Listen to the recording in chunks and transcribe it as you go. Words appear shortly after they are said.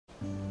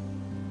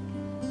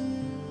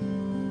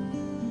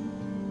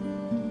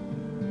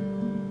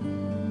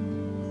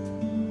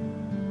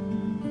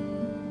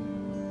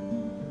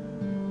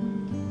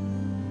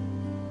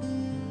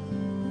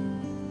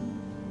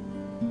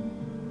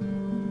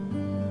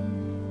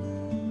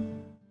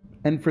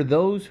And for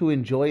those who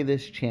enjoy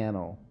this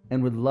channel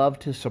and would love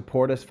to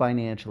support us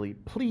financially,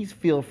 please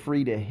feel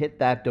free to hit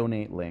that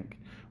donate link.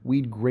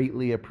 We'd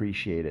greatly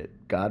appreciate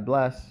it. God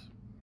bless.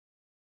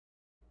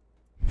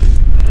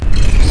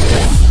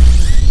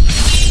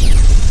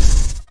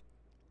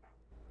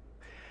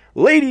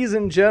 Ladies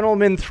and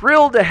gentlemen,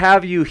 thrilled to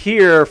have you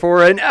here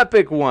for an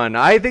epic one.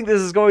 I think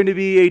this is going to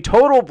be a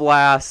total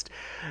blast.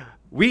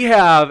 We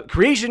have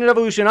Creation and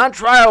Evolution on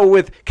trial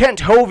with Kent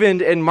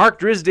Hovind and Mark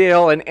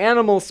Drysdale, an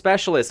animal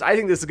specialist. I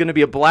think this is going to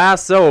be a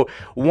blast, so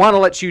want to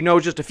let you know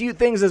just a few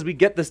things as we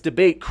get this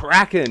debate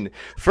cracking.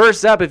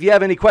 First up, if you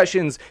have any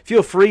questions,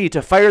 feel free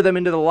to fire them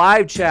into the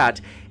live chat,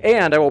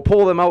 and I will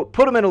pull them out,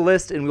 put them in a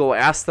list, and we will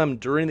ask them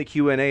during the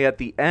Q&A at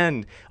the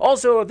end.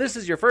 Also, if this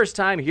is your first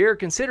time here,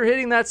 consider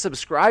hitting that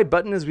subscribe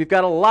button, as we've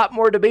got a lot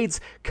more debates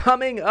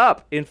coming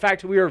up. In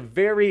fact, we are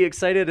very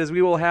excited as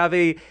we will have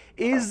a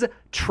Is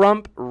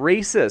Trump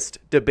Racist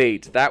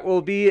debate. That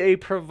will be a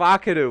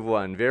provocative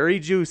one, very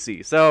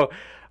juicy. So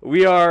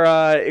we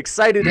are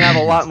excited to have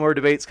a lot more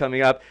debates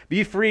coming up.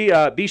 Be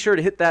sure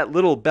to hit that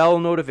little bell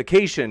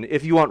notification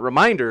if you want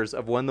reminders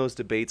of when those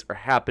debates are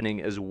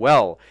happening as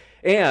well.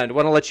 And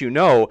want to let you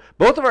know,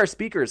 both of our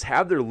speakers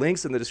have their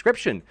links in the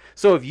description.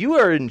 So if you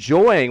are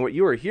enjoying what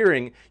you are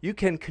hearing, you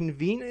can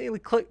conveniently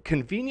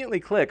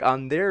click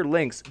on their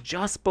links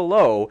just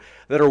below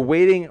that are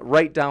waiting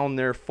right down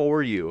there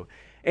for you.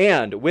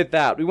 And with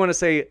that, we want to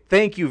say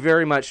thank you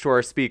very much to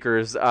our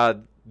speakers.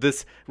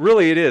 This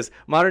really, it is.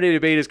 Modern day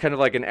debate is kind of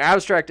like an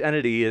abstract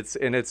entity.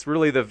 It's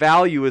really the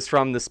value is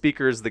from the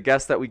speakers, the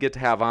guests that we get to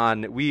have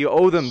on. We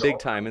owe them big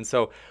time. And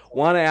so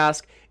want to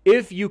ask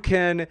if you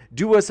can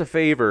do us a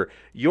favor,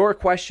 your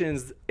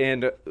questions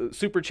and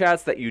super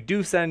chats that you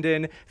do send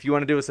in, if you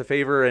want to do us a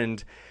favor,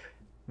 and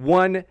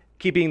one,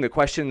 keeping the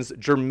questions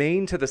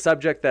germane to the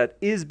subject that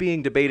is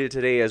being debated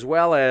today, as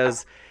well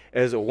as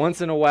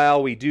once in a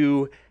while we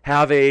do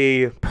have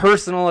a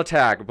personal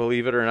attack,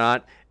 believe it or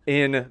not,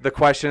 in the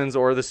questions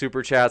or the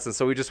super chats. And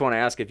so we just want to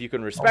ask if you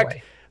can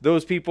respect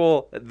those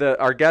people,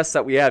 our guests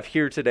that we have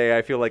here today.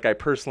 I feel like I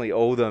personally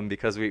owe them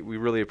because we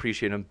really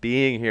appreciate them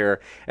being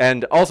here.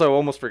 And also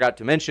almost forgot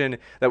to mention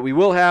that we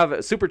will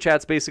have super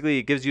chats. Basically,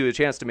 it gives you a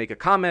chance to make a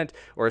comment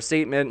or a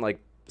statement,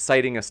 like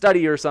citing a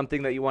study or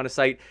something that you want to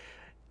cite.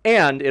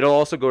 And it'll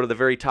also go to the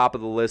very top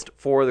of the list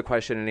for the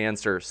question and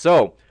answer.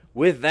 So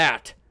with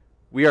that,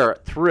 we are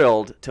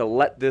thrilled to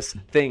let this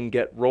thing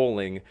get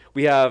rolling.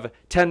 We have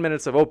 10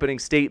 minutes of opening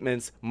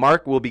statements.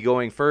 Mark will be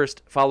going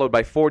first, followed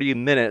by 40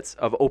 minutes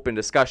of open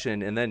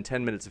discussion, and then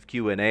 10 minutes of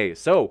Q&A.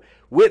 So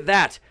with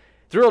that,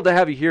 thrilled to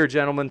have you here,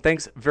 gentlemen.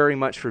 Thanks very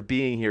much for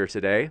being here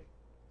today.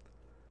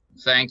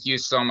 Thank you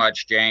so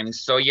much,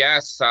 James. So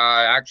yes,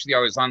 actually I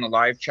was on the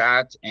live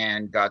chat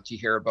and got to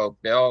hear about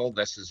Bill.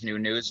 This is new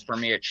news for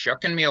me. It's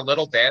shooken me a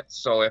little bit.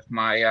 So if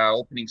my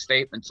opening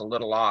statement's a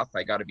little off,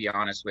 I got to be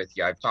honest with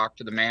you. I've talked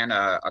to the man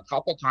a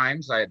couple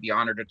times. I had the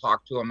honor to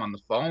talk to him on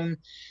the phone,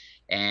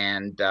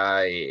 and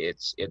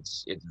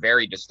it's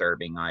very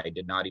disturbing. I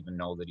did not even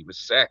know that he was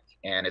sick.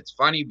 And it's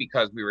funny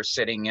because we were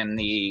sitting in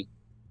the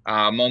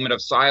moment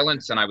of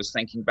silence, and I was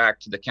thinking back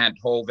to the Kent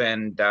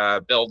Hovind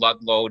Bill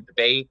Ludlow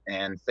debate,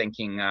 and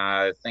thinking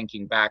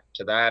back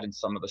to that and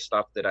some of the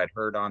stuff that I'd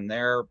heard on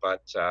there. But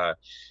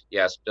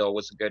yes, Bill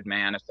was a good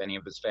man. If any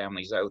of his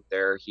family's out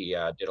there, he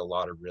did a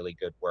lot of really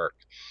good work.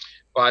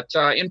 But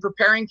in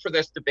preparing for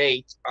this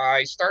debate,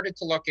 I started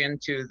to look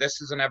into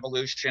this is an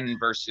evolution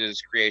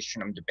versus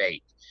creationism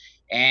debate.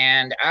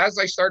 And as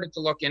I started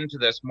to look into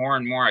this more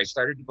and more, I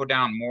started to go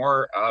down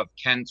more of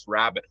Kent's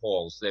rabbit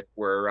holes that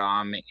were,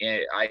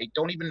 I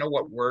don't even know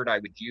what word I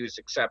would use,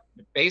 except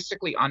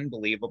basically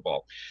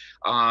unbelievable.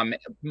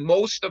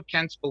 Most of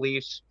Kent's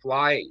beliefs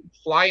fly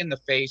in the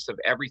face of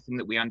everything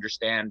that we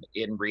understand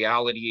in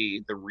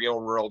reality, the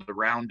real world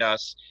around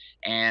us,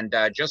 and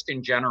just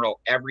in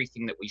general,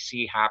 everything that we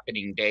see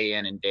happening day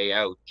in and day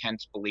out.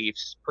 Kent's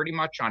beliefs pretty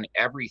much on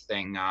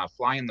everything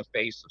fly in the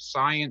face of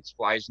science,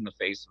 flies in the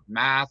face of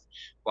math,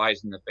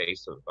 flies in the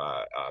face of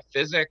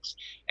physics,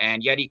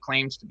 and yet he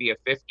claims to be a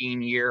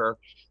 15-year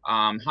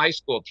high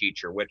school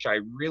teacher, which I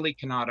really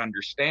cannot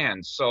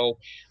understand. So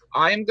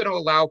I'm going to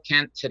allow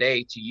Kent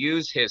today to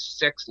use his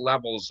 6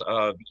 levels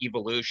of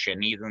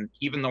evolution,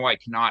 even though I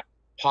cannot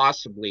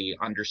possibly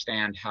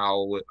understand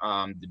how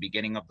the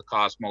beginning of the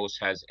cosmos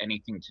has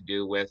anything to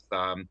do with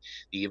the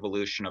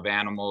evolution of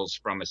animals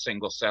from a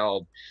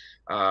single-celled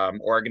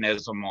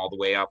organism all the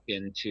way up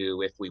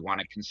into, if we want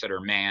to consider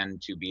man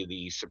to be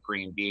the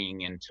supreme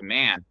being, into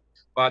man.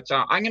 But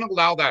I'm going to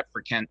allow that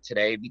for Kent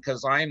today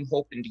because I'm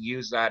hoping to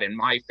use that in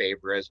my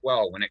favor as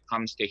well when it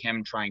comes to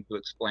him trying to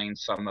explain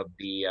some of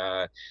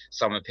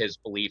his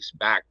beliefs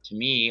back to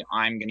me.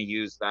 I'm going to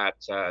use that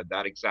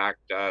exact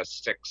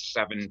 6,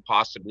 7,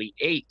 possibly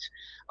 8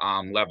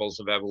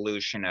 levels of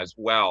evolution as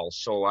well.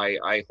 So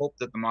I hope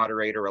that the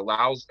moderator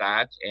allows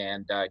that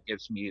and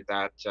gives me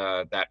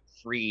that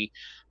free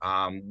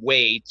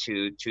way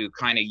to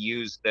kind of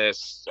use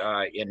this,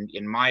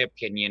 in my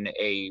opinion,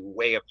 a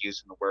way of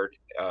using the word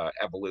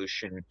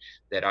evolution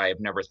that I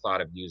have never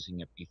thought of using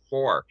it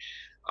before.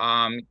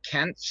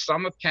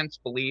 Some of Kent's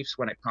beliefs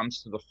when it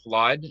comes to the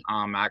flood,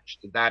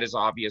 actually, that is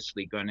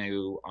obviously going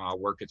to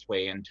work its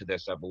way into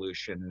this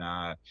evolution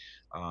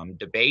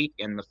debate,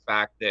 in the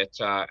fact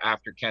that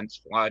after Kent's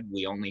flood,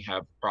 we only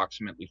have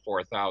approximately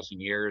 4,000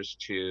 years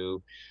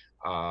to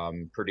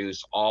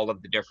produce all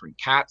of the different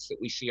cats that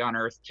we see on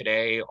Earth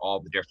today, all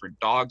the different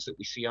dogs that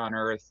we see on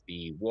Earth,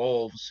 the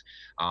wolves,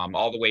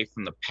 all the way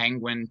from the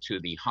penguin to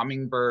the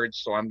hummingbird.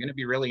 So I'm going to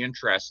be really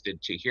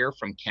interested to hear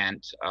from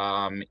Kent,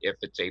 if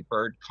it's a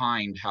bird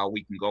kind, how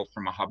we can go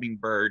from a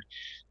hummingbird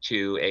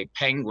to a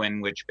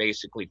penguin, which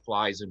basically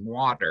flies in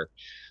water.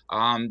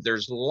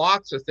 There's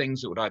lots of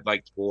things that I'd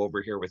like to go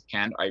over here with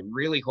Kent. I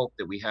really hope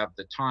that we have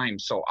the time.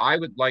 So I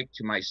would like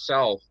to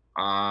myself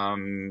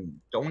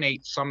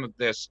donate some of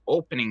this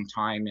opening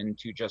time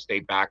into just a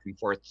back and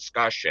forth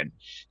discussion,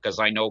 because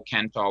I know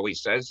Kent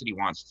always says that he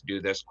wants to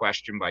do this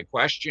question by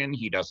question.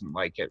 He doesn't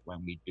like it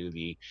when we do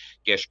the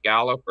Gish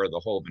Gallop or the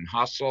Hold and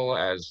Hustle,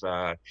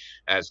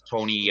 as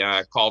Tony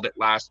called it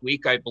last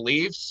week, I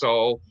believe.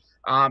 So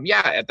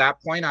yeah, at that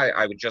point,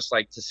 I would just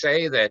like to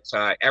say that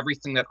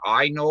everything that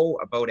I know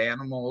about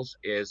animals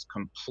is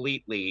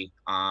completely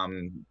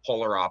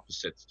polar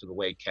opposites to the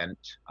way Kent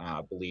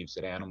believes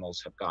that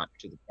animals have gotten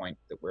to the point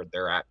that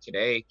they're at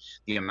today.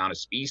 The amount of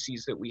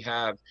species that we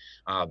have,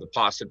 the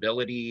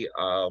possibility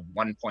of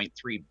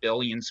 1.3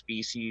 billion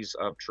species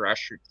of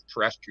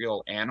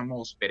terrestrial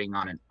animals fitting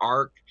on an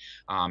ark,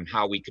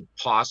 how we could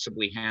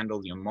possibly handle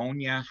the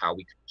ammonia, how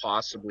we could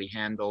possibly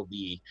handle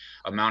the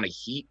amount of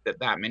heat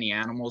that many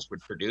animals would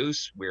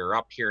produce. We're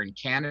up here in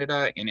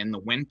Canada, and in the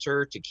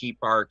winter, to keep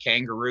our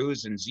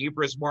kangaroos and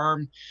zebras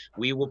warm,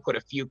 we will put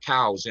a few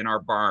cows in our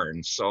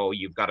barn. So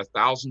you've got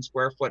 1,000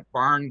 square foot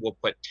barn, we'll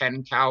put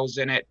 10 cows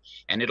in it,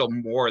 and it'll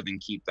more than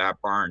keep that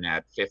barn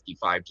at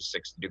 55 to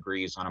 60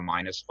 degrees on a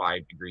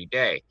 -5 degree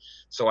day.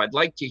 So I'd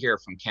like to hear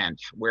from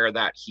Kent where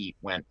that heat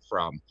went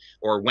from,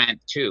 or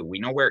went to. We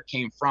know where it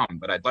came from,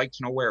 but I'd like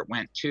to know where it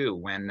went to,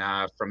 when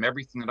from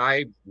everything that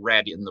I've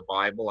read in the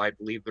Bible, I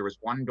believe there was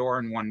one door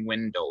and one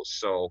window.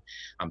 So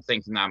I'm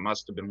thinking that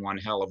must have been one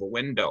hell of a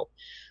window.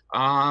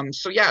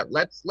 So yeah,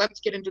 let's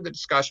get into the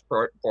discussion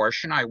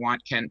portion. I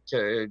want Kent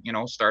to,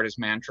 start his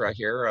mantra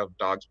here of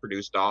dogs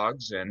produce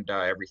dogs, and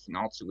everything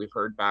else that we've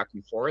heard back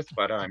and forth,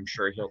 but I'm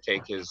sure he'll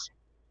take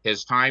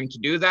his time to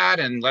do that.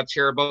 And let's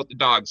hear about the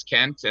dogs,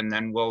 Kent, and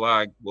then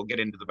we'll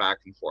get into the back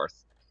and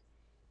forth.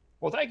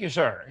 Well, thank you,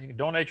 sir. You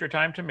donate your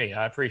time to me.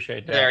 I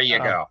appreciate that. There you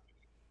go.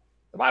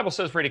 The Bible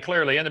says pretty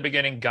clearly, in the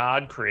beginning,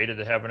 God created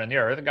the heaven and the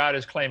earth. God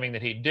is claiming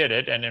that he did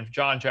it. And in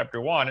John chapter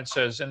 1, it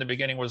says, in the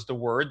beginning was the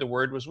Word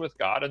was with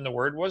God, and the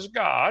Word was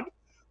God.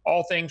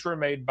 All things were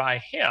made by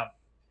him.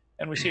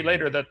 And we see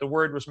later that the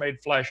Word was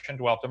made flesh and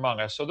dwelt among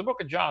us. So the book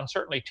of John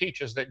certainly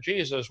teaches that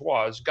Jesus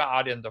was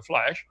God in the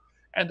flesh,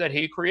 and that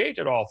he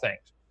created all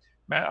things.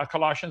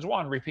 Colossians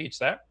 1 repeats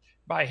that.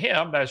 By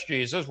him, that's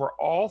Jesus, were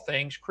all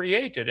things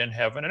created in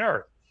heaven and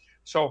earth.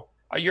 So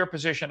your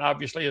position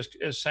obviously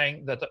is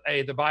saying that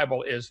the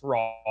Bible is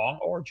wrong,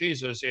 or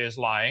Jesus is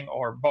lying,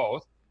 or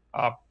both.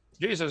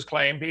 Jesus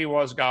claimed he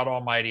was God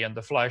Almighty in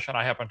the flesh, and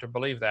I happen to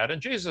believe that.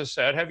 And Jesus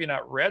said, have you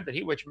not read that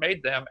he which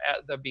made them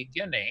at the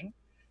beginning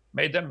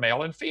made them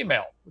male and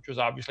female, which was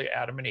obviously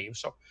Adam and Eve.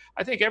 So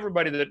I think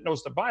everybody that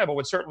knows the Bible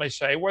would certainly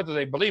say, whether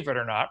they believe it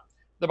or not,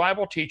 the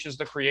Bible teaches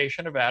the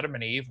creation of Adam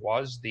and Eve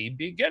was the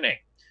beginning.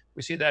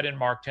 We see that in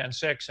Mark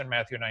 10:6 and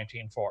Matthew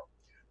 19:4.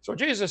 So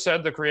Jesus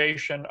said the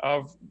creation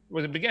of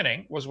the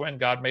beginning was when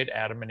God made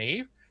Adam and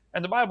Eve.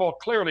 And the Bible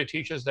clearly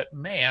teaches that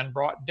man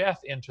brought death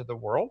into the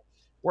world,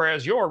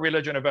 whereas your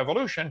religion of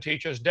evolution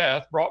teaches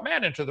death brought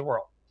man into the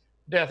world.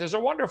 Death is a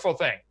wonderful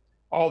thing.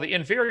 All the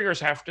inferiors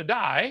have to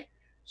die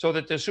so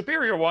that the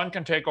superior one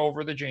can take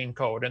over the gene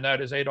code. And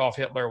that is Adolf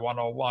Hitler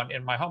 101,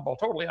 in my humble,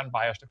 totally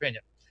unbiased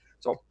opinion.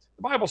 So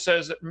the Bible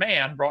says that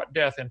man brought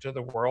death into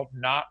the world,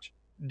 not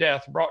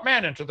death brought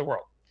man into the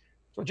world.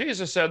 So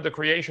Jesus said the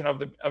creation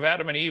of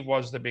Adam and Eve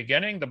was the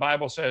beginning. The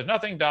Bible says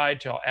nothing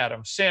died till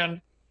Adam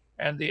sinned.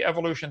 And the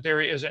evolution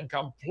theory is in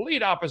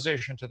complete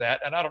opposition to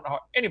that. And I don't know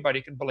how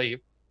anybody can believe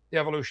the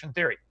evolution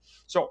theory.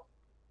 So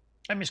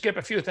let me skip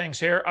a few things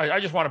here. I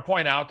just want to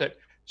point out that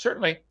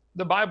certainly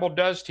the Bible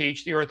does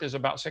teach the earth is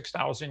about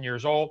 6,000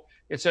 years old.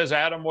 It says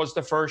Adam was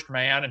the first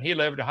man, and he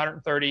lived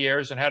 130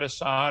 years and had a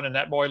son, and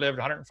that boy lived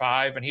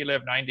 105 and he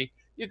lived 90.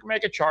 You can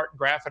make a chart and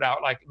graph it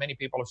out, like many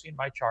people have seen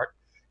my chart.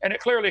 And it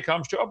clearly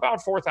comes to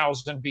about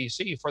 4,000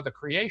 BC for the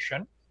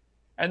creation.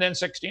 And then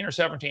 16 or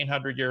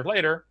 1,700 years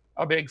later,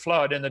 a big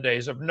flood in the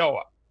days of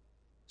Noah.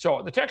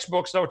 So the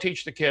textbooks, though,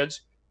 teach the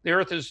kids the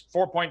earth is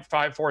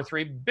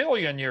 4.543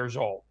 billion years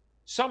old.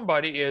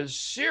 Somebody is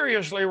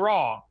seriously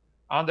wrong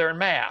on their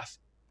math.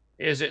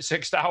 Is it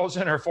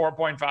 6,000 or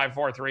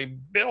 4.543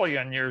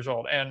 billion years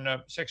old?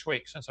 And 6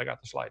 weeks since I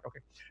got the slide.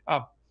 Okay.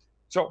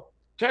 So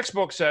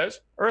textbook says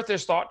earth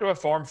is thought to have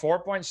formed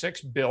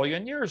 4.6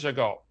 billion years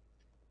ago.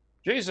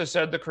 Jesus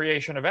said the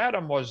creation of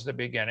Adam was the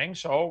beginning.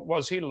 So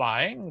was he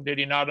lying? Did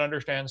he not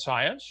understand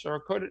science?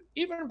 Or could it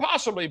even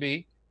possibly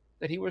be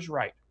that he was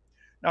right?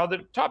 Now, the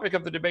topic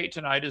of the debate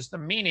tonight is the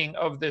meaning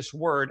of this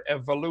word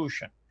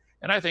evolution.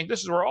 And I think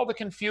this is where all the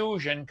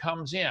confusion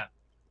comes in.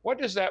 What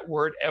does that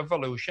word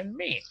evolution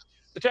mean?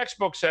 The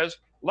textbook says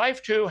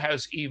life too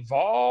has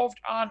evolved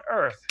on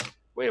Earth.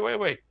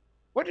 Wait.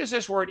 What does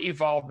this word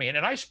evolve mean?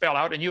 And I spell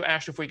out, and you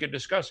asked if we could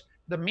discuss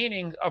the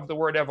meaning of the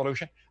word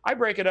evolution. I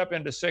break it up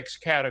into 6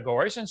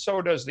 categories, and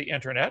so does the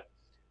internet,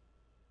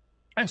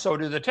 and so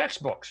do the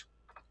textbooks.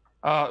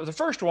 The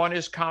first one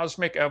is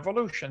cosmic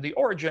evolution, the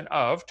origin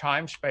of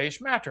time,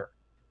 space, matter.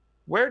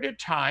 Where did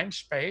time,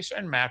 space,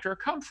 and matter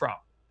come from?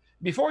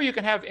 Before you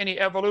can have any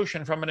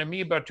evolution from an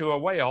amoeba to a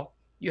whale,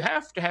 you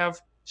have to have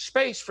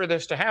space for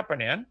this to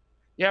happen in,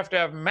 you have to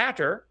have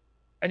matter,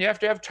 and you have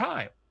to have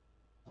time.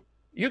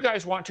 You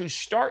guys want to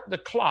start the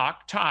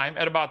clock, time,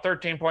 at about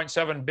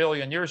 13.7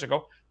 billion years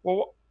ago.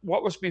 Well,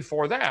 what was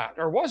before that?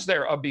 Or was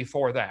there a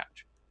before that?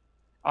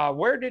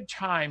 Where did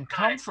time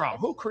come from?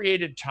 Who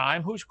created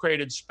time? Who's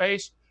created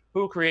space?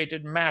 Who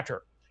created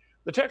matter?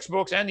 The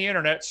textbooks and the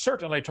internet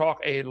certainly talk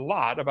a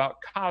lot about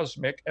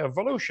cosmic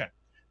evolution.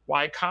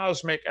 Why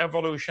cosmic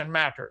evolution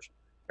matters.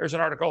 There's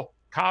an article,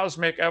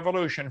 Cosmic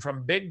Evolution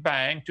from Big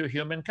Bang to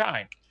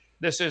Humankind.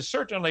 This is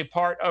certainly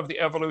part of the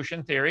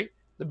evolution theory,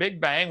 the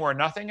Big Bang where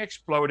nothing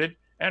exploded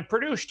and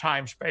produced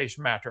time, space,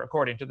 matter,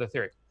 according to the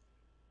theory.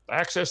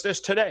 Access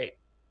this today.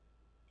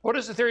 What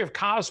is the theory of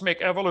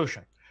cosmic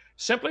evolution?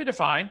 Simply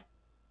defined,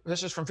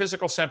 this is from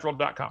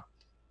physicalcentral.com.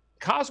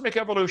 Cosmic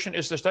evolution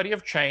is the study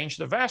of change,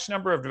 the vast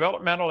number of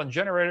developmental and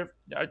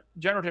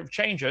generative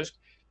changes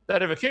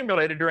that have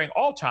accumulated during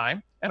all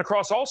time and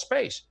across all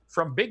space,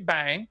 from Big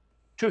Bang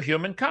to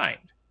humankind.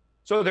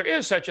 So there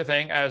is such a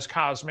thing as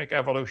cosmic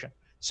evolution.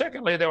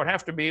 Secondly, there would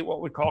have to be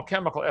what we call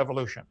chemical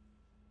evolution.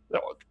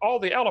 All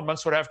the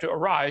elements would have to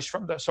arise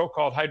from the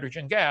so-called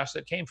hydrogen gas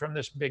that came from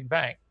this Big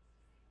Bang.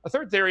 A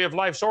third theory of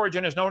life's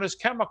origin is known as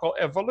chemical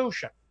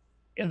evolution.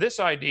 In this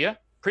idea,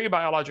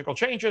 pre-biological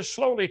changes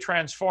slowly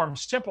transform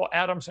simple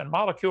atoms and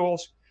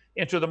molecules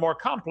into the more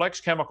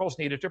complex chemicals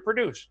needed to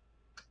produce.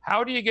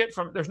 How do you get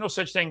from, there's no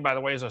such thing, by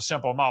the way, as a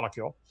simple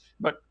molecule,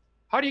 but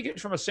how do you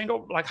get from a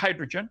single, like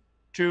hydrogen,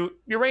 to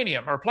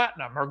uranium or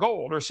platinum or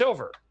gold or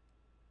silver?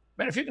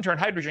 Man, if you can turn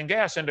hydrogen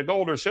gas into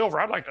gold or silver,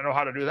 I'd like to know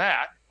how to do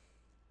that.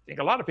 I think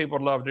a lot of people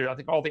would love to do it. I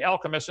think all the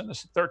alchemists in the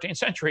 13th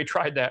century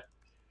tried that.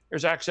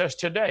 There's access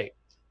today.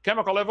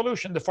 Chemical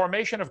evolution, the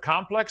formation of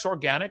complex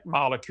organic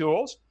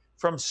molecules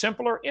from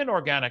simpler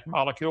inorganic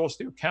molecules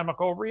through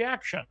chemical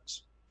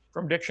reactions,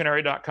 from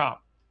dictionary.com.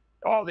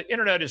 Oh, the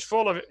internet is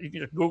full of it. You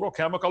can just Google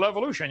chemical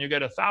evolution. You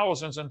get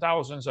thousands and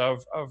thousands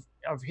of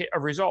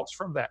results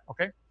from that,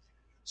 okay?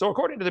 So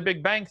according to the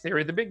Big Bang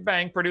theory, the Big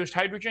Bang produced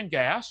hydrogen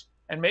gas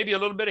and maybe a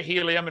little bit of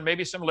helium and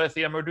maybe some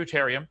lithium or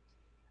deuterium.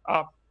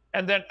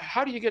 And then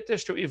how do you get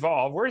this to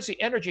evolve? Where's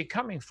the energy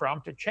coming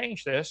from to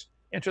change this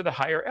into the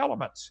higher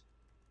elements?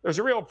 There's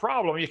a real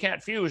problem. You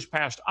can't fuse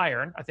past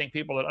iron. I think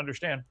people that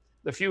understand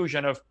the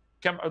fusion of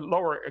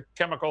lower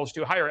chemicals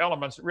to higher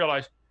elements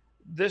realize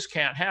this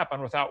can't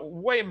happen without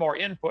way more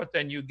input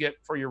than you get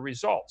for your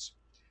results.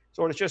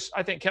 So it's just,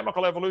 I think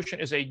chemical evolution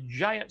is a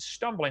giant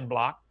stumbling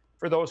block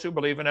for those who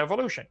believe in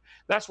evolution.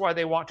 That's why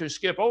they want to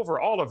skip over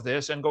all of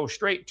this and go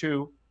straight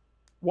to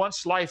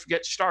once life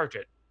gets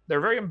started.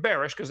 They're very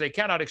embarrassed because they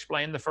cannot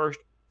explain the first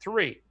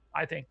 3,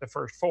 I think the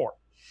first 4.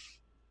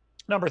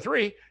 Number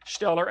 3,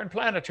 stellar and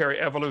planetary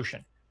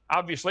evolution.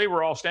 Obviously,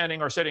 we're all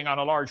standing or sitting on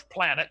a large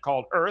planet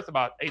called Earth,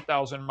 about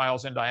 8,000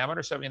 miles in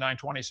diameter, 79,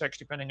 26,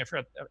 depending if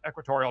you're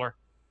equatorial or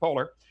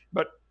polar.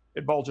 But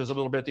it bulges a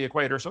little bit at the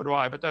equator, so do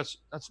I, but that's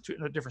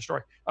a different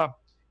story.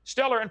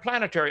 Stellar and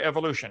planetary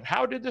evolution.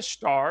 How did the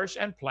stars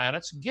and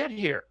planets get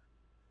here?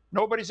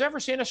 Nobody's ever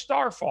seen a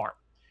star form,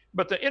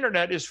 but the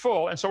internet is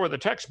full, and so are the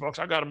textbooks.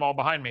 I got them all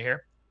behind me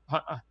here.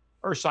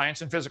 Earth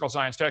science and physical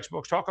science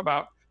textbooks talk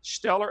about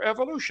stellar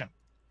evolution,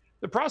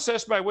 the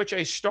process by which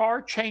a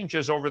star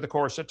changes over the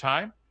course of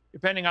time,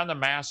 depending on the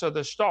mass of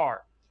the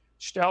star.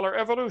 Stellar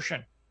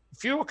evolution.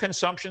 Fuel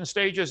consumption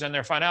stages and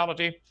their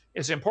finality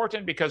is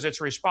important because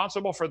it's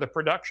responsible for the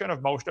production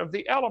of most of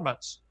the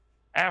elements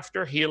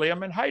after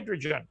helium and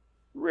hydrogen.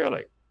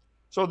 Really?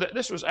 So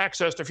this was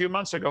accessed a few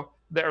months ago,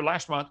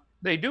 last month.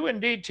 They do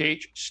indeed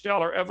teach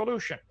stellar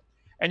evolution.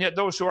 And yet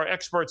those who are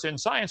experts in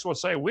science will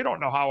say, we don't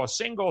know how a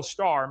single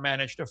star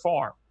managed to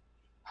form.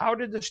 How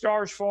did the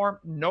stars form?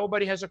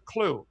 Nobody has a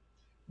clue.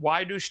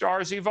 Why do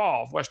stars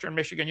evolve? Western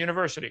Michigan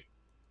University.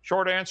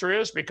 Short answer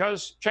is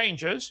because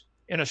changes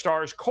in a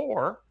star's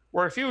core,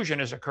 where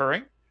fusion is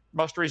occurring,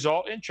 must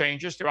result in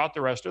changes throughout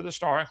the rest of the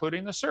star,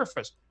 including the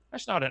surface.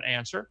 That's not an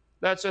answer.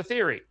 That's a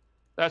theory.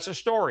 That's a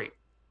story.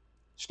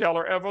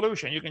 Stellar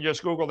evolution. You can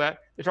just Google that.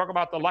 They talk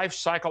about the life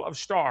cycle of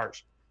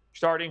stars,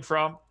 starting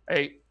from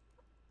a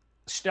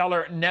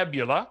stellar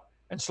nebula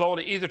and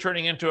slowly either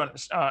turning into an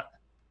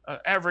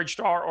average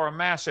star or a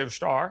massive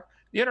star.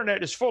 The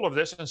internet is full of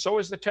this, and so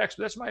is the text.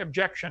 That's my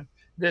objection.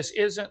 This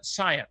isn't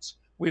science.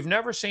 We've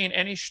never seen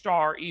any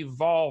star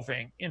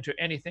evolving into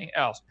anything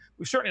else.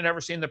 We've certainly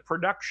never seen the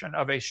production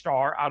of a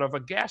star out of a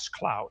gas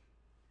cloud.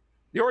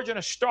 The origin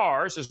of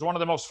stars is one of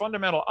the most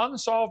fundamental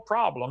unsolved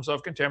problems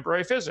of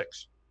contemporary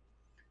physics.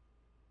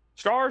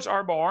 Stars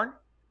are born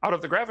out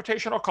of the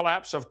gravitational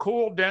collapse of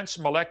cool, dense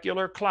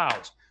molecular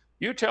clouds.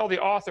 You tell the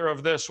author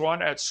of this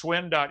one at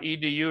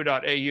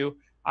swin.edu.au,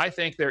 I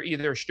think they're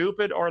either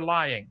stupid or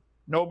lying.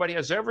 Nobody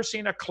has ever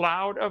seen a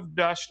cloud of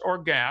dust or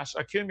gas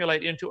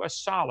accumulate into a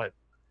solid.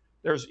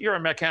 You're a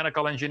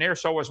mechanical engineer,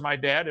 so was my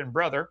dad and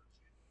brother.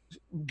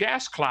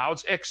 Gas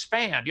clouds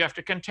expand. You have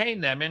to contain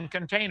them in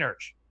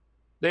containers.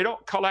 They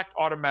don't collect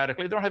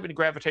automatically. They don't have any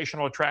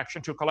gravitational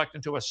attraction to collect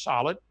into a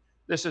solid.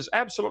 This is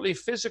absolutely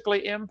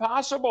physically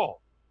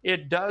impossible.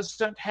 It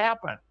doesn't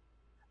happen.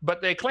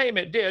 But they claim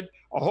it did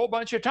a whole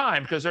bunch of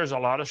times because there's a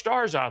lot of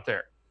stars out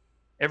there.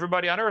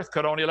 Everybody on Earth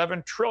could own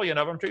 11 trillion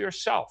of them to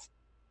yourself.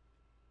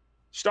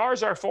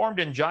 Stars are formed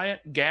in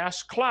giant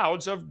gas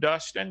clouds of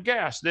dust and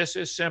gas. This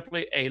is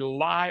simply a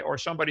lie, or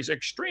somebody's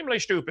extremely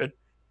stupid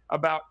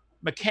about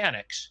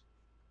mechanics.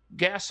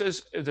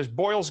 Gases, there's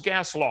Boyle's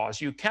gas laws.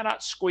 You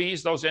cannot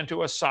squeeze those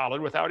into a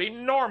solid without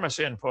enormous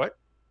input.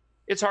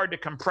 It's hard to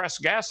compress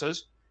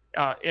gases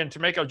and to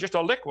make just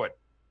a liquid.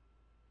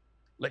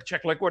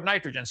 Check liquid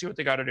nitrogen, see what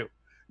they got to do.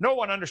 No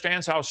one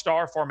understands how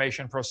star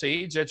formation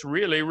proceeds. It's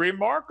really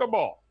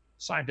remarkable,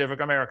 Scientific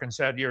American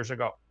said years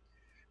ago.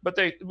 But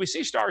we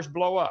see stars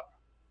blow up,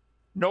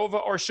 nova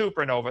or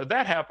supernova.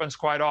 That happens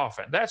quite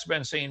often. That's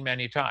been seen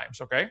many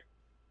times, okay?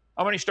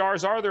 How many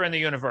stars are there in the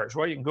universe?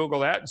 Well, you can Google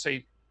that and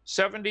say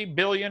 70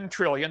 billion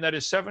trillion, that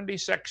is 70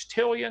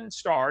 sextillion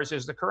stars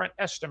is the current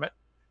estimate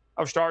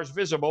of stars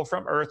visible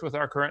from Earth with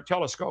our current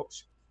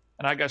telescopes.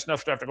 And I guess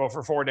enough to have to go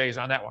for 4 days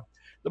on that one.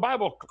 The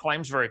Bible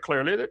claims very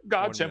clearly that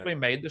God simply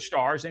made the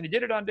stars, and he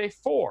did it on day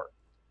 4,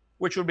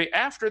 which would be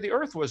after the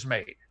Earth was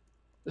made.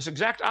 This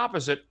exact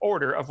opposite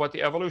order of what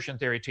the evolution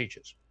theory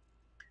teaches.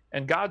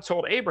 And God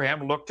told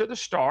Abraham, look to the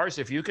stars.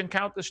 If you can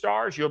count the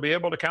stars, you'll be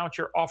able to count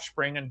your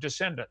offspring and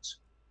descendants.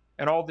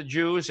 And all the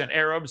Jews and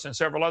Arabs and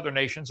several other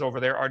nations over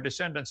there are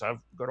descendants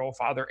of good old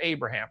Father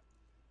Abraham.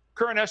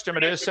 Current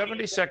estimate is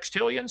 70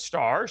 sextillion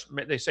stars,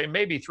 they say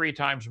maybe 3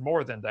 times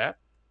more than that,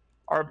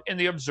 are in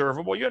the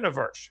observable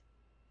universe.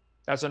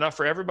 That's enough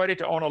for everybody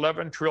to own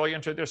 11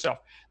 trillion to themselves.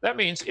 That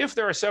means if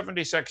there are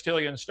 70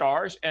 sextillion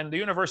stars and the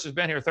universe has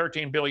been here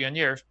 13 billion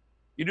years,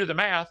 you do the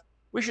math,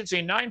 we should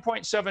see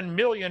 9.7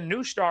 million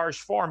new stars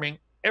forming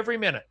every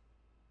minute.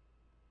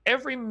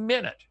 Every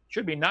minute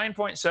should be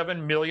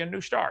 9.7 million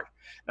new stars.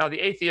 Now, the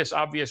atheist's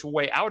obvious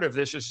way out of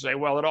this is to say,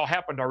 well, it all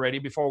happened already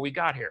before we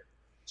got here.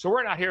 So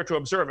we're not here to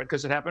observe it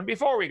because it happened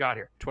before we got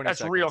here. That's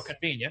seconds. Real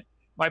convenient.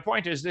 My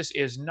point is this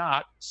is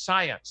not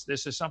science.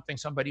 This is something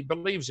somebody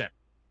believes in.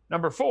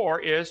 Number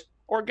 4 is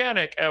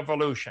organic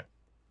evolution.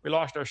 We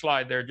lost our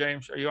slide there,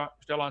 James. Are you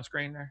still on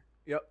screen there?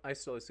 Yep, I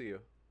still see you.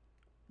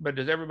 But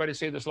does everybody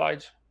see the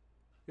slides?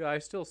 Yeah, I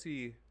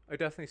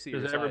definitely see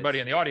your Does slides. Everybody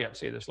in the audience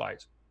see the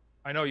slides?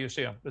 I know you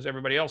see them. Does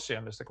everybody else see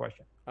them is the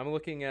question. I'm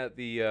looking at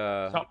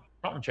the...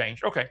 Something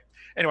changed. Okay.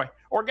 Anyway,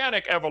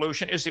 organic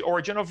evolution is the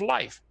origin of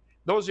life.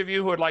 Those of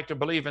you who would like to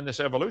believe in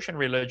this evolution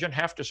religion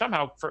have to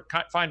somehow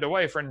find a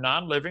way for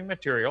non-living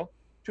material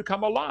to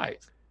come alive.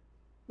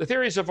 The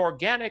theories of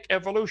organic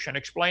evolution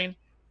explains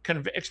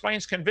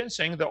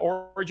convincing the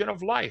origin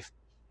of life.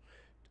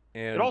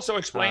 And it also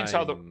explains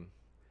how the...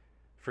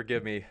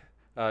 Forgive me.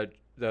 That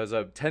was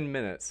 10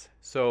 minutes.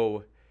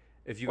 So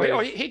if you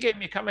guys... he gave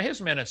me some of his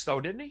minutes,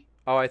 though, didn't he?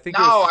 Oh, I think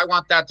no, I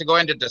want that to go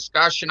into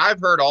discussion. I've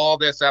heard all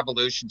this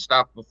evolution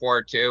stuff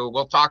before, too.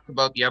 We'll talk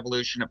about the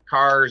evolution of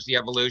cars, the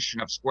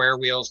evolution of square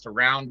wheels to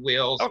round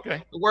wheels.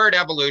 Okay. The word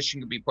evolution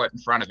can be put in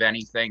front of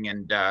anything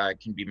and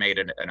can be made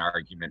an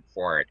argument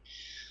for it.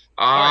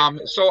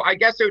 So I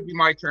guess it would be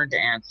my turn to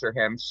answer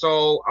him.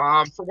 So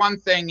for one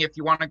thing, if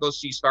you want to go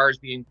see stars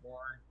being born,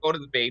 go to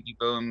the baby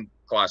boom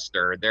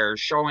cluster. They're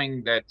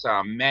showing that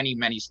many,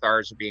 many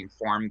stars are being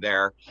formed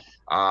there.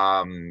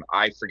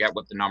 I forget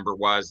what the number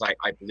was.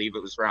 I believe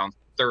it was around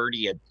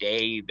 30 a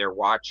day they're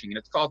watching, and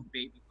it's called the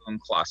baby boom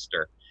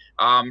cluster.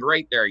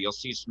 Right there, you'll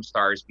see some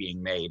stars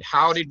being made.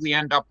 How did we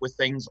end up with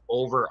things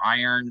over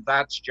iron?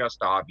 That's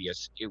just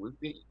obvious. It would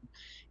be...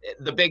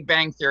 The Big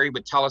Bang Theory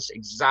would tell us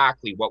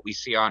exactly what we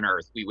see on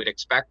Earth. We would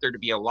expect there to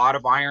be a lot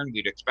of iron.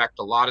 We'd expect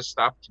a lot of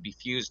stuff to be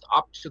fused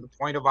up to the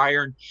point of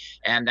iron.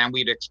 And then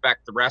we'd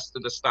expect the rest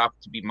of the stuff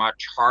to be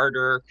much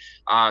harder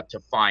to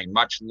find.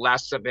 Much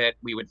less of it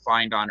we would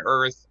find on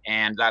Earth.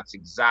 And that's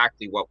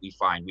exactly what we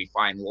find. We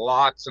find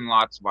lots and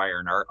lots of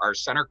iron. Our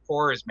center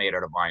core is made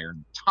out of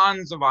iron,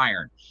 tons of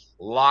iron.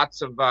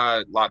 Lots of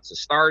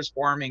stars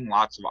forming,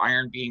 lots of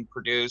iron being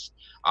produced.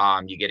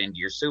 You get into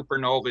your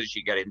supernovas,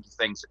 you get into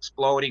things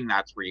exploding.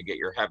 That's where you get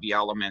your heavy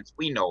elements.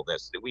 We know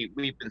this. We've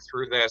been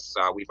through this.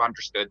 We've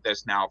understood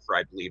this now for,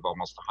 I believe,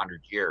 almost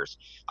 100 years.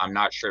 I'm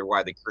not sure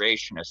why the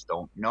creationists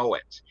don't know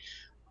it.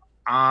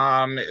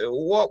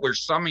 What were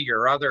some of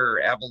your other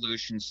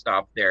evolution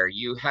stuff there?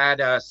 You had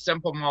a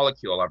simple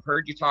molecule. I've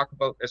heard you talk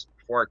about this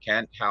before,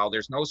 Kent, how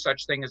there's no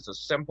such thing as a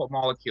simple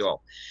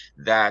molecule,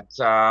 that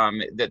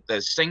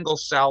the single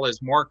cell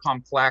is more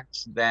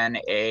complex than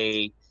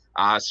a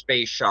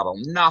space shuttle.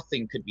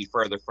 Nothing could be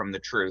further from the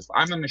truth.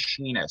 I'm a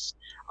machinist.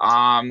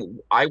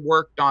 I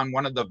worked on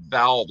one of the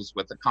valves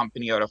with a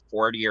company out of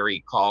Fort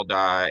Erie called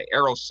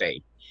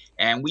Aerosafe.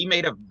 And we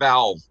made a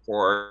valve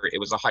it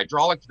was a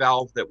hydraulic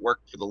valve that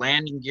worked for the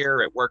landing gear.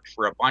 It worked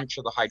for a bunch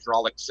of the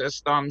hydraulic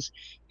systems.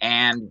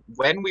 And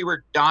when we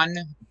were done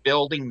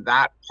building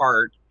that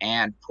part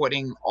and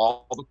putting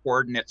all the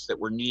coordinates that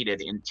were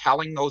needed in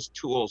telling those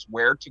tools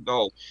where to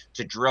go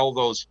to drill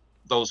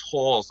those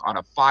holes on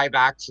a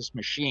 5-axis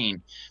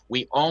machine,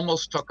 we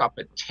almost took up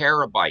a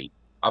terabyte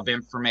of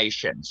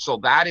information. So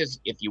that is,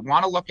 if you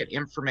want to look at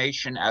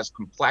information as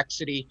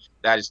complexity,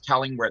 that is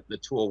telling the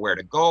tool where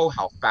to go,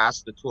 how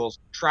fast the tool's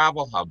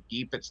travel, how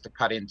deep it's to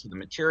cut into the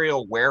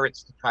material, where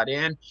it's to cut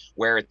in,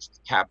 where it's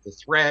to tap the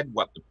thread,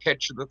 what the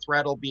pitch of the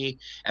thread will be.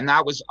 And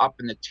that was up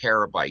in the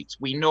terabytes.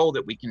 We know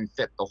that we can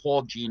fit the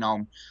whole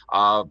genome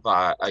of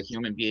a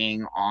human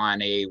being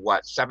on a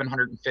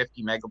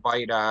 750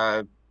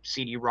 megabyte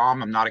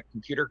CD-ROM. I'm not a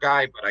computer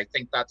guy, but I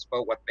think that's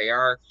about what they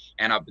are.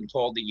 And I've been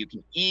told that you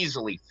can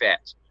easily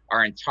fit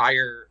our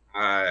entire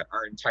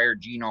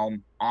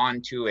genome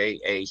onto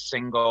a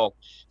single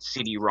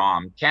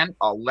CD-ROM. Kent,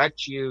 I'll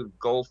let you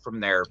go from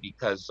there,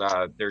 because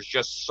there's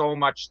just so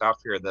much stuff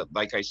here that,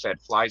 like I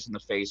said, flies in the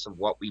face of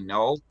what we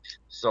know.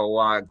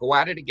 So go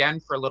at it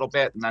again for a little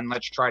bit, and then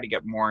let's try to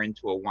get more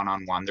into a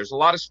one-on-one. There's a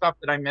lot of stuff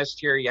that I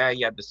missed here. Yeah,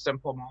 you had the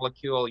simple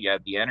molecule, you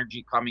had the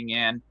energy coming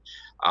in.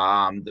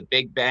 The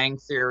Big Bang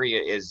Theory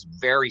is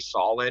very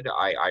solid.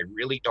 I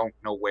really don't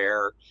know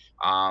where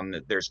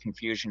there's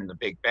confusion in the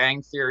Big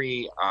Bang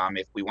Theory.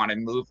 If we want to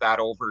move that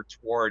over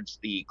towards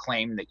the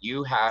claim that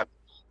you have,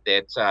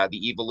 that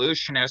the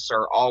evolutionists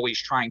are always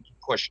trying to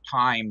push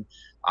time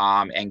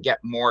and get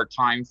more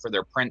time for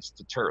their prince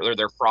to turn, or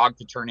their frog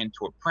to turn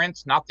into a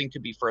prince, nothing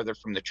could be further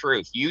from the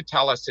truth. You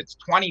tell us it's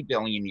 20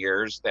 billion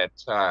years that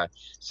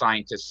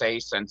scientists say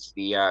since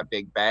the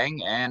Big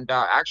Bang, and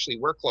actually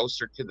we're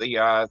closer to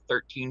the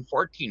 13,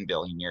 14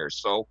 billion years.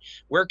 So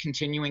we're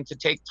continuing to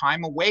take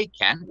time away,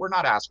 Ken. We're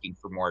not asking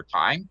for more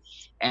time.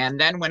 And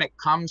then when it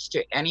comes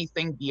to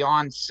anything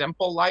beyond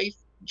simple life,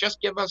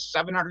 just give us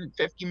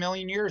 750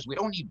 million years. We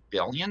don't need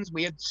billions.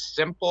 We had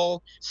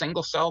simple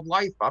single-celled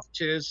life up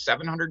to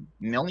 700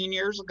 million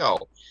years ago.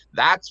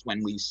 That's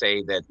when we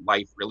say that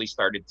life really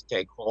started to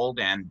take hold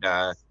and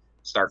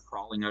start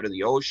crawling out of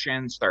the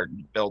ocean, starting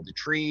to build the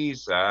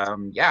trees.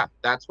 Yeah,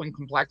 that's when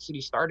complexity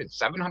started,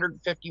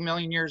 750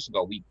 million years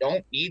ago. We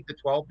don't need the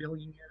 12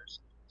 billion years.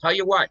 Tell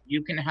you what,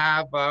 you can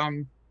have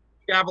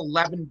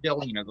 11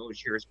 billion of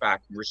those years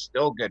back, and we're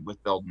still good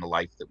with building the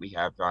life that we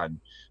have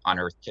on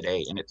Earth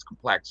today, in its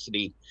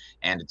complexity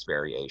and its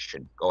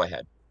variation. Go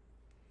ahead.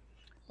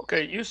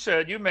 Okay, you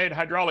said you made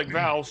hydraulic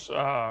valves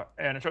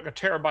and it took a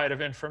terabyte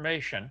of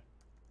information.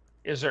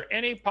 Is there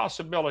any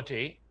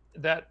possibility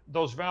that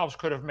those valves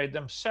could have made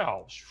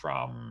themselves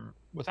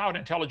without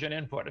intelligent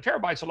input? A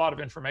terabyte's a lot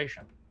of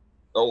information.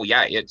 Oh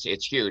yeah,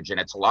 it's huge, and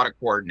it's a lot of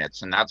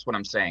coordinates, and that's what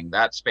I'm saying.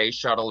 That space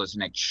shuttle is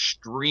an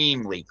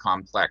extremely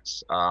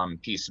complex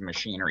piece of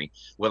machinery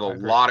with a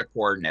lot of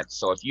coordinates.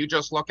 So if you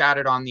just look at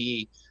it on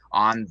the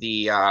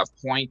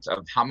point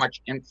of how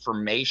much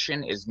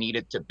information is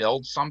needed to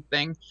build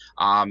something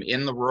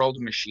in the world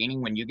of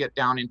machining, when you get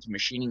down into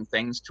machining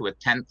things to a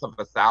 1/10 of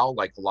a thou,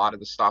 like a lot of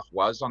the stuff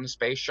was on the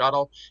space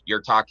shuttle,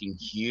 you're talking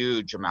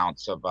huge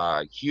amounts of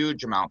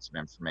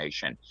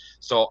information.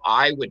 So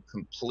I would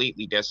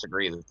completely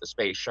disagree that the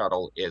space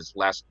shuttle is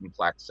less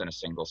complex than a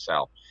single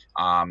cell.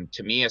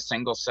 To me, a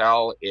single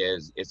cell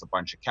is a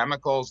bunch of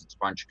chemicals. It's a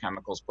bunch of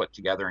chemicals put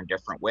together in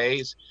different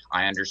ways.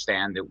 I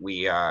understand that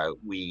we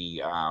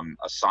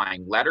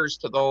assign letters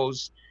to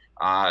those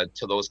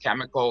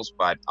chemicals,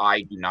 but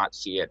I do not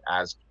see it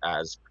as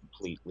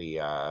completely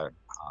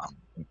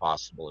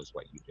impossible as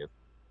what you do.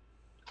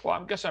 Well,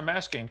 I guess I'm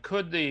asking,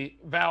 could the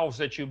valves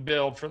that you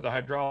build for the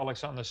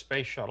hydraulics on the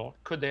space shuttle,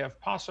 could they have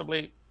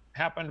possibly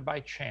happened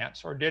by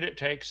chance, or did it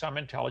take some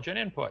intelligent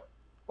input?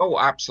 Oh,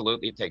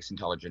 absolutely. It takes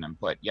intelligent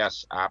input.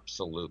 Yes,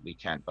 absolutely,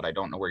 Kent. But I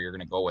don't know where you're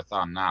going to go with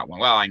on that one.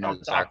 Well, I know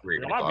exactly where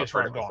you're going to go. I've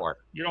heard it before.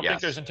 You don't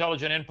think there's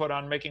intelligent input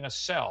on making a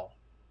cell?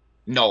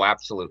 No,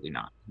 absolutely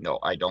not. No,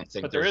 I don't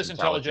think. But there is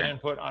intelligent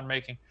input on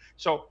making.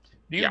 So,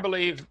 do you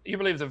believe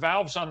the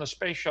valves on the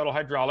space shuttle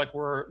hydraulic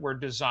were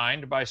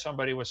designed by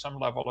somebody with some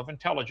level of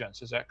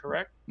intelligence? Is that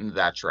correct?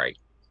 That's right.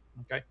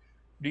 Okay.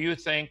 Do you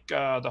think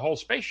the whole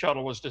space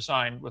shuttle was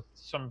designed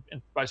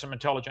by some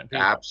intelligent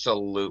people?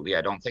 Absolutely.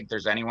 I don't think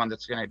there's anyone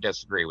that's going to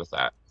disagree with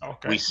that.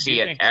 Okay. We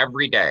see it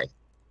every day.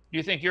 Do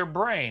you think your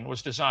brain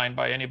was designed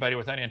by anybody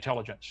with any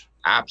intelligence?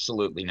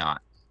 Absolutely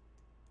not.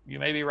 You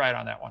may be right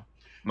on that one.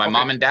 My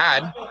mom and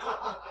dad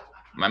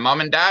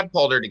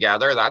pulled her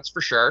together. That's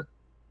for sure.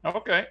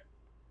 Okay.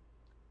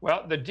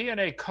 Well, the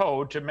DNA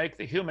code to make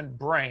the human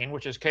brain,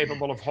 which is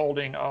capable of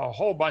holding a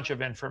whole bunch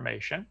of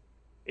information,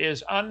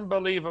 is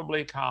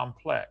unbelievably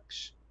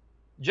complex.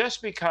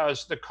 Just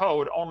because the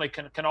code only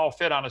can all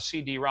fit on a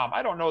CD-ROM,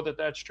 I don't know that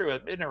that's true.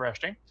 It's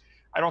interesting.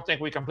 I don't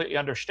think we completely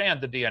understand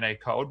the DNA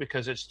code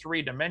because it's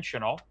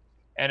three-dimensional,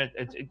 and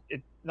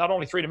it not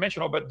only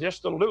three-dimensional, but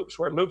just the loops,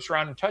 where it loops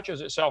around and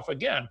touches itself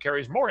again,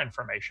 carries more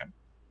information.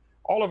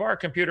 All of our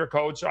computer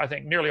codes, I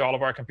think nearly all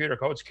of our computer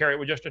codes, carry it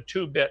with just a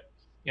 2-bit,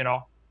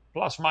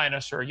 plus,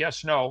 minus, or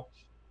yes, no.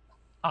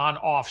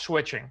 on-off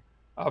switching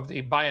of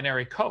the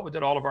binary code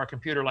that all of our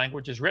computer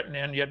language is written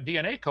in, yet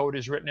DNA code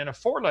is written in a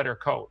 4-letter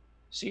code,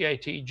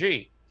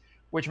 CATG,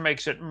 which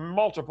makes it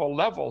multiple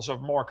levels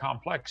of more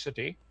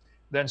complexity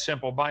than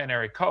simple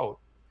binary code.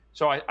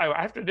 So I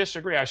have to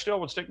disagree. I still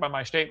would stick by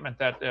my statement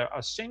that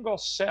a single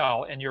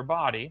cell in your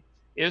body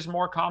is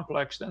more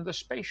complex than the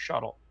space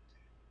shuttle.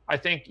 I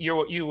think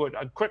you would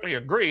quickly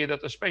agree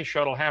that the space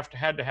shuttle had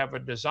to have a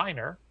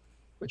designer,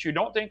 but you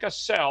don't think a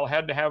cell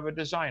had to have a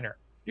designer.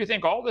 Do you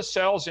think all the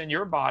cells in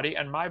your body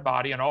and my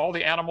body and all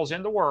the animals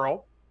in the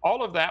world,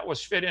 all of that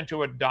was fit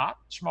into a dot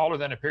smaller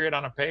than a period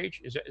on a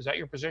page? Is that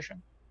your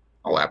position?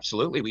 Oh,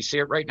 absolutely. We see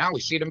it right now.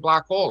 We see it in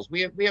black holes.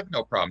 We have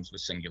no problems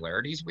with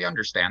singularities. We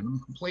understand them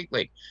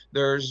completely.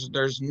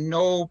 There's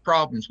no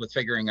problems with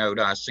figuring out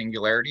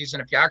singularities.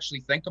 And if you actually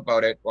think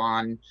about it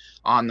on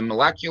the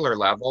molecular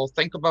level,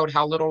 think about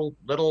how little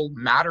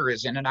matter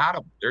is in an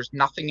atom. There's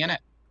nothing in it.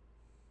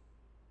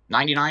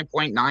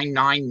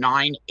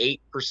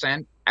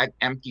 99.9998% at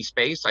empty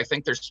space. I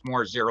think there's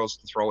more zeros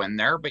to throw in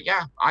there, but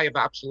yeah, I have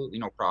absolutely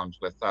no problems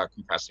with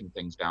compressing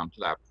things down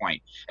to that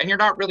point. And you're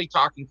not really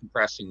talking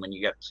compressing when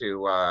you get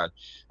to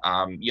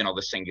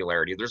the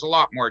singularity. There's a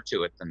lot more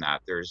to it than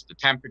that. There's the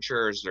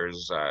temperatures,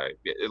 there's a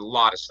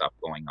lot of stuff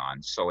going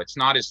on. So it's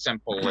not as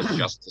simple as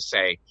just to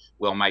say,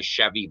 will my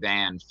Chevy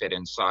van fit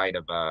inside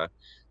of a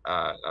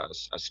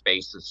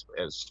space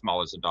as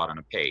small as a dot on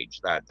a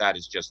page? That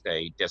is just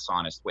a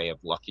dishonest way of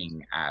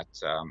looking at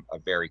a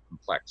very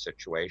complex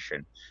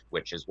situation,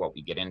 which is what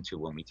we get into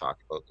when we talk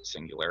about the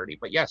singularity.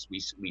 But yes, we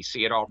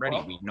see it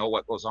already. We know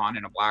what goes on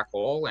in a black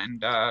hole,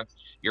 and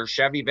your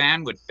Chevy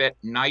van would fit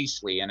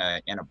nicely in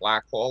a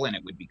black hole, and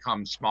it would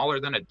become smaller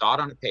than a dot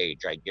on a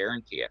page. I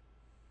guarantee it.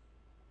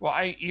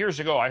 Well, years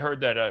ago I heard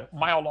that a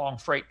mile-long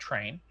freight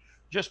train,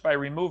 just by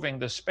removing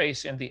the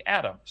space in the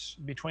atoms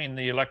between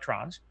the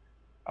electrons,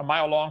 a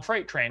mile-long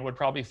freight train would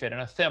probably fit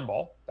in a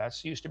thimble.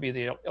 That's used to be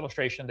the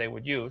illustration they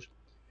would use.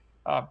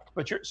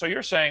 So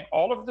you're saying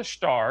all of the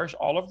stars,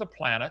 all of the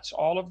planets,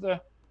 all of the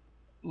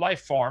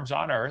life forms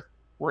on Earth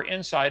were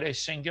inside a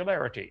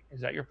singularity. Is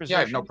that your position? Yeah,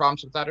 I have no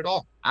problems with that at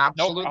all.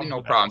 Absolutely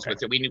no problems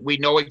with it. We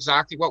know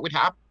exactly what would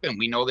happen.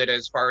 We know that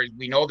as far as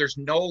we know, there's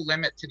no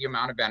limit to the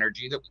amount of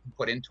energy that we can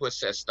put into a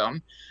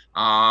system.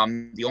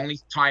 The only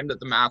time that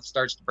the math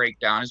starts to break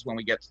down is when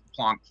we get to the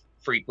Planck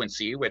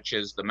frequency, which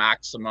is the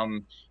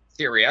maximum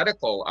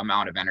theoretical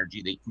amount of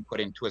energy that you can put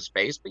into a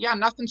space. But yeah,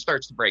 nothing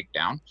starts to break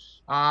down.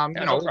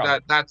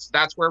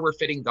 That's where we're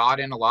fitting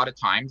God in a lot of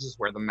times, is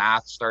where the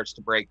math starts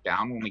to break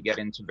down when we get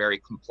into very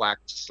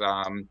complex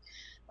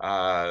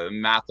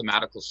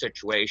mathematical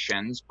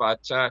situations.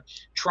 But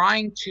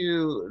trying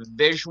to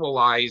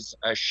visualize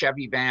a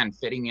Chevy van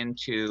fitting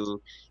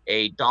into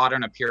a dot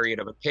on a period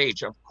of a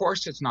page, of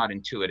course it's not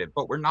intuitive,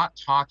 but we're not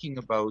talking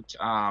about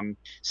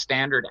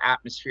standard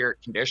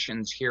atmospheric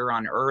conditions here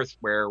on Earth,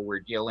 where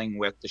we're dealing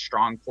with the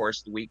strong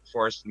force, the weak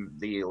force,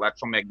 the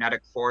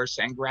electromagnetic force,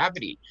 and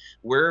gravity.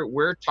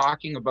 We're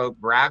talking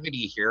about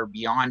gravity here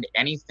beyond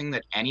anything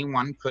that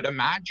anyone could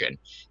imagine,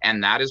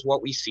 and that is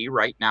what we see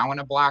right now in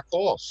a black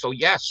hole. So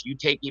yes, you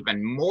take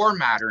even more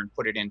matter and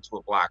put it into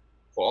a black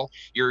hole,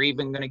 you're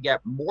even going to get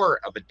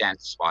more of a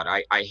dense spot.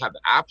 I have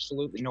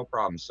absolutely no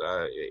problems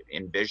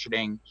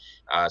envisioning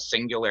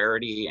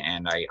singularity,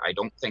 and I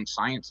don't think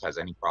science has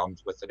any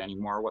problems with it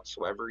anymore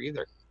whatsoever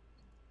either.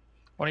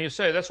 When you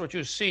say that's what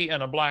you see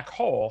in a black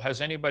hole, has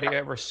anybody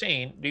ever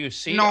seen? Do you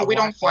see? No, we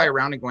don't fly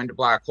around and go into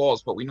black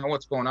holes, but we know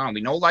what's going on.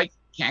 We know light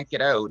can't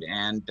get out,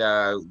 and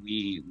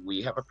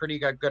we have a pretty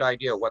good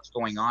idea of what's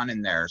going on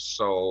in there.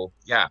 So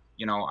yeah,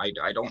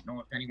 I don't know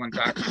if anyone's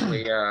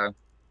actually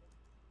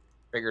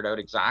figured out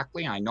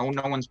exactly. I know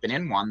no one's been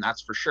in one,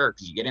 that's for sure,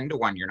 because you get into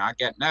one, you're not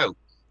getting out.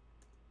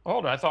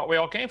 Hold on, I thought we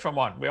all came from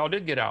one. We all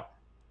did get out.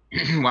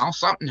 Well,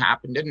 something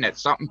happened, didn't it?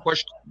 Something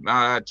pushed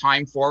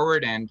time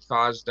forward and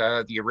caused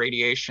the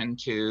irradiation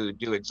to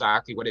do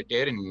exactly what it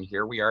did, and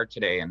here we are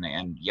today.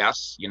 And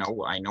yes,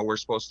 I know we're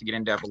supposed to get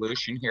into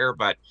evolution here,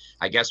 but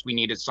I guess we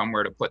needed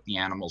somewhere to put the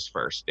animals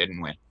first,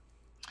 didn't we?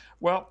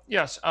 Well,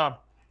 yes.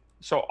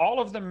 So all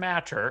of the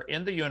matter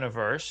in the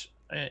universe,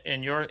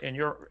 in your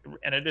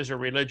and it is a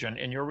religion,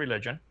 in your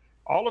religion,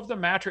 all of the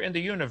matter in the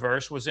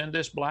universe was in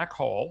this black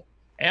hole,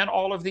 and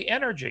all of the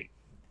energy.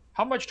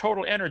 How much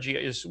total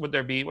energy would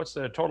there be? What's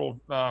the total?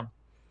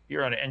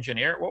 You're an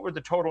engineer. What would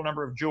the total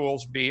number of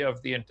joules be of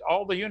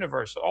all the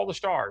universe, all the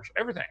stars,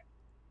 everything?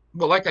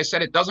 Well, like I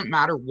said, it doesn't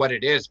matter what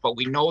it is, but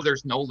we know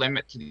there's no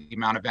limit to the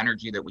amount of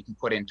energy that we can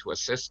put into a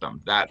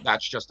system.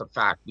 That's just a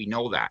fact. We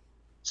know that.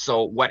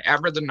 So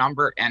whatever the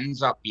number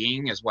ends up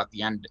being is what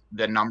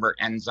the number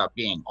ends up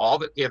being. All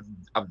that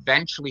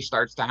eventually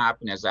starts to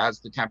happen is, as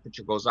the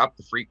temperature goes up,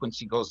 the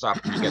frequency goes up,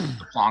 and you get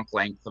the Planck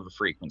length of a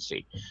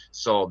frequency.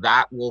 So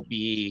that will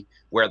be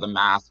where the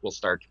math will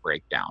start to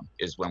break down,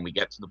 is when we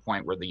get to the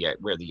point where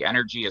the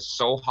energy is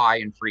so high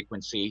in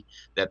frequency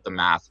that the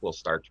math will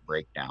start to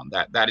break down.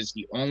 That is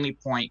the only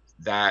point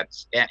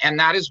and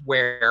that is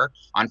where,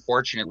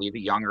 unfortunately, the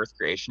young Earth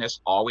creationists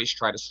always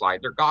try to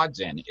slide their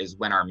gods in, is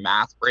when our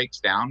math breaks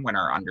down down, when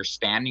our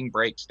understanding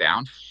breaks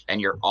down,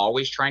 and you're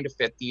always trying to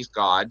fit these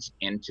gods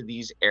into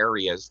these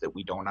areas that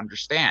we don't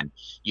understand.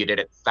 You did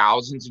it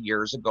thousands of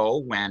years ago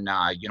when,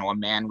 a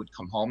man would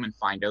come home and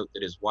find out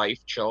that his wife,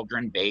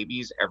 children,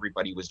 babies,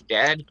 everybody was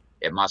dead.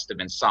 It must have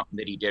been something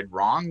that he did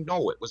wrong.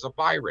 No, it was a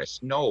virus.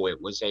 No, it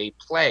was a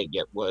plague.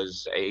 It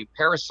was a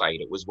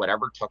parasite. It was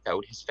whatever took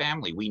out his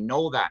family. We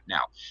know that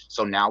now.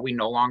 So now we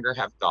no longer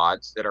have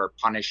gods that are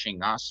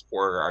punishing us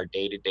for our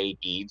day-to-day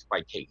deeds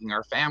by taking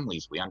our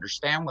families. We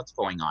understand what's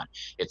going on.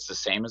 It's the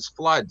same as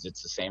floods.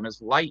 It's the same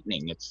as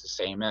lightning. It's the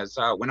same as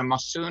when a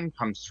monsoon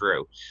comes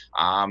through.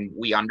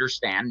 We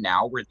understand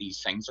now where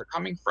these things are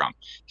coming from.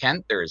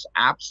 Kent, there is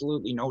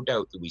absolutely no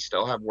doubt that we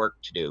still have work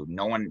to do.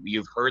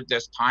 You've heard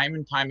this time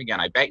and time again.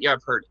 I bet you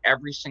I've heard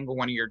every single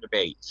one of your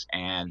debates,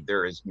 and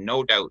there is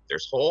no doubt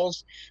there's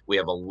holes. We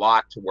have a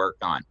lot to work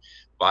on.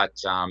 But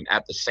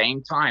at the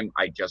same time,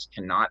 I just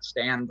cannot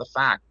stand the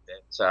fact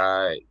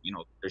that,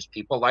 there's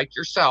people like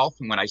yourself.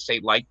 And when I say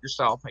like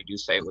yourself, I do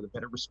say it with a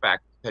bit of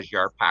respect because you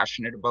are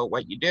passionate about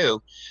what you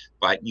do.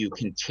 But you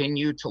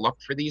continue to look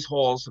for these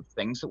holes of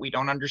things that we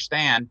don't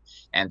understand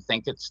and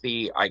think it's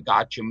the I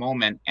got you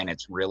moment, and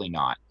it's really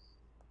not.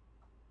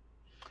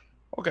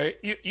 Okay,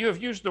 you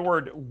have used the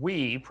word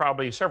we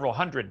probably several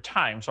hundred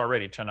times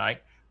already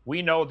tonight.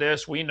 We know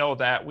this, we know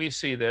that, we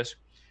see this.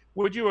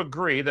 Would you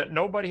agree that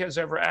nobody has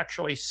ever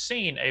actually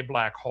seen a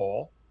black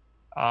hole?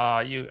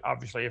 You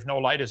obviously, if no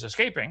light is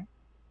escaping,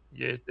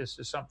 this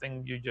is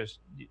something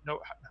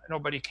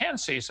nobody can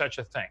see such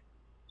a thing.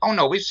 Oh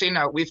no, we've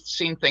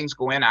seen things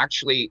go in.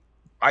 Actually,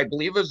 I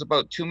believe it was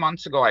about 2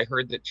 months ago, I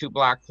heard that two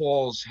black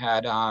holes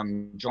had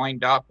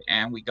joined up,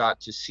 and we got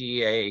to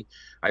see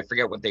I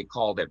forget what they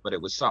called it, but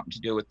it was something to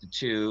do with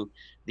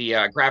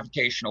the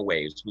gravitational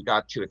waves. We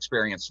got to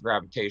experience the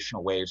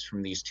gravitational waves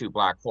from these two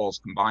black holes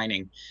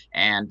combining.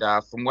 And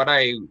from what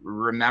I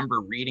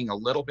remember reading a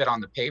little bit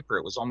on the paper,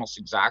 it was almost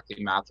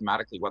exactly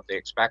mathematically what they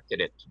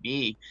expected it to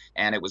be.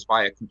 And it was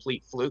by a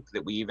complete fluke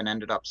that we even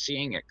ended up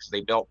seeing it, because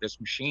they built this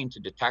machine to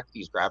detect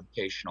these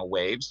gravitational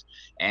waves,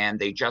 and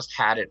they just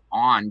had it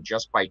on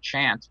just by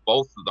chance,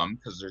 both of them,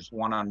 because there's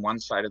one on one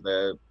side of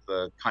the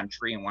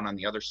country and one on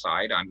the other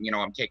side.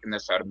 I'm taking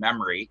this out of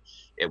memory.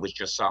 It was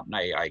just something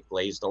I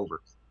glazed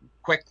over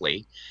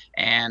quickly,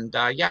 and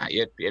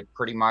it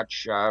pretty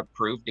much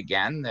proved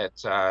again that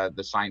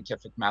the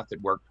scientific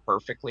method worked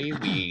perfectly.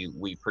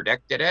 We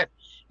predicted it,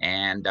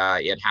 and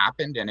it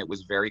happened, and it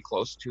was very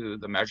close to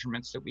the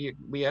measurements that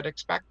we had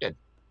expected.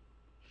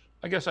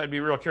 I guess I'd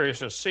be real curious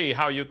to see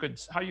how you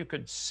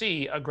could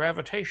see a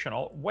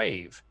gravitational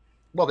wave.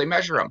 Well, they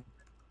measure them.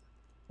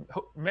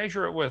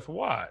 Measure it with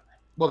what?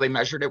 Well, they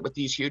measured it with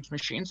these huge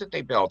machines that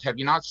they built. Have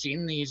you not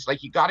seen these?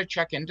 Like, you got to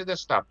check into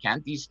this stuff,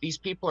 Kent. These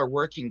people are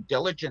working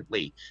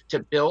diligently to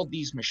build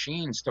these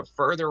machines to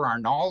further our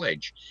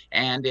knowledge,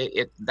 and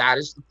that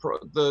is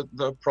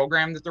the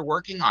program that they're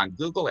working on.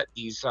 Google it.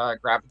 These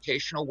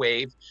gravitational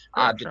wave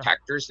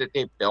detectors that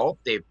they've built.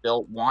 They've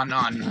built one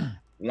on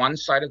one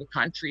side of the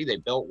country. They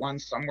built one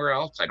somewhere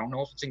else. I don't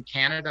know if it's in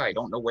Canada. I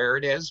don't know where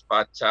it is,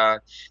 but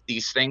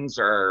these things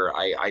are,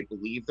 I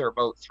believe they're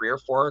about 3 or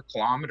 4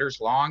 kilometers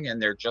long, and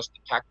they're just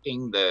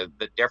detecting the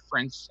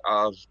difference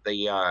of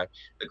the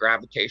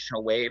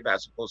gravitational wave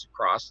as it goes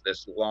across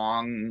this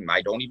long,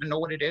 I don't even know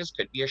what it is.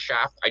 Could be a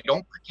shaft. I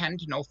don't pretend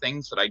to know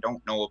things that I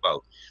don't know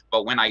about,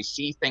 but when I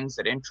see things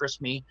that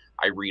interest me,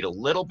 I read a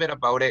little bit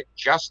about it,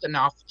 just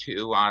enough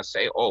to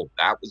say, oh,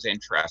 that was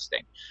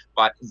interesting.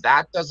 But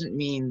that doesn't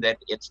mean that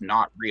it's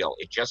not real.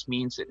 It just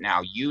means that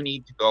now you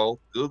need to go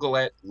Google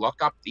it, look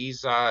up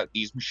these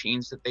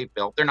machines that they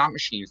built. They're not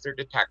machines, they're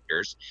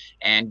detectors,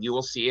 and you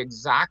will see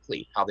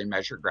exactly how they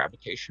measure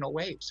gravitational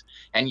waves.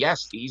 And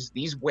yes,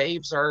 these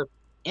waves are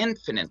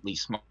infinitely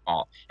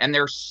small, and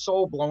they're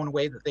so blown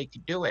away that they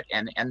could do it.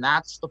 And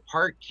that's the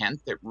part, Kent,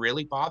 that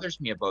really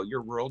bothers me about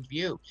your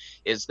worldview,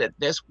 is that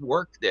this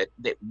work that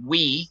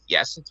we,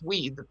 yes, it's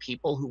we, the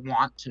people who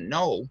want to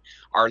know,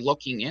 are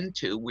looking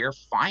into. We're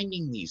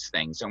finding these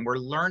things and we're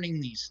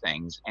learning these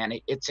things, and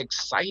it's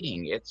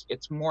exciting.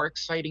 It's more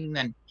exciting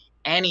than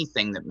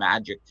anything that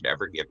magic could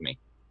ever give me.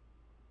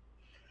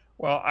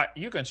 Well,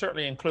 you can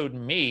certainly include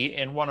me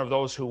in one of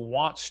those who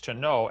wants to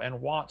know and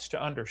wants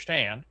to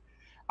understand.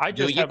 I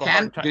just have a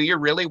hard time. Do you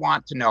really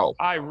want to know?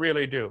 I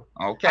really do.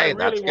 Okay,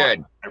 that's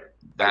good.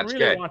 That's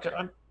good.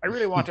 I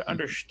really want to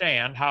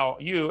understand how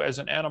you, as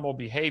an animal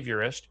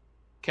behaviorist,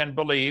 can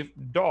believe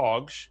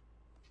dogs,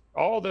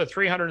 all the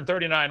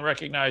 339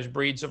 recognized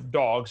breeds of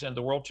dogs in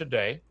the world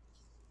today,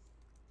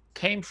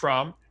 came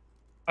from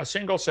a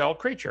single-cell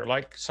creature,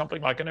 like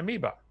something like an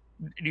amoeba.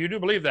 You do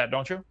believe that,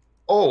 don't you?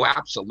 Oh,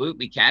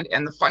 absolutely, Kent.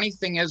 And the funny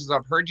thing is,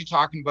 I've heard you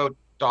talking about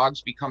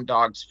dogs become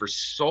dogs for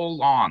so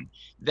long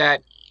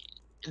that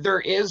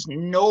there is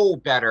no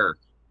better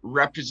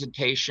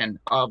representation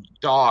of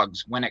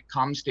dogs when it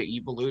comes to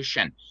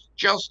evolution.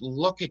 just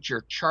look at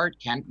your chart,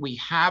 Ken. We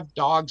have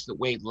dogs that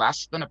weigh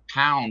less than a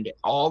pound,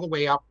 all the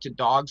way up to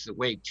dogs that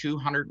weigh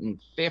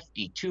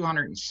 250,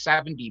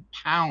 270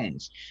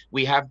 pounds.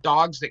 We have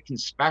dogs that can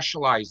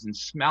specialize in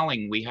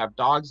smelling. We have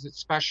dogs that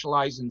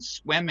specialize in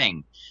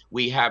swimming.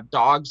 We have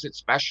dogs that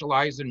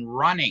specialize in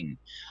running.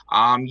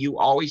 You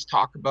always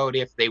talk about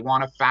if they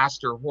want a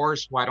faster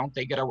horse, why don't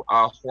they get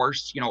a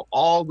horse? You know,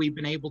 all we've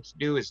been able to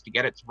do is to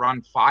get it to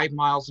run 5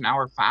 miles an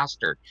hour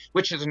faster,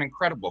 which is an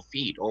incredible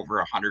feat over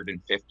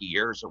 150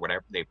 years or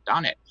whatever they've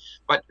done it.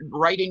 But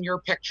right in your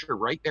picture,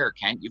 right there,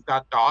 Kent, you've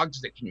got dogs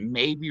that can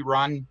maybe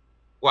run,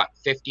 what,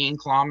 15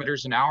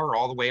 kilometers an hour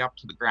all the way up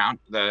to the ground.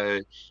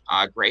 The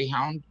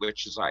greyhound,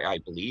 which is, I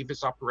believe,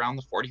 is up around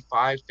the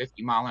 45,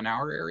 50 mile an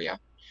hour area.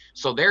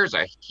 So there's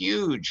a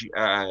huge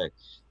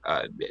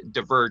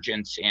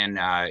divergence in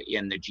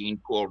the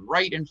gene pool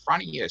right in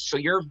front of you. So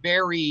you're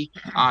very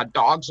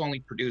dogs only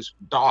produce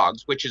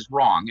dogs, which is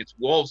wrong. It's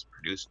wolves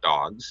produce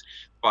dogs,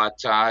 but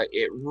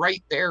it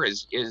right there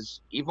is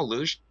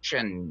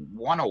evolution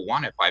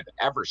 101 if I've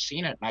ever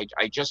seen it. And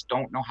I just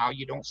don't know how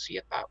you don't see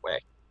it that way.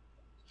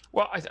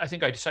 Well, I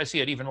think I see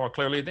it even more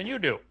clearly than you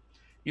do.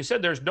 You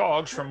said there's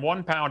dogs from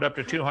 1 pound up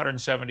to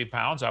 270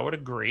 pounds. I would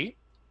agree.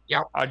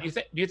 Yeah. Do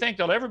you think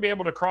they'll ever be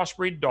able to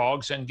crossbreed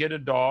dogs and get a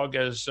dog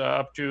as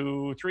up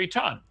to 3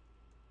 ton?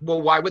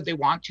 Well, why would they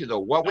want to, though?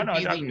 What would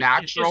be the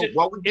natural?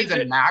 What would be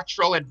the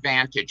natural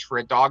advantage for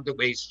a dog that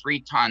weighs 3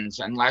 tons,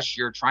 unless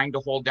you're trying to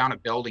hold down a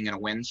building in a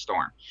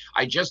windstorm?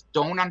 I just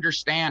don't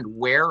understand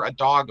where a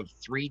dog of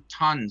 3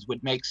 tons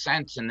would make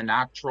sense in the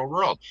natural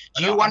world.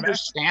 Do you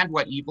understand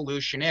what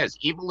evolution is?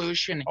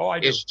 Evolution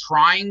is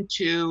trying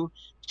to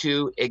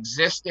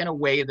exist in a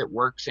way that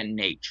works in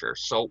nature.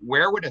 So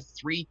where would a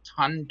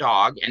 3-ton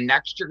dog, and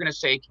next you're going to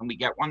say, can we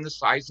get one the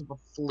size of a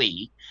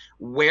flea?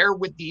 Where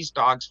would these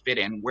dogs fit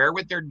in? Where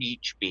would their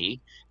niche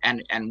be?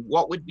 And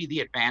what would be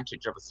the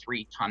advantage of a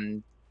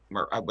 3-ton,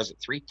 or was it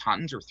 3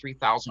 tons or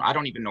 3,000? I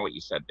don't even know what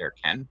you said there,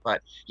 Ken.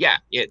 But yeah,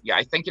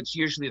 I think it's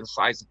usually the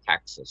size of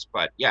Texas.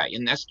 But yeah,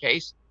 in this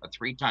case, a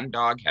 3-ton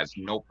dog has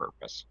no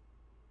purpose.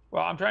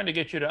 Well, I'm trying to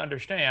get you to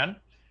understand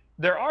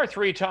there are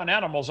 3-ton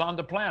animals on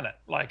the planet,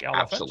 like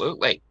elephants.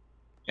 Absolutely.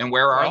 And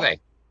where are they?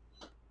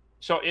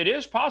 So it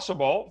is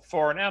possible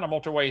for an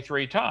animal to weigh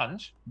 3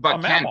 tons.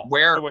 But Ken,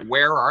 where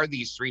are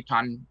these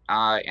 3-ton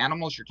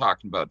animals you're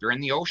talking about? They're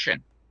in the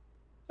ocean.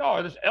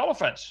 No, there's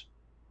elephants.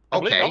 I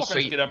believe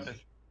elephants get up.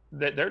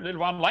 They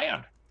live on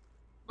land.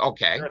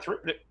 Okay.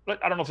 I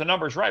don't know if the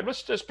number's right.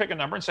 Let's just pick a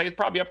number and say it's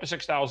probably up to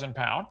 6,000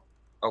 pounds.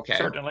 Okay.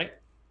 Certainly,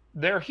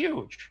 they're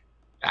huge.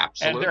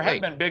 Absolutely. And there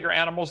have been bigger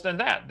animals than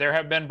that. There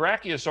have been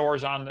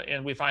brachiosaurs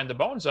and we find the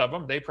bones of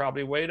them. They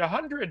probably weighed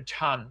 100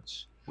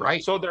 tons.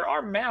 Right. So there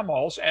are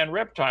mammals and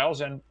reptiles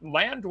and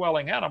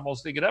land-dwelling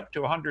animals that get up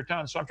to 100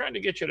 tons. So I'm trying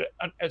to get you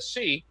to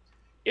see,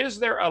 is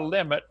there a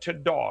limit to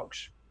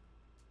dogs?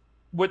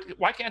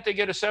 Why can't they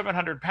get a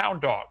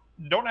 700-pound dog?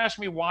 Don't ask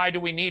me why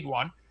do we need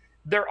one.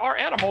 There are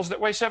animals that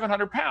weigh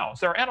 700 pounds.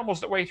 There are animals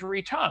that weigh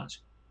 3 tons.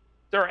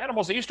 There are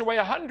animals that used to weigh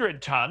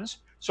 100 tons.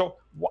 So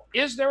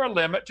is there a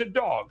limit to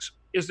dogs?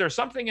 Is there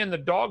something in the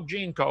dog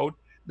gene code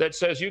that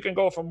says you can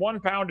go from 1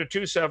 pound to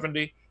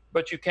 270,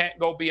 but you can't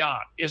go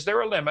beyond? Is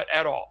there a limit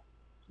at all?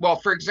 Well,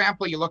 for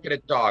example, you look at a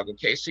dog,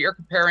 okay? So you're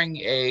comparing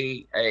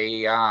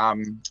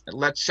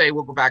let's say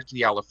we'll go back to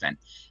the elephant.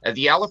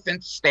 The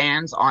elephant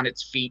stands on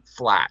its feet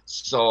flat.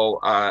 So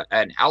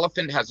an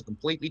elephant has a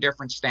completely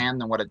different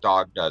stand than what a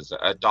dog does.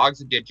 A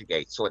dog's a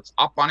digigate, so it's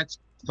up on its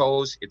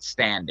toes, it's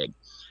standing.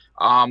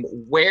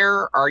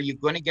 Where are you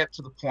going to get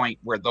to the point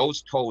where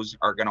those toes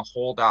are going to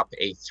hold up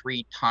a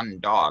 3-ton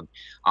dog?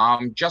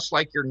 Just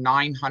like your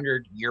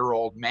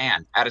 900-year-old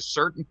man, at a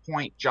certain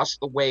point, just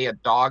the way a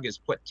dog is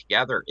put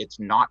together, it's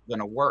not going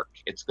to work.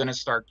 It's going to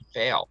start to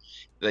fail.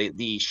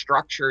 The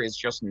structure is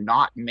just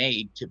not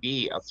made to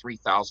be a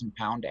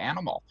 3,000-pound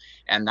animal.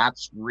 And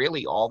that's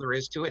really all there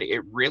is to it.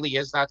 It really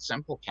is that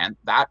simple, Kent.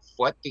 That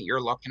foot that you're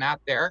looking at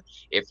there,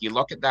 if you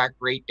look at that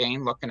Great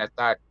Dane, looking at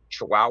that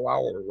Chihuahua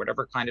or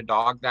whatever kind of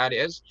dog that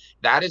is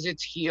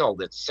its heel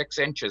that's 6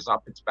 inches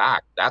up its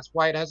back. That's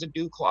why it has a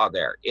dew claw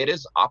there. It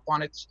is up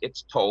on its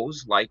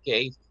toes like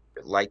a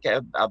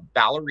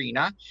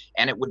ballerina,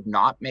 and it would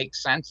not make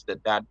sense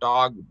that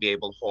dog would be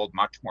able to hold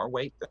much more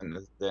weight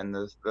than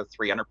the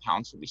 300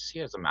 pounds that we see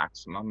as a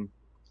maximum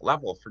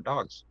level for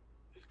dogs.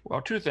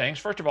 Well, 2 things.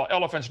 First of all,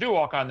 elephants do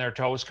walk on their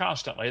toes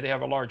constantly. They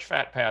have a large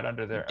fat pad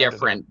under their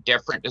different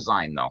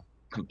design though.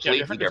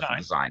 Completely different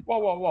design.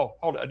 Whoa.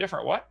 Hold it. A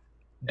different what?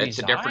 Design? It's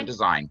a different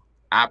design.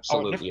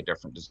 Absolutely a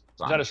different design.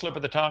 Is that a slip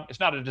of the tongue? It's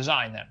not a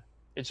design then.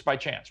 It's by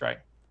chance, right?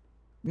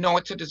 No,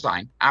 it's a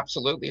design.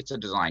 Absolutely, it's a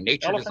design.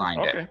 Nature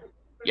designed it.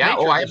 Yeah.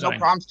 Nature I have no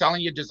problems telling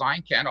you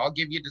design, Ken. I'll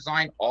give you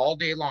design all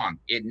day long.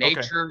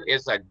 Nature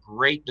is a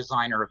great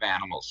designer of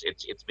animals.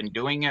 It's been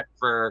doing it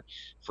for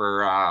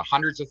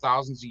hundreds of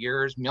thousands of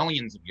years,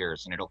 millions of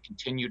years, and it'll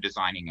continue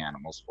designing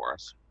animals for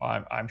us.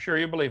 I'm sure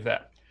you believe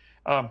that.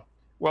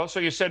 Well,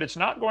 so you said it's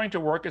not going to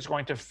work. It's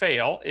going to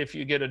fail if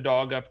you get a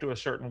dog up to a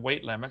certain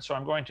weight limit. So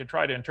I'm going to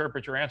try to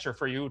interpret your answer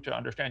for you to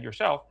understand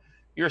yourself.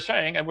 You're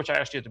saying, and which I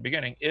asked you at the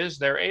beginning, is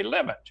there a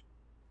limit?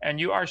 And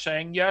you are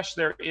saying, yes,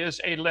 there is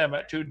a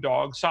limit to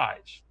dog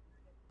size.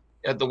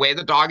 The way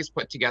the dog is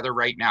put together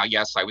right now,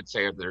 yes, I would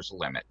say there's a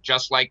limit.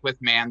 Just like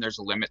with man, there's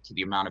a limit to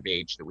the amount of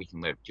age that we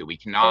can live to. We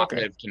cannot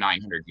live to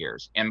 900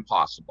 years.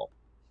 Impossible.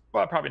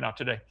 Well, probably not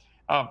today.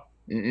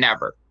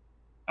 Never.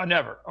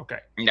 Never. Okay.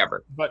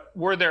 Never. But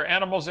were there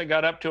animals that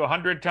got up to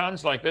 100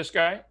 tons like this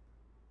guy?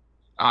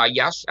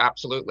 Yes,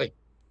 absolutely.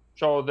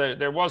 So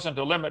there wasn't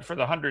a limit for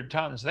the 100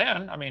 tons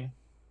then. I mean,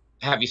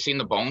 have you seen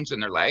the bones in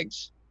their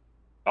legs?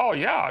 Oh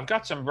yeah, I've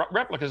got some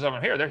replicas of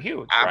them here. They're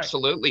huge.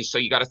 Absolutely. Right. So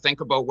you got to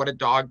think about what a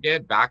dog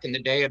did. Back in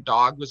the day, a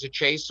dog was a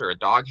chaser. A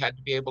dog had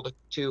to be able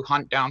to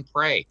hunt down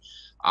prey.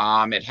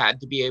 It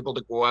had to be able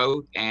to go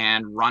out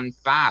and run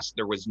fast.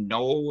 There was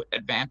no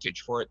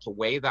advantage for it to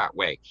weigh that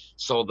way.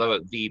 So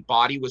the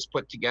body was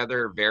put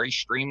together very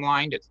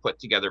streamlined. It's put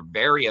together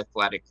very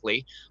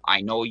athletically.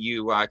 I know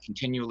you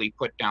continually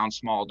put down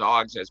small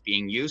dogs as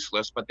being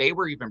useless, but they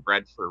were even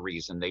bred for a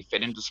reason. They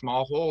fit into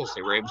small holes.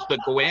 They were able to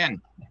go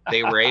in.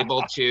 They were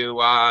able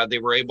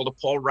to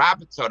pull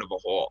rabbits out of a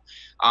hole.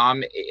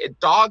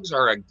 Dogs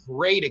are a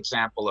great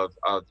example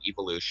of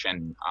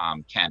evolution,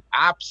 Kent.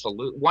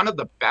 Absolute. One of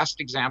the best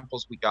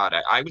examples we got.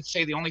 I would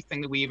say the only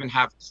thing that we even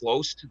have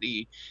close to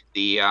the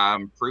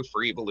proof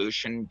for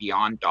evolution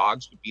beyond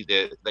dogs would be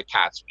the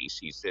cat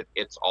species.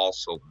 It's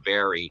also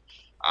very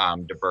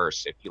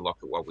diverse if you look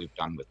at what we've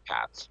done with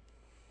cats.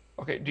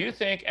 Okay, do you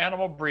think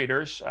animal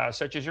breeders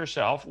such as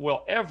yourself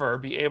will ever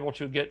be able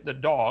to get the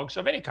dogs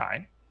of any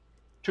kind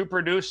to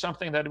produce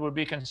something that would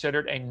be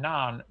considered a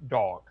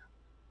non-dog?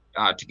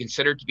 To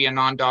consider to be a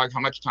non-dog, how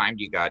much time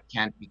do you got,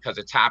 Kent? Because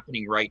it's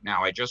happening right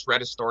now. I just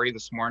read a story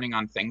this morning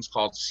on things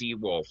called sea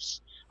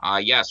wolves.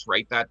 Yes,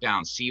 write that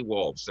down. Sea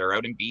wolves. They're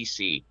out in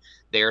BC.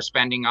 They are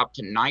spending up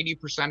to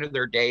 90% of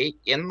their day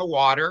in the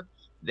water.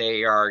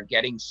 They are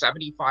getting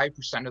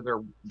 75% of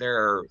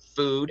their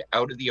food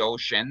out of the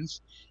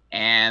oceans,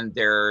 and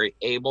they're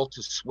able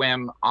to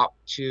swim up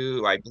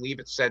to, I believe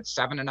it said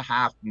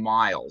 7.5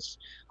 miles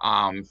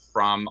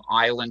from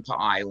island to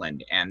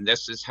island. And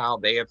this is how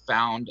they have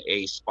found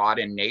a spot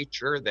in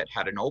nature that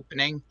had an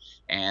opening,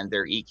 and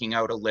they're eking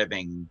out a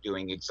living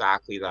doing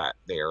exactly that.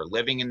 They are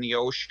living in the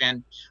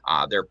ocean.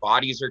 Their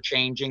bodies are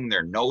changing,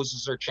 their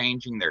noses are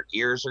changing, their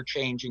ears are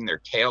changing,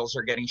 their tails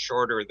are getting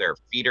shorter, their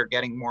feet are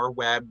getting more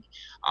webbed.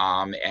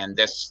 And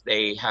this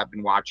they have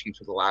been watching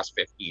for the last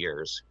 50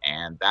 years.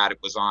 And that it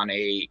was on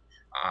a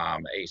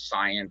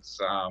science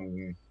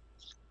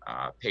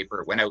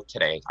paper. It went out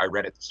today. I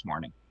read it this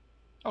morning.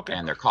 Okay.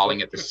 And they're calling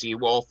it the sea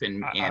wolf in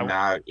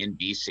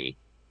BC.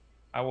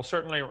 I will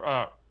certainly.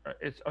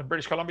 It's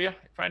British Columbia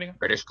finding it?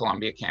 British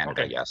Columbia,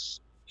 Canada. Okay.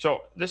 Yes.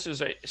 So this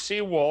is a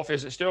sea wolf.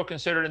 Is it still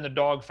considered in the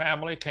dog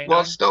family? Canine?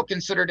 Well, it's still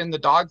considered in the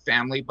dog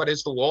family, but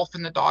is the wolf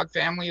in the dog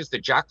family? Is the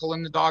jackal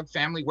in the dog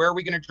family? Where are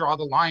we going to draw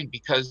the line?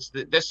 Because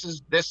this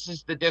is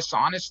the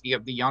dishonesty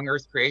of the young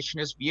Earth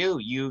creationist view.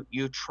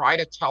 You try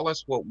to tell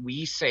us what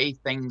we say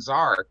things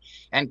are,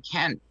 and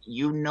Kent,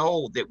 you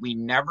know that we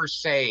never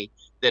say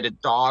that a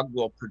dog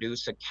will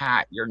produce a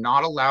cat. You're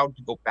not allowed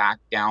to go back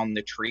down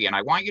the tree. And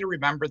I want you to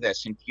remember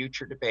this in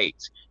future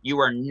debates. You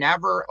are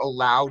never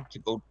allowed to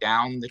go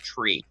down the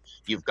tree.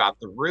 You've got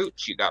the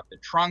roots, you got the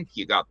trunk,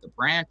 you got the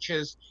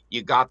branches,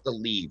 you got the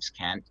leaves,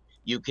 Kent.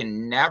 You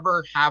can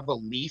never have a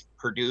leaf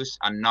produce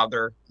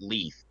another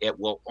leaf. It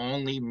will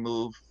only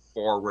move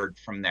forward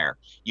from there.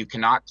 You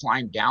cannot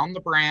climb down the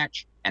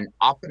branch and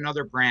up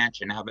another branch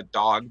and have a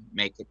dog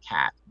make a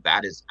cat.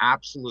 That is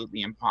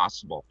absolutely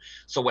impossible.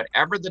 So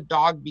whatever the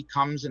dog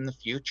becomes in the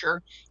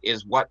future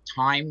is what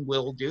time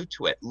will do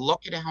to it.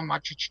 Look at how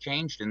much it's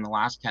changed in the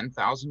last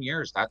 10,000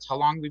 years. That's how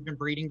long we've been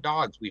breeding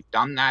dogs. We've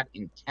done that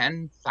in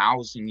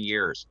 10,000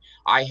 years.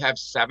 I have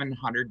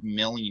 700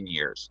 million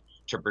years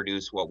to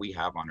produce what we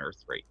have on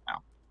Earth right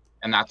now.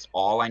 And that's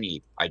all I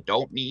need. I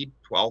don't need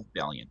 12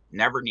 billion.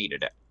 Never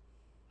needed it.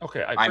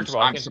 Okay. I'm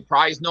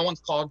surprised no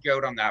one's called you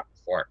out on that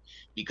before,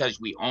 because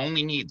we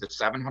only need the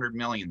 700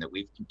 million that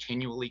we've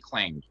continually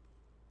claimed.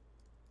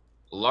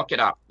 Look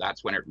it up.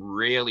 That's when it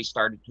really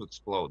started to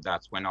explode.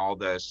 That's when all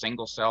the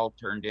single cell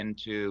turned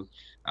into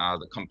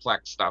the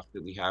complex stuff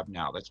that we have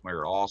now. That's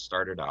where it all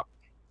started up.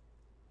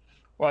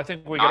 Well, I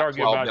think we could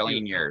argue about 12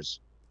 billion years.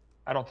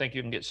 I don't think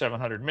you can get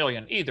 700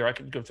 million either. I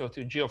could go through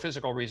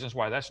geophysical reasons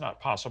why that's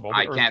not possible.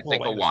 I can't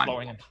think of one.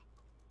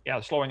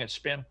 Slowing its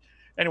spin.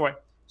 Anyway.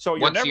 So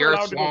you're what's never the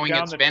allowed Earth to go slowing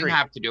down its the spin tree.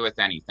 have to do with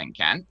anything,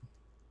 Ken?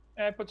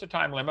 It puts a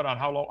time limit on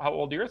how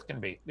old the Earth can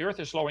be. The Earth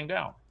is slowing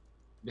down.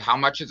 How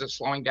much is it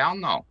slowing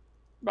down, though?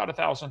 About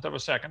 1,000th of a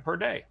second per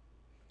day.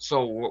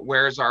 So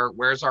where's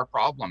our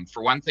problem?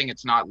 For one thing,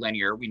 it's not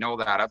linear. We know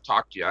that. I've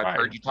talked to you. I've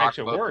heard you talk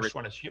about it. Makes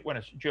it worse when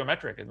it's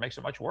geometric. It makes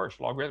it much worse,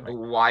 logarithmic.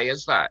 Why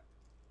is that?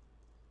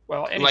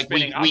 Well, any Like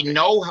spinning we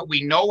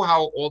object. know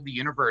how old the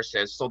universe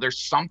is, so there's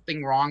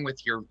something wrong with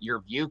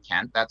your view,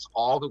 Kent. That's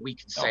all that we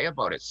can say No,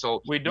 about it.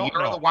 So we don't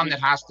you're the know. one that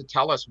has to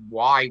tell us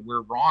why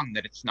we're wrong,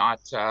 that it's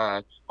not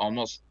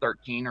almost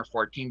 13 or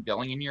 14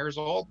 billion years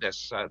old,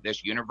 this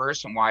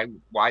universe, and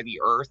why the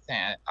Earth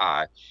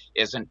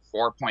isn't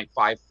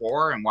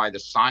 4.54, and why the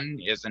sun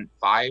isn't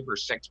 5 or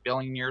 6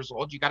 billion years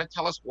old. You got to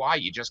tell us why.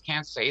 You just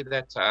can't say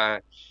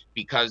that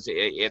because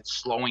it's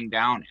slowing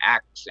down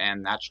X,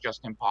 and that's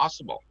just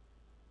impossible.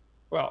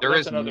 Well, There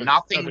that's is another.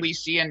 nothing we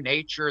see in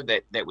nature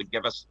that would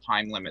give us a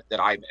time limit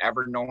that I've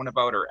ever known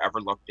about or ever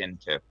looked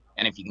into.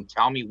 And if you can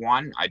tell me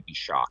one, I'd be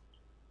shocked.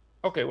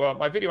 Okay, well,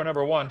 my video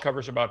number 1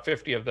 covers about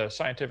 50 of the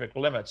scientific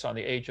limits on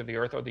the age of the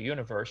Earth or the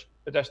universe,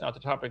 but that's not the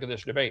topic of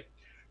this debate.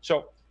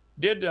 So,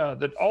 did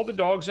all the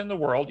dogs in the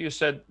world? You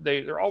said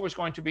they're always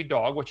going to be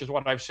dog, which is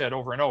what I've said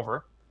over and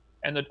over.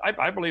 And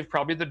I believe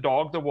probably the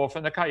dog, the wolf,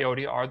 and the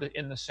coyote are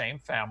in the same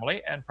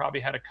family and probably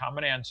had a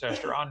common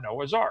ancestor on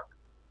Noah's Ark.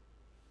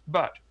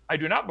 But I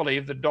do not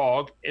believe the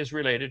dog is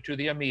related to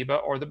the amoeba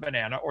or the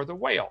banana or the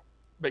whale.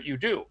 But you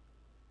do.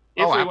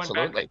 If Oh, we went back,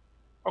 absolutely.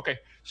 okay,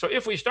 so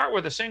if we start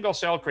with a single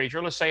cell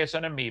creature, let's say it's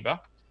an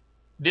amoeba,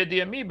 did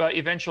the amoeba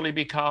eventually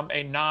become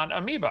a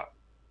non-amoeba?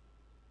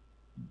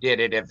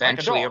 Did it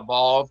eventually dog.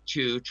 evolve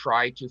to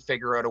try to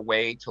figure out a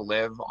way to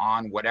live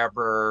on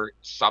whatever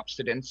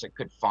substance it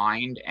could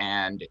find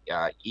and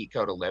eke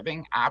out a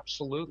living?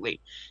 Absolutely.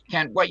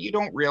 Ken, what you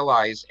don't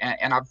realize,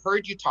 and I've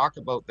heard you talk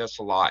about this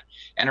a lot,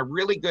 and a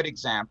really good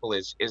example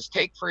is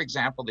take, for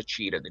example, the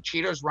cheetah. The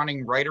cheetah is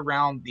running right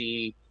around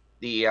the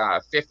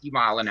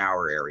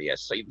 50-mile-an-hour area.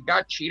 So you've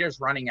got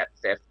cheetahs running at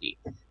 50.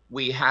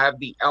 We have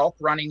the elk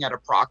running at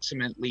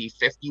approximately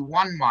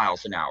 51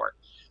 miles an hour.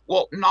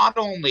 Well, not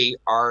only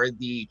are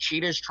the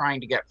cheetahs trying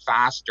to get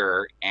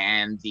faster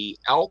and the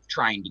elk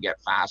trying to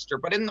get faster,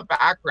 but in the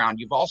background,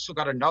 you've also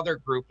got another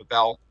group of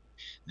elk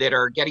that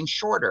are getting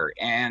shorter,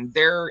 and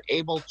they're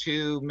able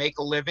to make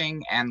a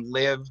living and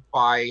live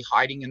by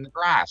hiding in the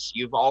grass.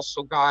 You've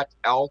also got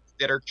elk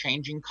that are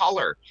changing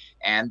color,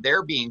 and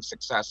they're being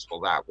successful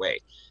that way.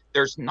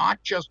 There's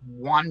not just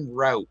one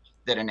route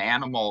that an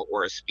animal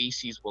or a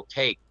species will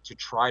take to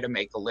try to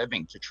make a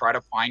living, to try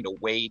to find a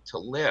way to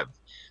live.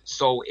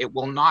 So it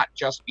will not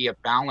just be a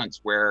balance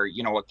where,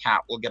 a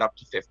cat will get up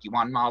to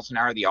 51 miles an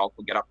hour, the elk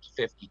will get up to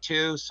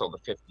 52, so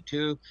the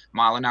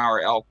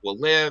 52-mile-an-hour elk will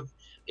live.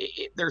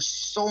 There's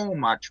so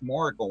much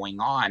more going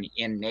on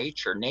in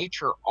nature.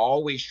 Nature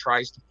always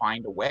tries to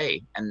find a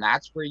way, and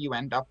that's where you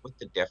end up with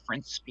the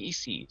different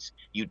species.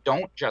 You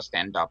don't just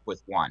end up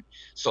with one.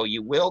 So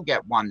you will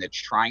get one that's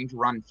trying to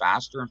run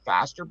faster and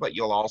faster, but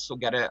you'll also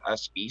get a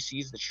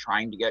species that's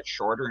trying to get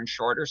shorter and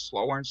shorter,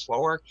 slower and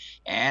slower,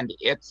 and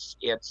its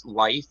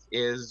life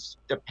is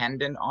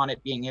dependent on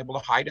it being able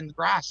to hide in the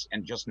grass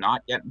and just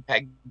not getting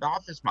pegged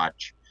off as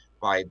much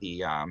by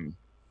the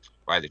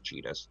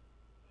cheetahs.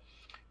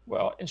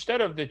 Well,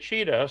 instead of the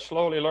cheetah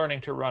slowly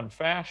learning to run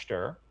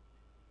faster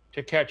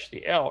to catch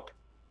the elk,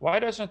 why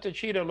doesn't the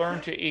cheetah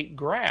learn to eat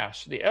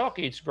grass? The elk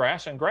eats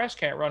grass, and grass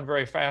can't run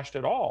very fast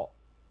at all.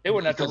 They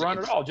wouldn't have Because to run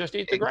at it's all, just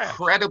eat the grass.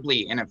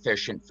 incredibly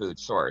inefficient food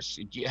source.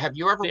 Have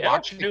you ever The elk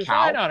watched a do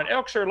cow? fine on it.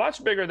 Elks are lots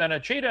bigger than a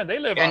cheetah, and they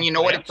live on And you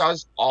know what it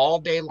plants. does all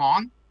day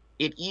long?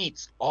 It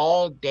eats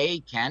all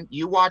day, Kent.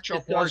 You watch a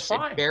It does horse, it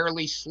fine.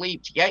 barely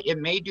sleeps. Yeah, it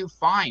may do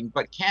fine,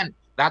 but Kent,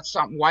 that's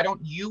something. Why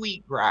don't you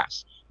eat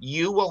grass?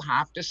 You will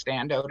have to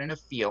stand out in a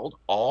field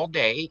all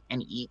day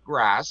and eat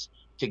grass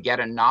to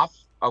get enough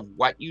of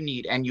what you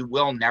need, and you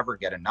will never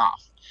get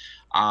enough.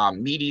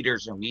 Meat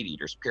eaters are meat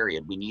eaters,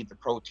 period. We need the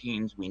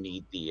proteins, we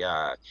need the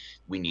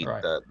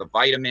Right. the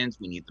vitamins,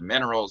 we need the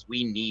minerals,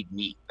 we need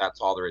meat. That's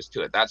all there is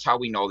to it. That's how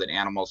we know that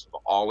animals have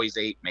always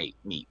ate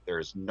meat.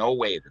 There's no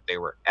way that they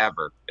were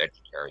ever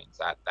vegetarians.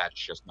 That's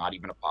just not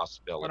even a Well,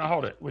 possibility. now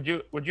hold it. Would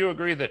you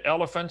agree that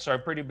elephants are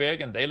pretty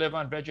big and they live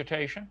on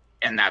vegetation?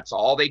 And that's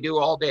all they do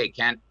all day,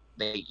 Kent.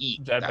 They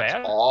eat. Is that That's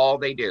bad? all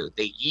they do.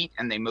 They eat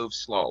and they move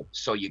slow.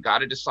 So you got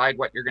to decide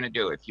what you're going to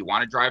do. If you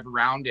want to drive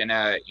around in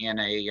a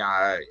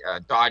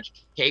Dodge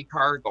K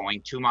car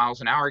going 2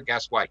 miles an hour,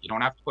 guess what? You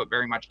don't have to put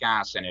very much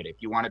gas in it. If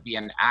you want to be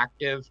an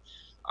active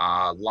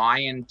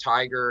lion,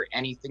 tiger,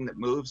 anything that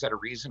moves at a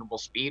reasonable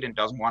speed and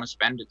doesn't want to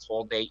spend its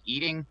whole day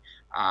eating,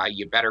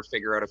 you better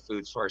figure out a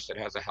food source that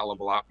has a hell of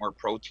a lot more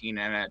protein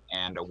in it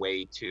and a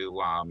way to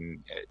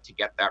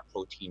get that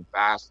protein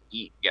fast,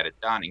 eat, get it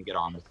done, and get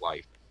on with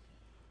life.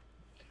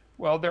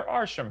 Well, there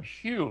are some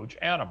huge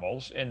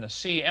animals in the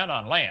sea and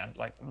on land,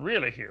 like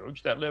really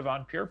huge, that live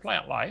on pure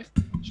plant life.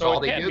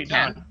 So it can be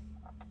done.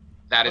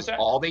 That is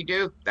all they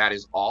do. That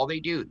is all they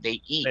do.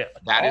 They eat.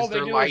 That is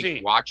their life.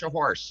 Watch a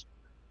horse.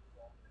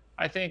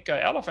 I think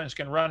elephants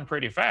can run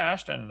pretty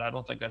fast, and I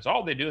don't think that's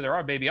all they do. There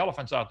are baby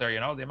elephants out there,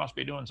 they must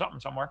be doing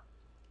something somewhere.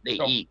 They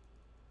eat.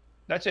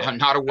 That's it. I'm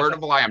not a word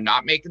of a lie. I'm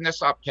not making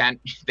this up,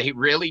 Kent. They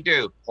really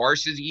do.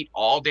 Horses eat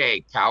all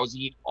day. Cows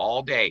eat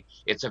all day.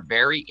 It's a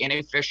very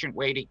inefficient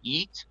way to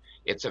eat.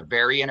 It's a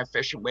very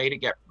inefficient way to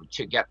get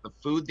the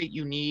food that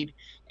you need.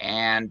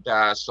 And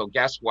so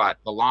guess what?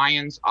 The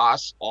lions,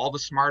 us, all the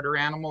smarter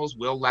animals,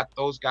 we'll let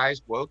those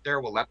guys go out there.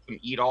 We'll let them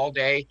eat all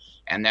day,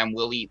 and then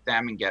we'll eat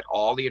them and get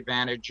all the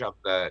advantage of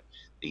the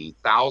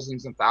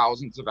thousands and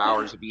thousands of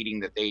hours of eating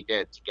that they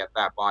did to get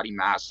that body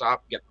mass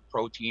up, get the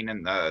protein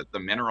and the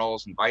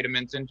minerals and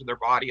vitamins into their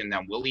body, and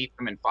then we'll eat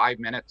them in 5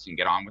 minutes and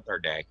get on with our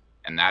day.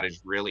 And that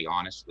is really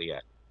honestly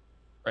it.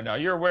 Right now,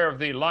 you're aware of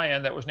the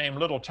lion that was named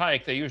Little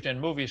Tyke, they used in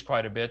movies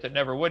quite a bit, that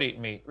never would eat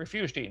meat,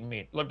 refused to eat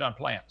meat, lived on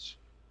plants.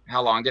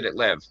 How long did it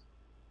live?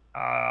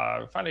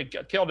 Finally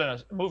killed in a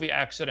movie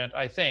accident,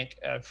 I think.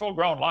 A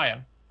full-grown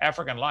lion,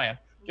 African lion.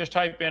 Just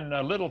type in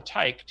Little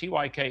Tyke,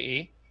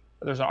 Tyke.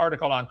 There's an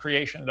article on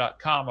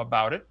creation.com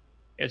about it.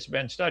 It's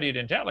been studied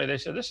intently. They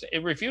said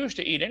it refused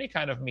to eat any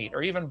kind of meat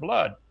or even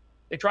blood.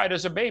 They tried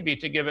as a baby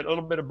to give it a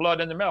little bit of blood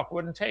in the milk,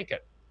 wouldn't take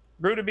it.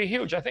 Grew to be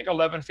huge, I think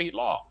 11 feet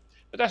long.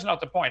 But that's not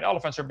the point.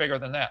 Elephants are bigger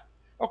than that.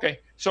 Okay,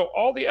 so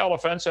all the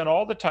elephants and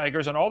all the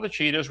tigers and all the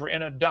cheetahs were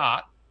in a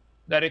dot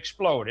that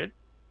exploded.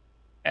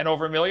 And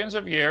over millions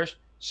of years,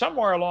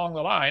 somewhere along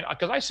the line,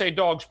 because I say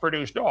dogs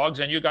produce dogs,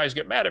 and you guys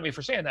get mad at me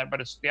for saying that, but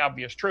it's the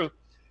obvious truth.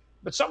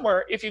 But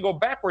somewhere, if you go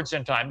backwards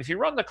in time, if you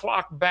run the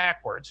clock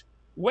backwards,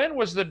 when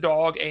was the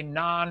dog a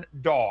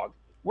non-dog?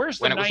 Where's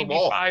the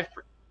 95?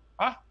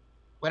 Huh?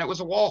 When it was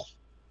a wolf.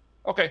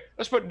 Okay,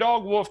 let's put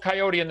dog, wolf,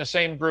 coyote in the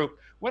same group.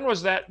 When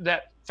was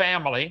that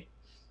family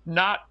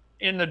not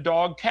in the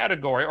dog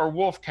category or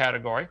wolf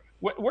category?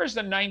 Where's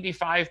the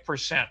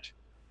 95%?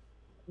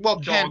 Well,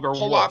 Ken,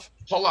 pull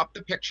up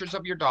the pictures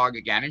of your dog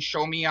again and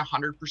show me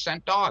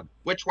 100% dog.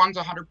 Which one's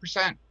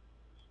 100%?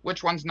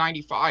 Which one's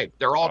 95?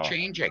 They're all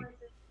changing.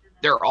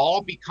 They're all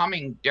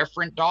becoming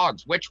different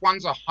dogs. Which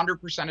one's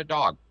 100% a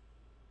dog?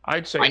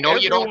 I'd say I know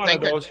you don't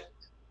think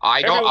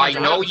I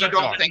know you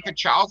don't dog. think a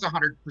chow's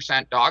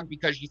 100% dog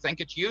because you think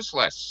it's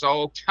useless.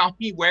 So tell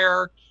me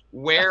where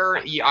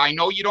I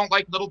know you don't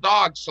like little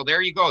dogs, so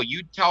there you go.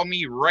 You tell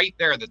me right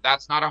there that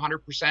that's not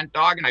 100%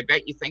 dog, and I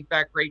bet you think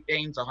that Great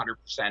Dane's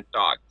 100%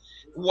 dog.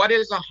 What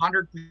is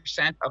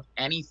 100% of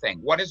anything?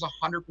 What is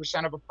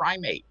 100% of a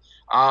primate?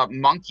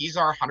 Monkeys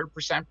are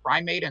 100%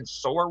 primate, and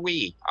so are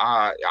we.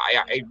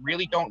 I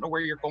really don't know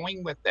where you're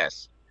going with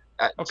this.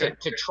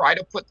 To try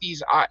to put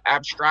these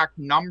abstract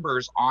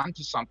numbers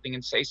onto something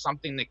and say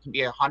something that can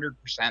be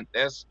 100%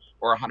 this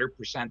or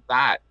 100%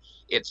 that.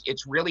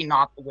 It's really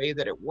not the way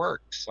that it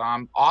works.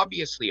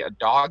 Obviously, a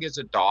dog is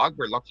a dog.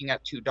 We're looking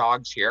at two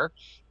dogs here.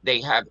 They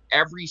have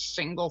every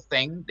single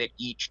thing that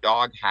each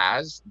dog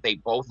has. They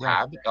both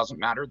have. It doesn't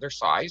matter their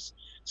size.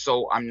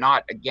 So I'm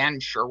not, again,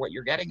 sure what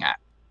you're getting at.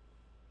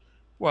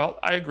 Well,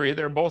 I agree.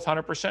 They're both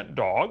 100%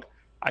 dog.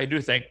 I do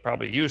think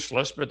probably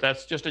useless, but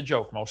that's just a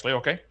joke mostly,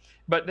 okay?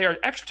 But they're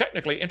actually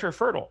technically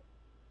interfertile.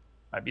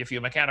 Might be a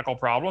few mechanical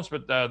problems,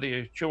 but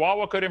the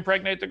Chihuahua could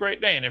impregnate the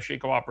Great Dane if she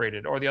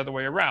cooperated, or the other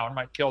way around,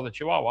 might kill the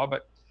Chihuahua,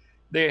 but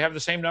they have the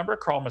same number of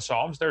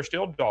chromosomes. They're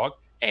still dog.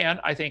 And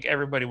I think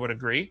everybody would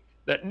agree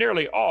that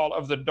nearly all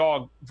of the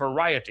dog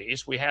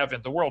varieties we have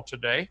in the world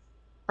today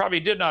probably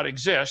did not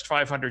exist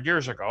 500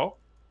 years ago.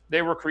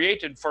 They were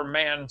created for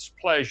man's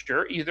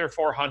pleasure, either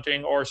for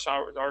hunting or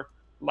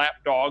lap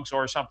dogs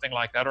or something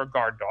like that, or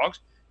guard dogs.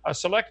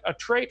 A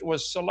trait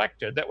was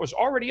selected that was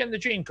already in the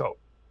gene code.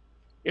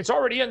 It's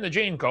already in the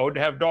gene code to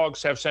have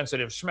dogs have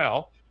sensitive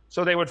smell.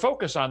 So they would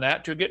focus on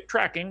that to get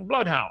tracking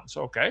bloodhounds.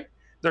 Okay,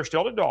 they're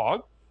still a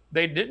dog.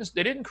 They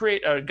didn't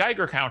create a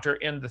Geiger counter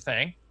in the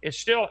thing. It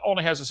still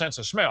only has a sense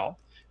of smell,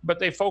 but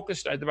they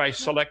focused by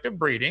selective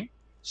breeding,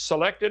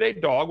 selected a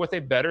dog with a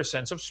better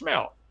sense of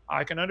smell.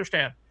 I can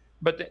understand.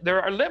 But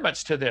there are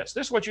limits to this.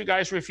 This is what you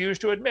guys refuse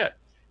to admit.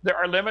 There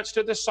are limits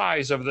to the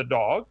size of the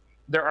dog.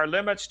 There are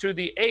limits to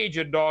the age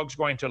a dog's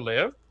going to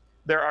live.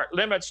 There are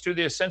limits to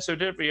the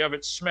sensitivity of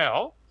its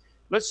smell.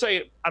 Let's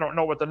say, I don't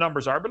know what the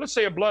numbers are, but let's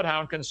say a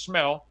bloodhound can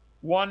smell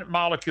 1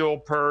 molecule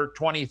per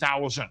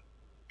 20,000,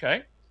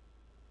 okay?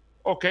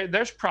 Okay,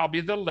 there's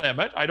probably the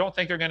limit. I don't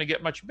think they're gonna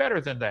get much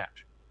better than that.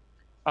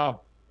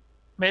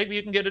 Maybe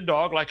you can get a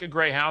dog like a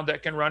greyhound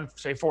that can run,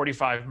 say,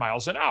 45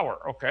 miles an hour,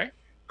 okay?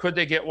 Could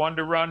they get one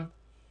to run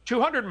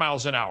 200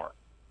 miles an hour?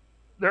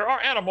 There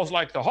are animals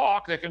like the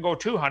hawk that can go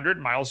 200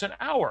 miles an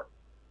hour.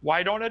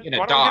 Why don't we get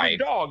a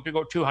dog to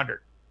go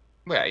 200?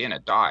 Well, in a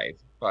dive,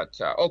 but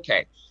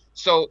okay.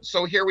 So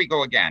here we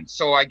go again.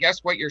 So I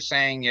guess what you're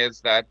saying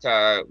is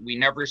that we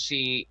never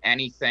see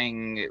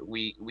anything.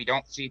 We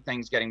don't see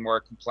things getting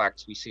more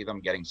complex. We see them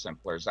getting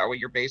simpler. Is that what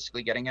you're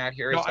basically getting at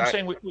here? No, I'm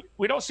saying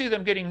we don't see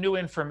them getting new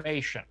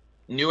information.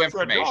 New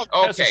information.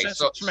 Okay.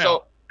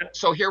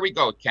 So here we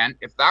go, Ken.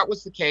 If that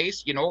was the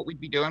case, you know what we'd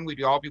be doing?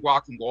 We'd all be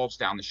walking wolves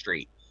down the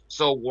street.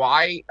 So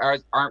why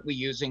aren't we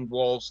using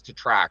wolves to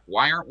track?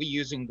 Why aren't we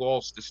using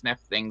wolves to sniff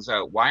things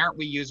out? Why aren't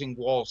we using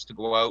wolves to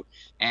go out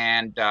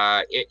and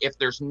if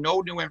there's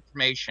no new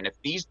information, if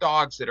these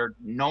dogs that are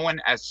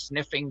known as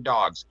sniffing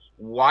dogs,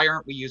 why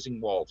aren't we using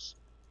wolves?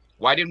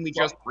 Why didn't we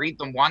just breed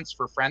them once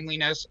for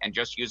friendliness and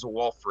just use a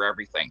wolf for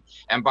everything?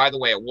 And by the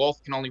way, a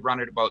wolf can only run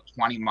at about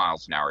 20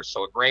 miles an hour.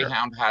 So a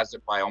greyhound has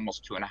it by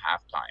almost 2.5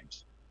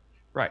 times.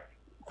 Right.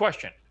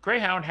 Question.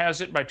 Greyhound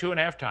has it by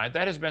 2.5 times.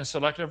 That has been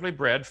selectively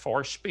bred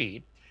for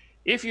speed.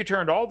 If you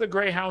turned all the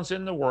greyhounds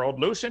in the world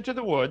loose into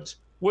the woods,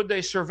 would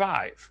they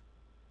survive?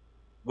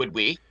 Would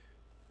we?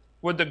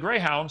 Would the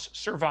greyhounds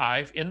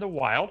survive in the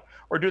wild,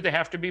 or do they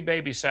have to be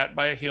babysat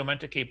by a human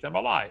to keep them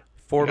alive?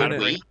 4 Would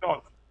minutes. we?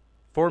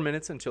 4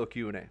 minutes until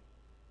Q&A.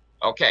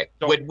 Okay.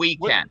 So would we,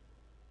 Ken?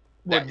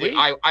 Would we?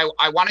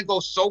 I want to go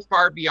so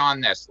far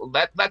beyond this.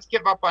 Let's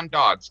give up on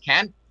dogs.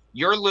 Ken,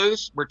 you're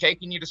loose. We're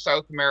taking you to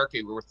South America.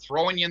 We're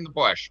throwing you in the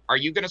bush. Are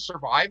you going to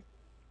survive?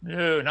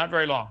 No, not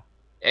very long.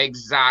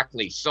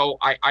 Exactly. So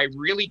I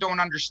really don't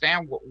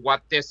understand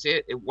what this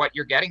is, what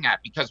you're getting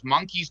at, because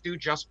monkeys do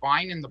just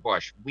fine in the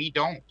bush. We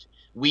don't.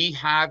 We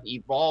have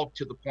evolved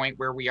to the point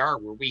where we are,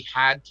 where we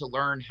had to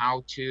learn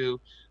how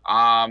to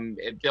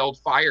build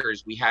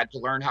fires. We had to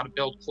learn how to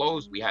build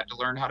clothes. We had to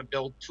learn how to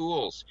build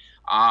tools.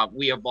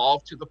 We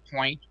evolved to the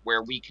point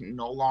where we can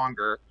no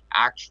longer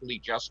actually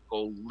just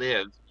go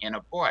live in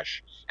a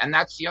bush. And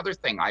that's the other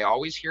thing. I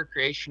always hear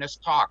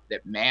creationists talk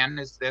that man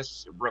is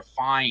this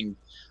refined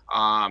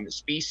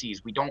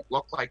species. We don't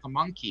look like a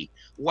monkey.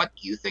 What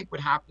do you think would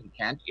happen,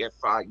 Kent, if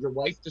your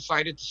wife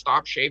decided to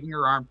stop shaving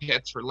her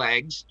armpits, her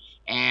legs,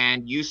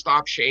 and you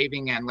stop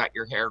shaving and let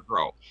your hair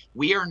grow?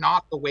 We are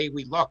not the way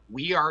we look.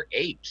 We are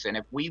apes. And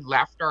if we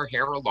left our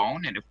hair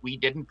alone, and if we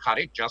didn't cut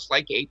it, just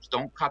like apes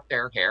don't cut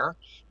their hair,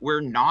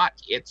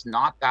 it's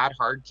not that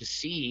hard to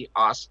see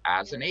us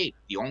as an ape.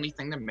 The only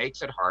thing that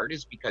makes it hard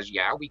is because,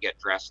 yeah, we get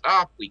dressed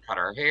up, we cut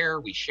our hair,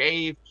 we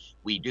shave,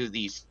 we do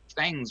these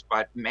things,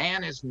 but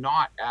man is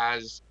not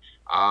as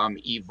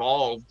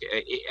evolved.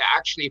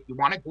 Actually, if you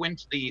want to go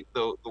into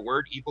the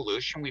word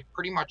evolution, we've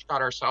pretty much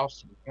got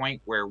ourselves to the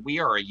point where we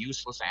are a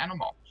useless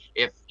animal.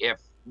 If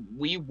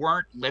we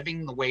weren't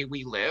living the way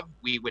we live,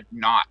 we would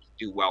not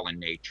do well in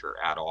nature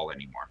at all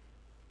anymore.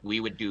 We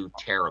would do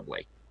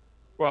terribly.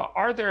 Well,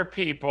 are there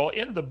people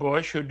in the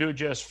bush who do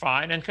just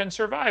fine and can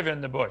survive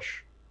in the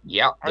bush?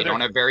 Yeah, they don't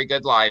have very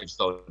good lives,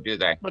 though, do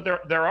they? But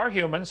there are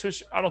humans who,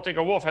 I don't think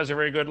a wolf has a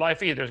very good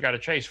life either. He's got to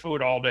chase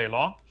food all day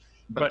long.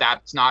 But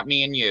that's not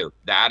me and you.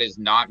 That is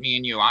not me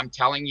and you. I'm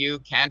telling you,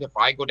 Kent, if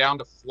I go down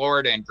to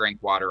Florida and drink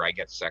water, I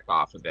get sick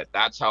off of it.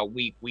 That's how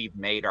weak we've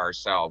made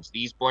ourselves.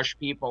 These bush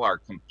people are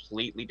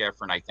completely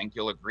different. I think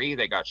you'll agree.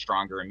 They got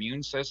stronger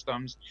immune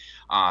systems.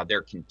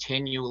 They're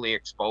continually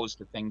exposed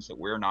to things that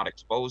we're not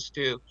exposed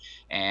to.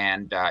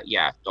 And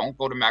yeah, don't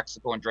go to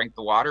Mexico and drink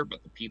the water,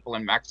 but the people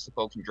in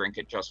Mexico can drink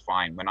it just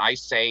fine. When I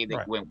say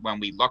that when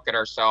we look at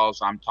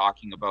ourselves, I'm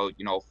talking about,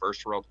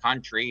 first world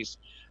countries.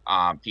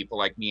 People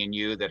like me and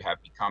you that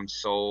have become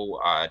so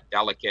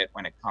delicate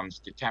when it comes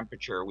to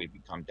temperature. We've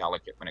become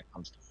delicate when it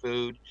comes to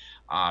food.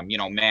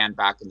 Man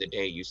back in the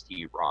day used to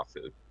eat raw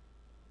food.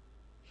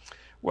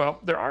 Well,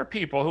 there are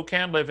people who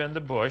can live in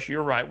the bush.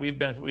 You're right. We've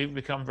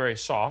become very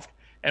soft,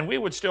 and we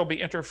would still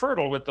be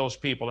interfertile with those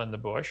people in the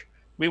bush.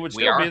 We would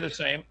still be the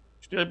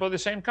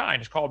same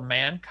kind. It's called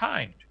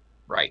mankind.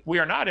 Right. We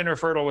are not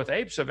interfertile with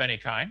apes of any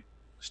kind.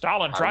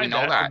 Stalin tried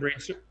that to breed.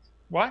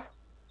 What?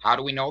 How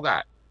do we know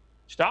that?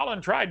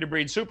 Stalin tried to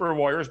breed super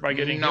warriors by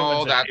getting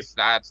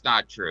that's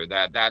not true.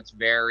 That's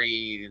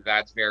very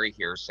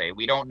hearsay.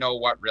 We don't know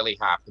what really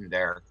happened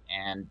there.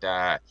 And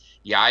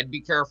yeah, I'd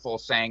be careful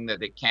saying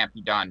that it can't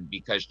be done,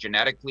 because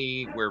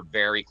genetically we're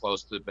very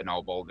close to the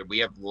bonobo. We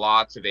have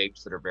lots of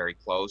apes that are very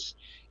close,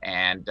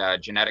 and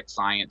genetic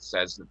science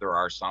says that there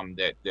are some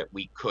that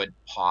we could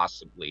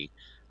possibly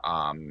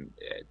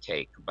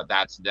take, but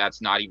that's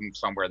not even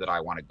somewhere that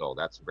I want to go.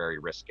 That's a very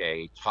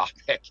risque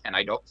topic, and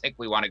I don't think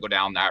we want to go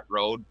down that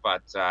road.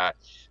 But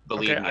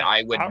believe me,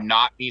 I would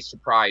not be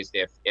surprised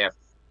if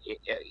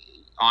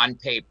on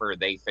paper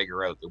they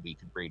figure out that we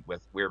could breed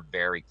with. We're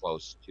very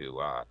close to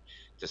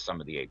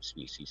some of the ape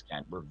species,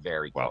 Kent. We're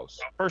very close.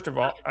 First of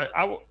all,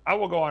 I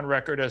will go on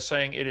record as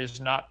saying it is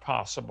not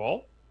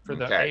possible for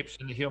the apes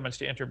and the humans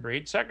to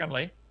interbreed.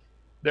 Secondly,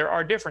 there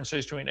are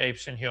differences between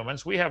apes and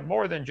humans. We have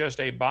more than just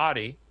a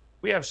body.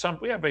 We have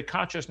a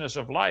consciousness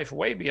of life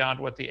way beyond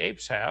what the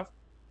apes have.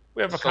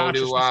 We have a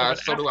consciousness of an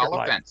afterlife. So do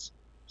elephants.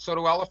 So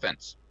do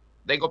elephants.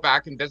 They go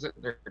back and visit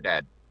their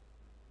dead.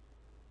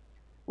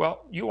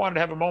 Well, you wanted to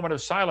have a moment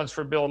of silence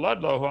for Bill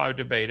Ludlow, who I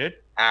debated.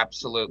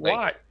 Absolutely.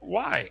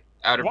 Why?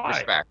 Out of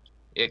respect.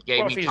 It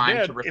gave me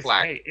time to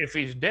reflect. If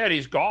he's dead,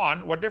 he's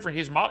gone. What difference?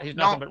 He's nothing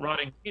but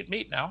rotting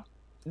meat now.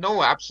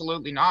 No,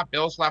 absolutely not.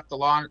 Bill's left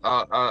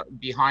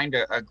behind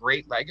a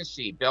great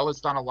legacy. Bill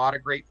has done a lot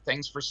of great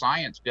things for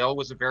science. Bill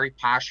was a very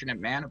passionate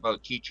man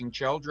about teaching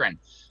children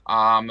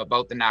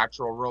about the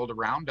natural world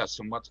around us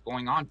and what's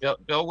going on.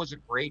 Bill was a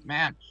great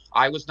man.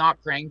 I was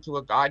not praying to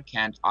a god,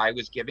 Kent. I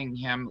was giving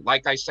him,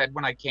 like I said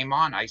when I came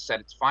on, I said,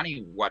 it's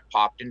funny, what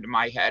popped into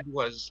my head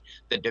was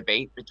the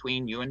debate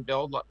between you and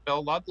Bill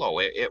Ludlow.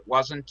 It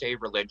wasn't a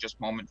religious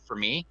moment for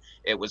me.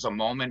 It was a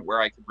moment where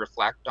I could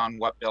reflect on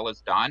what Bill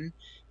has done.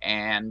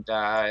 And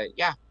that's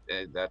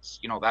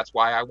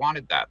why I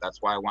wanted that.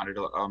 That's why I wanted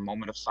a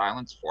moment of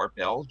silence for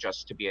Bill,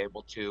 just to be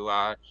able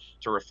to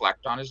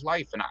reflect on his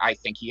life. And I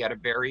think he had a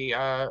very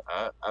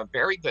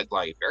good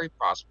life, very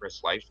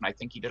prosperous life, and I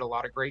think he did a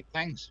lot of great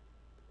things.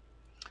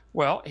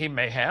 Well, he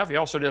may have. He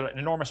also did an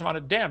enormous amount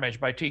of damage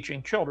by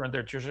teaching children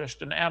that you're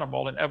just an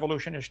animal and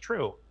evolution is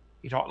true.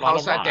 He taught a lot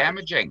How's of that lies.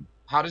 damaging?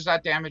 How does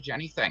that damage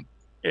anything?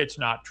 It's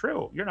not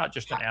true. You're not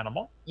just an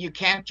animal. You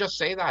can't just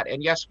say that.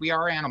 And yes, we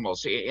are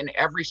animals. In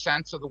every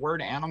sense of the word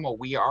animal,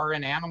 we are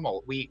an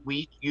animal.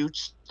 You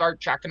start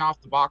checking off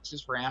the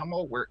boxes for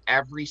animal, we're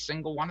every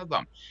single one of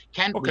them.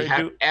 Ken, we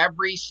have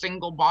every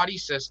single body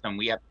system.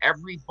 We have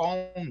every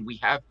bone. We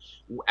have,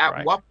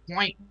 at what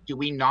point do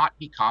we not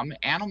become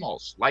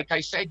animals? Like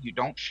I said, you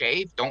don't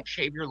shave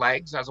your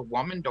legs as a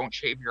woman, don't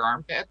shave your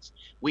armpits.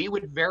 We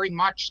would very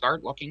much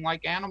start looking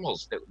like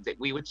animals, that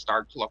we would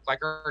start to look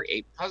like our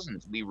ape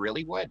cousins. We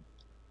really would.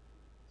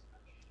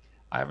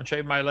 I haven't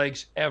shaved my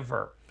legs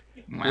ever.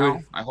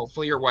 Well,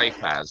 hopefully your wife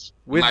has.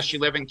 Unless you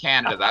live in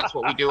Canada. That's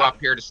what we do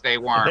up here to stay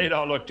warm. They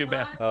don't look too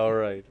bad. All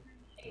right.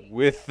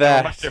 With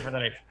that. Much different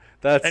than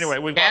that's anyway,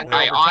 we've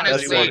I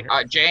honestly,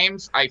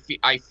 James, I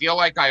feel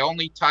like I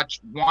only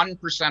touched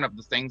 1% of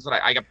the things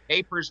that I got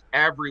papers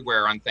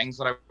everywhere on things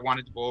that I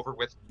wanted to go over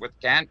with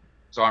Kent.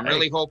 So I'm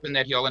really hoping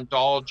that he'll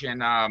indulge in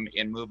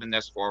moving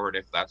this forward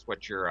if that's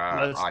what your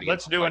audience.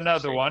 Let's do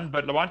another one,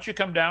 but why don't you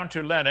come down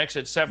to Lennox?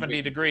 It's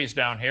 70 degrees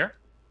down here.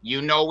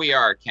 You know we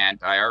are,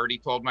 Kent. I already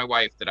told my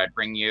wife that I'd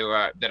bring you,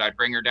 that I'd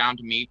bring her down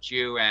to meet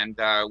you, and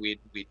we'd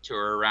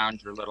tour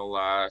around your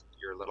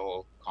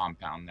little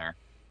compound there.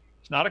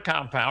 It's not a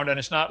compound, and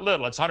it's not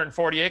little. It's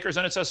 140 acres,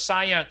 and it's a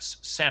science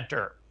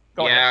center.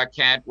 Go ahead.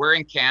 Kent. We're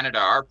in Canada.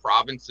 Our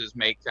provinces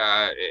make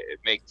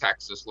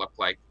Texas look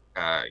like.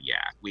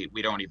 We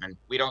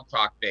don't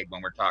talk big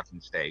when we're talking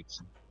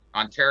states.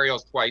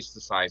 Ontario's twice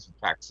the size of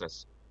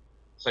Texas,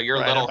 so you're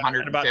a little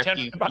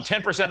 150. About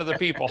 10% of the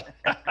people.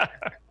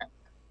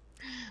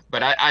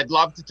 But I'd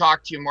love to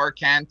talk to you more,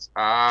 Kent.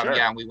 Sure.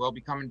 Yeah, we will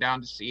be coming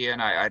down to see you.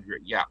 And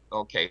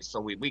okay. So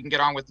we can get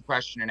on with the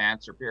question and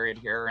answer period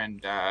here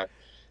and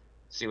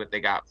see what they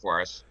got for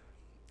us.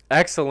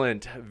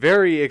 Excellent.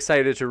 Very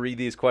excited to read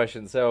these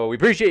questions. So we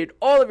appreciate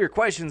all of your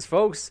questions,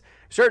 folks.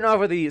 Starting off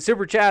with the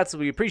super chats,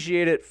 we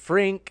appreciate it.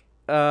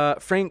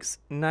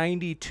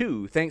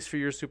 Frank's92. Thanks for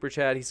your super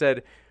chat. He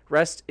said,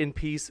 "Rest in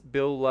peace,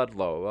 Bill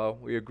Ludlow." Well,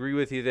 we agree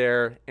with you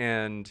there.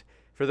 And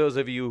for those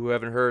of you who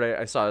haven't heard,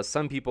 I saw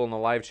some people in the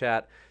live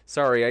chat.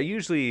 Sorry, I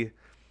usually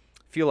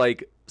feel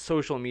like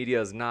social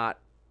media is not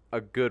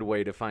a good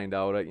way to find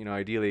out.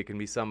 Ideally it can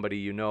be somebody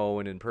you know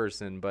and in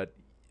person. But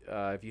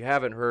if you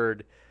haven't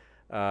heard,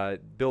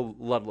 Bill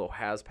Ludlow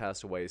has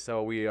passed away.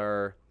 So we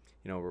are,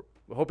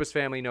 hope his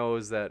family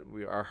knows that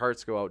our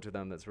hearts go out to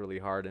them. That's really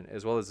hard. And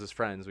as well as his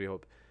friends, we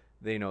hope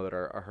they know that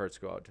our hearts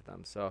go out to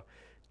them. So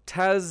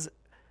Tez,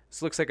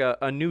 this looks like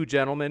a new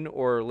gentleman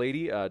or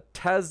lady.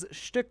 Tez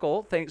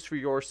Stickel, thanks for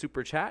your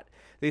super chat.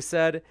 They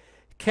said,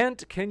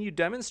 "Kent, can you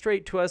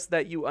demonstrate to us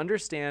that you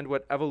understand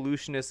what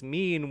evolutionists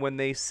mean when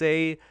they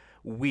say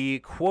we,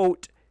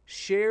 quote,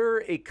 share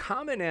a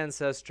common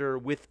ancestor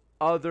with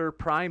other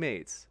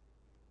primates?"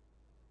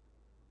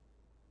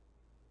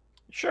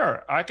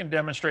 Sure, I can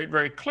demonstrate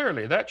very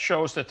clearly. That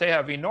shows that they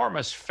have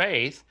enormous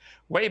faith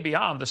way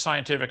beyond the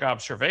scientific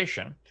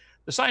observation.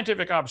 The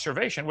scientific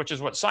observation, which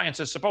is what science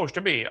is supposed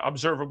to be,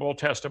 observable,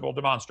 testable,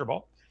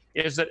 demonstrable,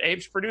 is that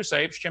apes produce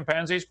apes,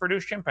 chimpanzees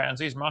produce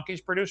chimpanzees,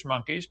 monkeys produce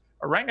monkeys,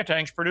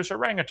 orangutans produce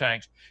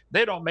orangutans.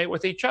 They don't mate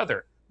with each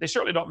other. They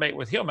certainly don't mate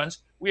with humans.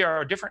 We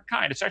are a different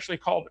kind. It's actually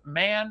called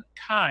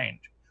mankind.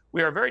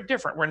 We are very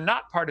different. We're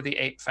not part of the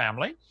ape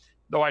family.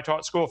 Though I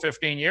taught school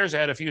 15 years, I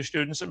had a few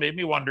students that made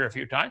me wonder a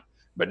few times.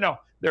 But no,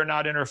 they're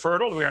not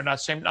interfertile. We are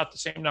not the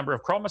same number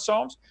of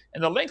chromosomes.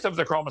 And the length of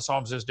the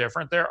chromosomes is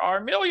different. There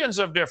are millions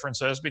of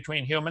differences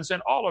between humans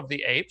and all of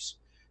the apes.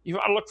 You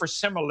want to look for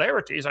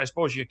similarities, I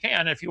suppose you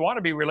can. If you want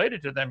to be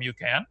related to them, you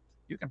can.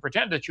 You can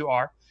pretend that you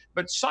are.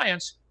 But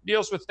science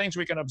deals with things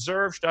we can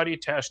observe, study,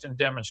 test, and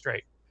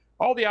demonstrate.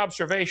 All the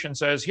observation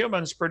says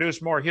humans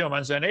produce more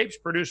humans and apes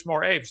produce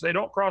more apes. They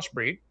don't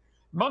crossbreed.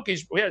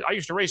 Monkeys, I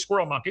used to raise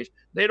squirrel monkeys.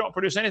 They don't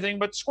produce anything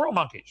but squirrel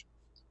monkeys.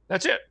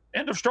 That's it.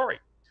 End of story.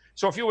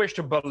 So if you wish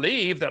to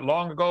believe that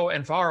long ago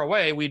and far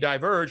away we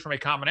diverged from a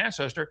common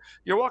ancestor,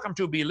 you're welcome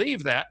to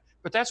believe that,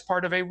 but that's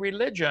part of a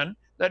religion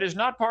that is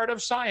not part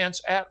of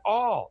science at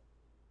all.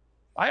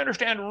 I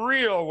understand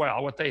real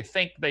well what they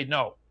think they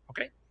know,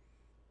 okay?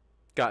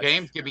 Gotcha.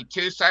 James, give me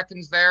 2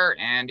 seconds there,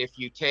 and if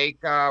you take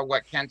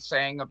what Kent's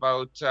saying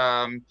about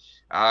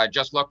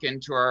just look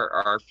into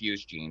our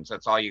fuse genes,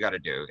 that's all you got to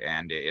do,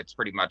 and it's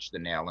pretty much the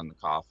nail in the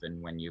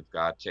coffin when you've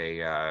got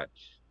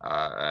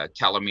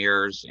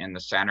telomeres in the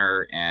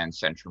center and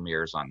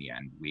centromeres on the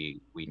end. We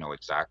know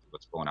exactly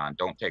what's going on.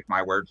 Don't take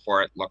my word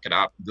for it. Look it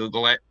up,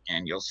 Google it,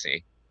 and you'll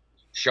see.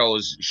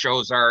 Shows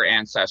our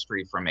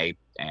ancestry from ape,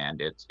 and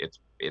it's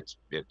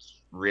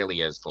really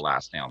is the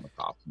last nail in the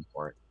coffin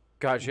for it.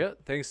 Gotcha.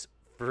 Thanks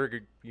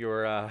for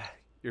your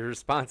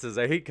responses.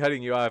 I hate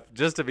cutting you off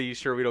just to be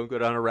sure we don't go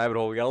down a rabbit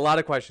hole. We got a lot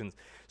of questions,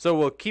 so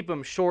we'll keep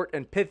them short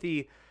and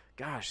pithy.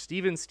 Gosh,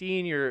 Steven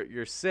Steen,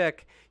 you're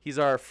sick. He's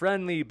our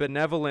friendly,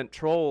 benevolent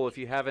troll. If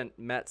you haven't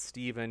met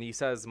Steven, he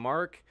says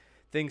Mark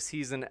thinks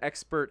he's an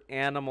expert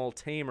animal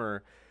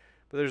tamer,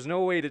 But there's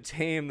no way to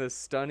tame the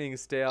stunning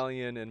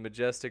stallion and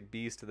majestic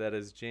beast that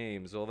is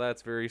James. Well,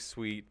 that's very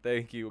sweet.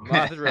 Thank you.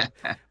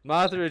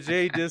 Mothra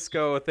J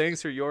Disco,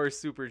 thanks for your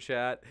super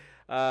chat.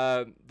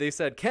 They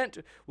said, Kent,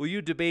 will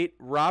you debate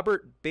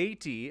Robert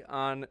Beatty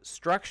on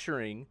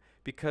structuring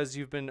because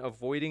you've been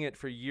avoiding it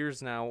for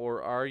years now,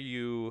 or are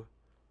you...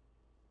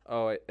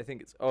 Oh, I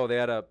think it's... Oh, they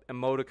had a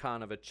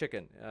emoticon of a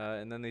chicken.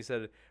 And then they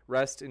said,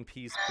 rest in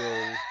peace,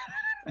 Bill...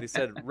 They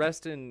said,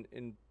 rest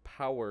in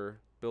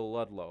power, Bill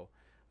Ludlow.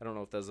 I don't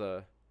know if there's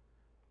a...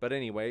 But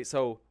anyway,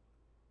 so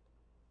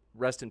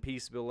rest in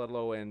peace, Bill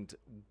Ludlow and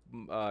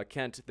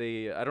Kent.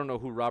 I don't know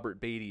who Robert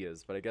Beatty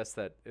is, but I guess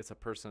that it's a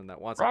person that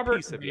wants a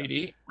piece of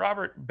you.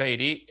 Robert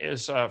Beatty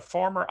is a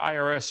former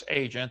IRS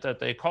agent that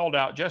they called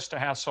out just to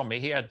hassle me.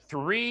 He had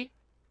three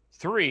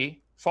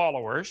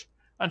followers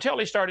until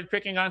he started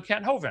picking on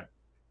Kent Hovind.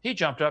 He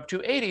jumped up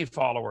to 80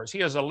 followers.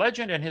 He is a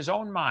legend in his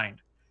own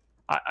mind.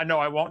 I know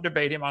I won't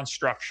debate him on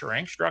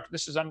structuring.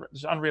 This is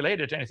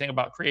unrelated to anything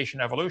about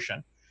creation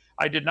evolution.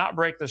 I did not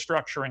break the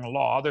structuring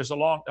law. There's the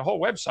whole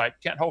website,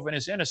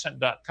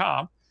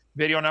 KentHovinIsInnocent.com.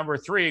 Video number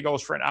 3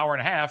 goes for an hour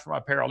and a half from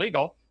a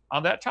paralegal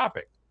on that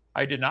topic.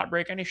 I did not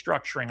break any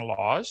structuring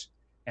laws,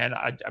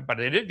 but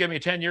they did give me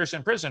 10 years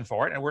in prison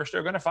for it, and we're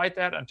still going to fight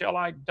that until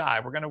I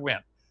die. We're going to win.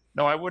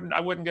 No, I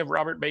wouldn't give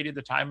Robert Beatty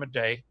the time of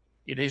day.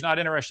 He's not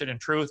interested in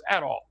truth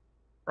at all.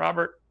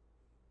 Robert,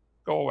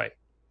 go away.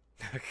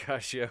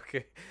 Gosh, yeah,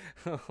 okay.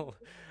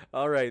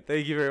 All right,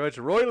 thank you very much.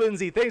 Roy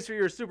Lindsay, thanks for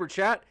your super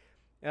chat.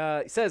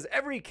 He says,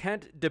 every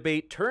Kent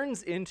debate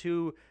turns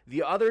into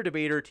the other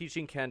debater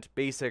teaching Kent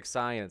basic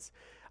science.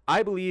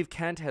 I believe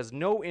Kent has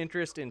no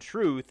interest in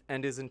truth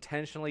and is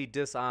intentionally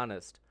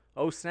dishonest.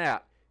 Oh,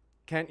 snap.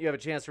 Kent, you have a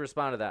chance to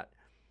respond to that.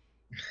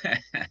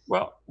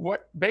 Well,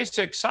 what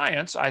basic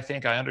science, I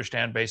think I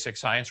understand basic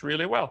science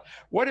really well.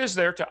 What is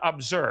there to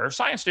observe?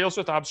 Science deals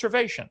with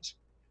observations.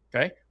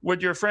 Okay.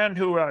 Would your friend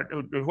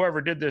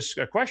whoever did this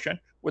question,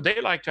 would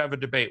they like to have a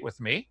debate with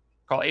me?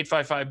 Call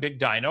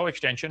 855-BIG-DINO,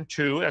 extension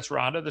 2. That's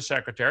Rhonda, the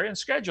secretary, and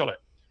schedule it.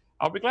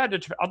 I'll be glad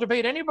to. I'll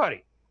debate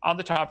anybody on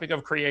the topic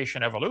of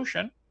creation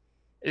evolution.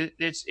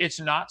 It's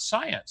not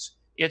science.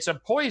 It's a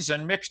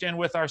poison mixed in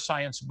with our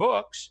science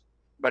books,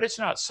 but it's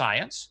not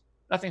science.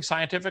 Nothing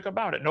scientific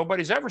about it.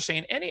 Nobody's ever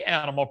seen any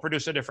animal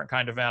produce a different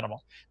kind of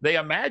animal. They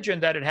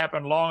imagine that it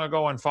happened long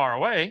ago and far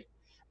away.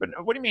 But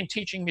what do you mean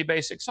teaching me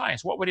basic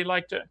science? What would he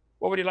like to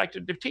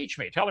teach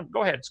me? Tell him,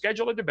 go ahead,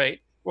 schedule a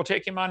debate. We'll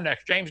take him on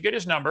next. James, get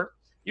his number.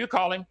 You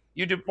call him.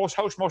 You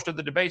host most of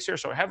the debates here,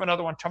 so have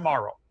another one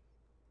tomorrow.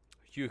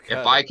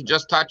 If I could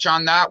just touch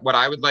on that, what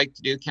I would like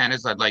to do, Ken,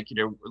 is I'd like you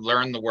to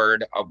learn the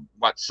word of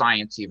what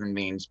science even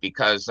means,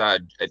 because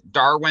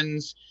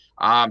Darwin's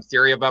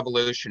theory of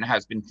evolution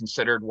has been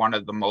considered one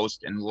of the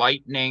most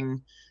enlightening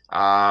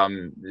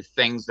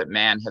things that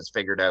man has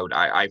figured out.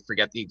 I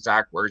forget the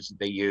exact words that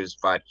they used,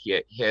 but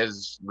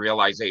his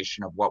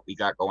realization of what we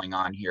got going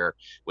on here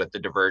with the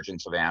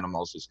divergence of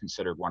animals is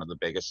considered one of the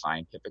biggest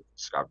scientific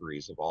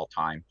discoveries of all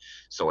time.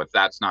 So if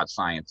that's not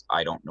science,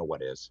 I don't know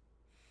what is.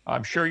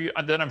 I'm sure you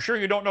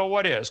don't know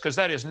what is, because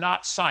that is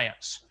not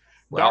science.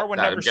 Well, Darwin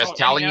never I'm just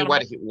telling you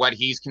what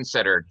he's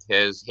considered.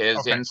 His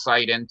okay.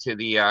 Insight into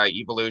the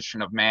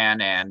evolution of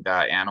man and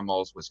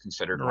animals was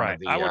considered right. one of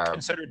the I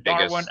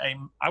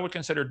would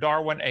consider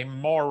Darwin a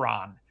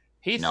moron.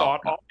 He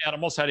thought all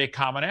animals had a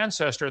common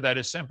ancestor. That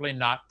is simply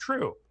not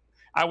true.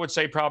 I would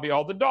say probably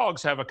all the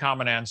dogs have a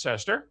common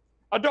ancestor,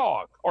 a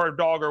dog or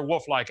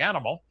wolf-like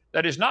animal.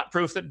 That is not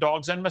proof that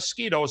dogs and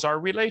mosquitoes are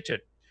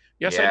related.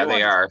 Yes, yeah,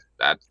 they are.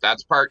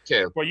 That's part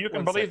 2. Well, you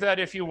can believe that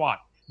if you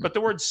want. But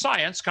the word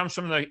science comes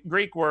from the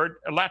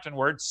Latin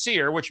word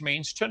 "scire," which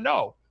means to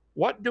know.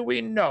 What do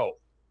we know?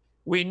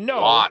 We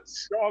know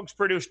dogs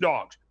produce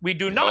dogs. We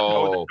do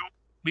not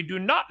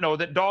know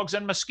that dogs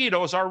and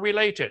mosquitoes are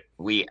related.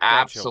 We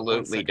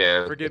absolutely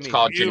do. It's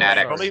called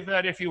genetics. Believe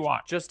that if you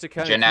want. Just to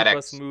kind of keep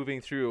us moving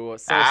through.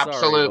 So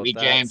absolutely,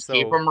 James. So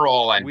keep them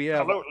rolling. We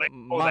have Okay.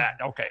 Go ahead.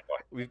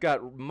 We've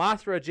got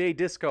Mothra J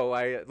Disco.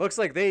 Looks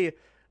like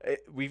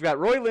we've got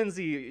Roy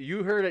Lindsay.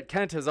 You heard it.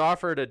 Kent has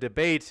offered a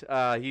debate.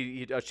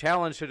 A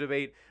challenge to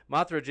debate.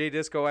 Mothra J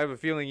Disco, I have a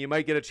feeling you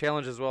might get a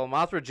challenge as well.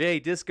 Mothra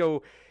J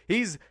Disco,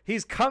 he's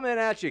coming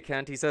at you,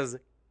 Kent. He says,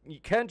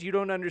 Kent, you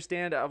don't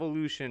understand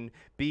evolution.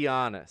 Be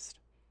honest.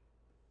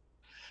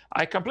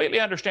 I completely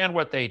understand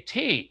what they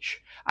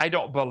teach. I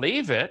don't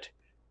believe it.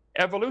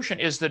 Evolution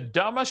is the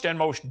dumbest and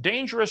most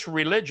dangerous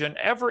religion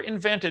ever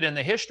invented in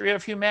the history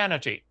of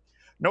humanity.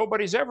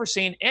 Nobody's ever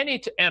seen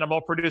any animal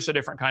produce a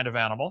different kind of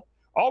animal.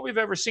 All we've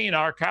ever seen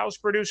are cows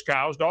produce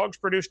cows, dogs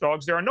produce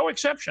dogs. There are no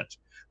exceptions.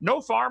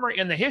 No farmer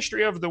in the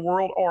history of the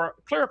world or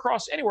clear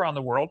across anywhere on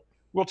the world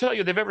will tell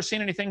you they've ever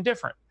seen anything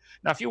different.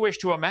 Now, if you wish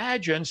to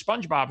imagine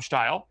SpongeBob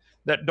style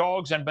that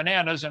dogs and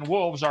bananas and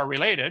wolves are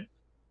related,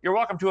 you're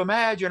welcome to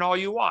imagine all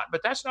you want, but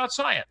that's not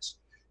science.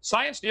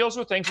 Science deals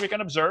with things we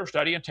can observe,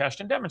 study, and test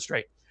and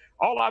demonstrate.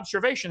 All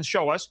observations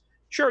show us,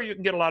 sure, you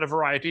can get a lot of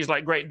varieties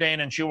like Great Dane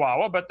and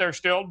Chihuahua, but they're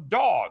still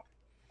dog.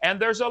 And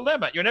there's a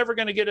limit. You're never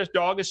going to get a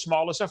dog as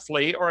small as a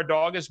flea or a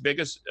dog as big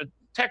as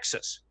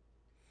Texas.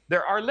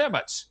 There are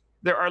limits.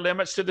 There are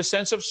limits to the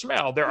sense of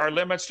smell. There are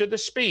limits to the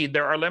speed.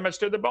 There are limits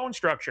to the bone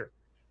structure.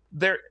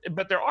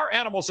 But there are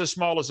animals as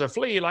small as a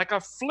flea, like a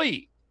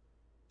flea.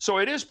 So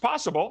it is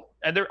possible,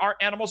 and there are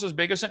animals as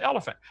big as an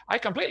elephant. I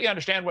completely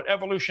understand what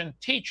evolution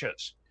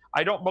teaches.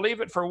 I don't believe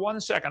it for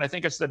 1 second. I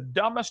think it's the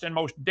dumbest and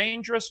most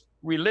dangerous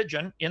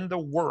religion in the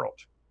world.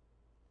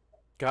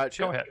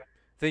 Gotcha. Go ahead.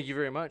 Thank you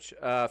very much.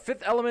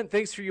 Fifth Element,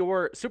 thanks for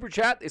your super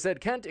chat. They said,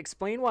 Kent,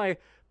 explain why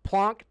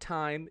plonk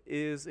time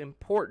is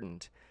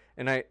important.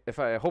 And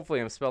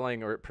hopefully I'm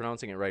spelling or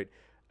pronouncing it right.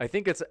 I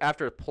think it's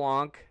after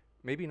plonk,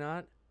 maybe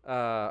not.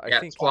 I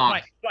think it's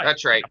plonk.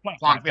 That's right.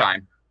 Plonk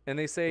time. And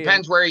they say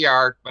depends where you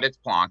are, but it's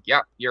plonk.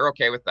 Yep, you're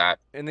okay with that.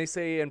 And they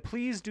say, and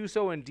please do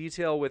so in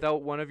detail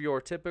without one of your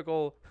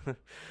typical.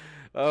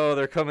 Oh,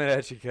 they're coming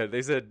at you, Kent.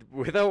 They said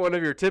without one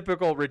of your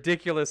typical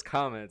ridiculous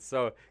comments.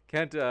 So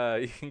Kent,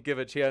 you can give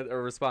a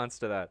response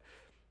to that.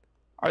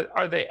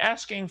 Are they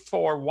asking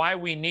for why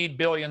we need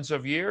billions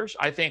of years?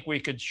 I think we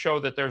could show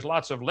that there's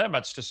lots of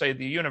limits to say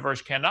the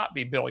universe cannot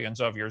be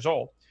billions of years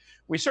old.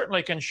 We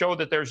certainly can show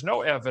that there's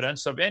no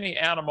evidence of any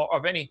animal,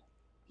 of any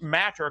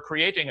matter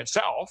creating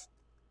itself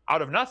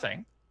out of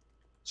nothing.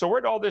 So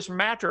where'd all this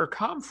matter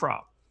come from?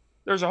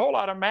 There's a whole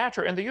lot of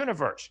matter in the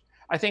universe.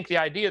 I think the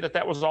idea that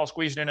that was all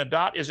squeezed in a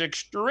dot is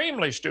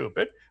extremely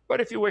stupid, but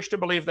if you wish to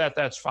believe that,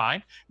 that's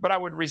fine. But I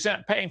would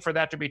resent paying for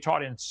that to be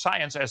taught in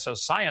science as a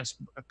science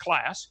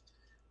class.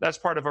 That's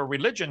part of a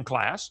religion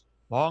class,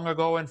 long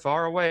ago and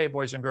far away,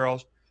 boys and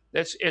girls.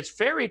 It's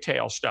fairy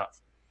tale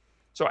stuff.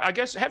 So I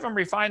guess have them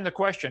refine the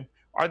question.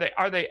 Are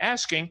they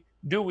asking,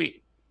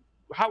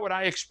 how would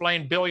I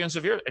explain billions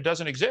of years? It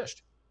doesn't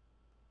exist.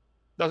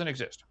 Doesn't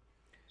exist.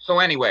 So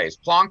anyways,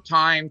 plonk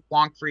time,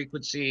 plonk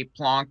frequency,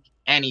 plonk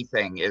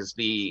anything is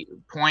the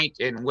point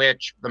in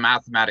which the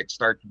mathematics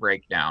start to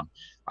break down.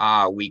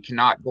 We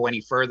cannot go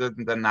any further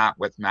than that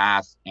with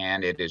math,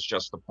 and it is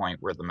just the point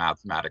where the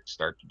mathematics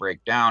start to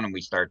break down and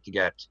we start to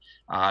get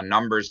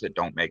numbers that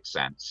don't make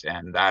sense,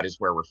 and that is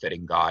where we're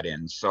fitting God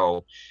in.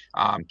 So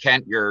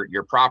Kent,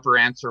 your proper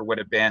answer would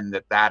have been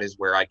that is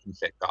where I can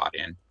fit God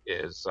in,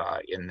 is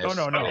in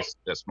this,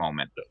 this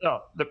moment.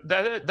 No,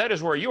 that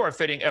is where you are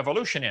fitting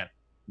evolution in.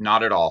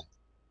 Not at all.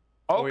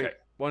 Okay. Wait,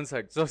 1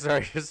 sec. So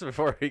sorry, just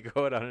before we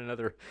go on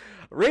another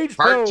Rage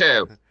Part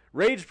Pro. 2.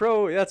 Rage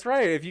Pro, that's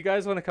right. If you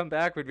guys want to come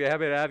back, we'd be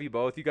happy to have you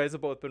both. You guys have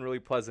both been really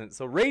pleasant.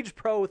 So Rage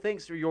Pro,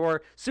 thanks for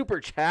your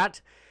super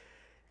chat.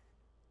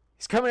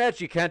 He's coming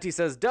at you, Kent. He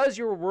says, does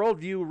your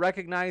worldview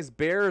recognize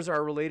bears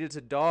are related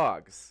to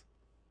dogs?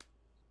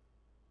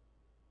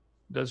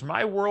 Does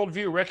my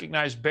worldview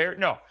recognize bears?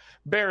 No,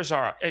 bears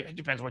are, it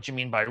depends what you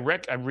mean by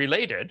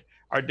related.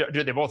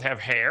 Do they both have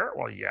hair?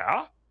 Well,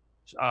 yeah.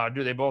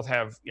 Do they both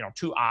have,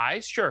 2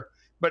 eyes? Sure.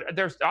 But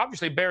there's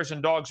obviously bears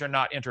and dogs are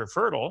not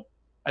interfertile.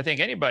 I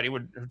think anybody who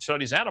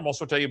studies animals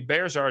will tell you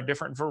bears are a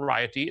different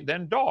variety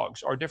than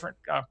dogs, or different.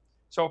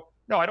 So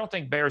no, I don't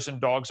think bears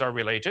and dogs are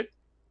related.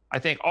 I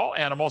think all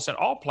animals and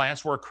all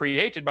plants were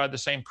created by the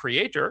same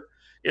creator.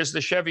 Is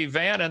the Chevy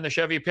van and the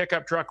Chevy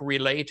pickup truck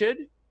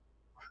related?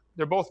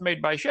 They're both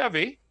made by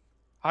Chevy.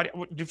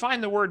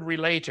 Define the word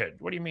related.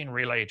 What do you mean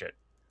related?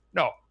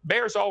 No,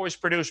 bears always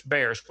produce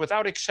bears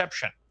without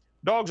exception.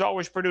 Dogs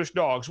always produce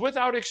dogs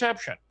without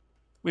exception.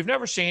 We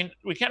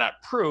cannot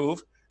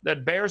prove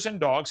that bears and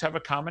dogs have a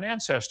common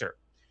ancestor.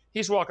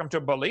 He's welcome to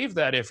believe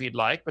that if he'd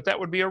like, but that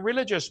would be a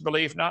religious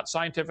belief, not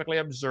scientifically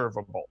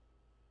observable.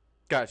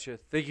 Gotcha.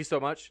 Thank you so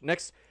much.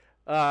 Next,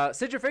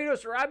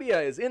 Sigifredo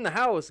Sarabia is in the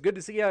house. Good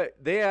to see you.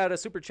 They had a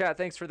super chat.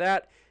 Thanks for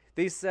that.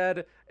 They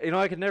said,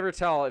 I could never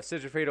tell if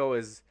Sigifredo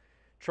is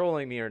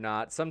trolling me or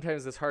not.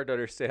 Sometimes it's hard to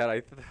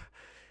understand.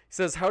 He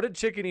says, how did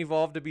chicken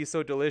evolve to be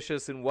so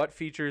delicious, and what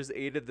features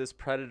aided this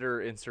predator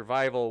in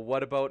survival?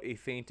 What about a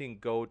fainting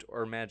goat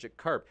or magic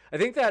carp? I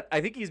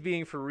think he's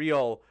being for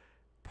real.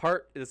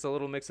 It's a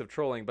little mix of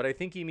trolling, but I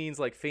think he means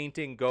like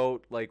fainting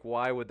goat. Like,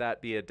 why would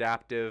that be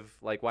adaptive?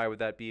 Like, why would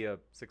that be a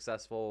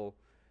successful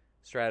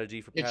strategy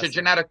for it's a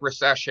genetic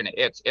recession.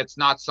 It's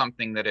not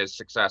something that is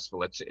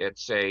successful.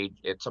 It's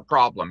a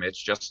problem.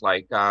 It's just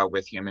like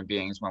with human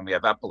beings when we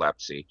have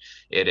epilepsy.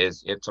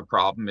 It's a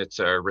problem. It's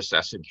a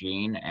recessive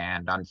gene,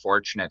 and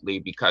unfortunately,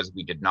 because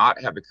we did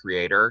not have a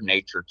creator,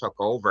 nature took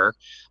over.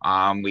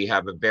 We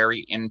have a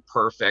very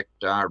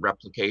imperfect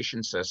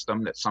replication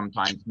system that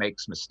sometimes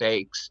makes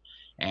mistakes.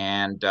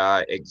 And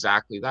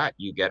exactly that,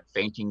 you get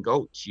fainting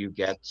goats, you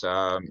get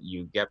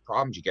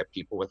problems, you get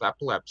people with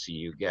epilepsy,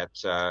 you get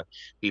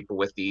people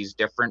with these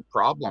different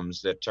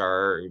problems that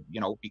are,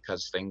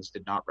 because things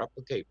did not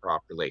replicate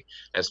properly.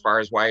 As far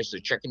as why does the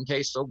chicken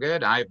taste so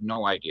good, I have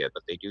no idea,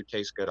 but they do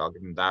taste good. I'll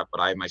give them that. But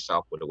I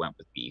myself would have went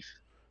with beef.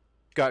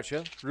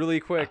 Gotcha.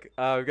 Really quick,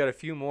 we've got a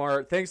few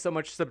more. Thanks so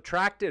much,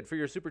 Subtracted, for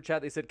your super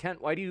chat. They said,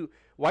 Kent, why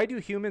do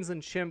humans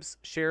and chimps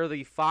share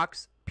the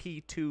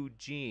FOXP2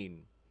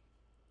 gene?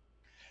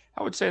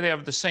 I would say they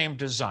have the same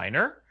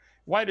designer.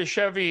 Why do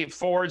Chevy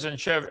Fords and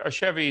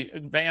Chevy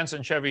vans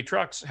and Chevy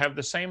trucks have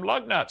the same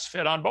lug nuts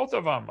fit on both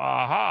of them?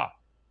 Aha.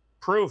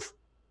 Proof.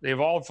 They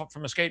evolved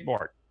from a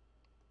skateboard.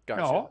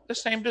 Gotcha. No, the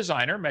same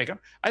designer make them.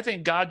 I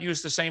think God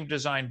used the same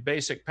design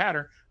basic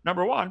pattern.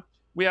 Number one,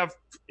 we have,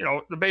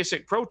 the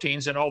basic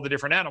proteins in all the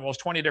different animals,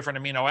 20 different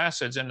amino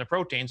acids in the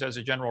proteins as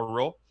a general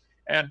rule.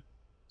 And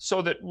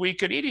so that we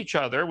could eat each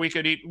other, we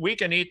can eat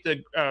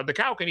the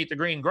cow can eat the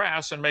green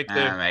grass and make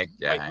the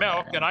white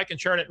milk, and I can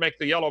churn it, make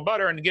the yellow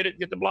butter, and get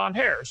the blonde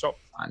hair. So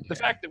the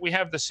fact that we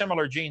have the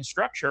similar gene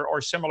structure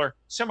or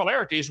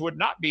similarities would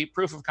not be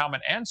proof of common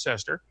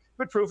ancestor,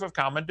 but proof of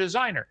common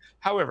designer.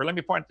 However, let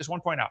me point this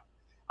one point out.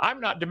 I'm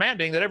not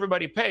demanding that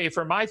everybody pay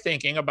for my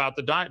thinking about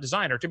the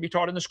designer to be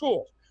taught in the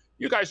schools.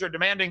 You guys are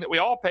demanding that we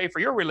all pay for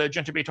your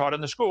religion to be taught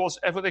in the schools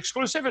with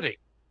exclusivity.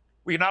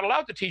 We're not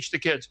allowed to teach the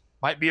kids,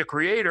 might be a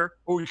creator.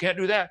 Oh, you can't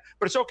do that.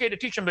 But it's okay to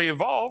teach them to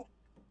evolve.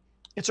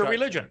 It's a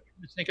religion.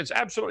 I think it's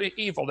absolutely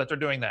evil that they're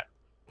doing that.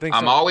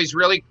 I'm always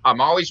really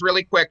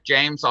quick,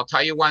 James. I'll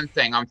tell you one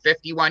thing. I'm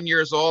 51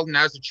 years old, and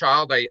as a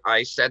child,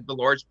 I said the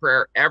Lord's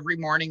Prayer every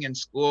morning in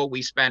school.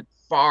 We spent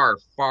far,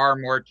 far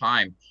more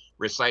time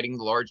reciting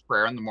the Lord's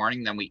Prayer in the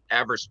morning than we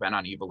ever spent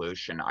on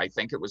evolution. I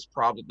think it was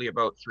probably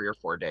about 3 or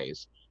 4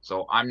 days.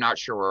 So I'm not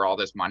sure where all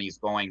this money's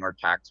going, or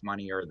tax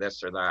money, or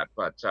this or that.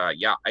 But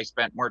yeah, I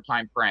spent more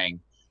time praying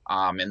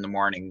in the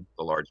morning,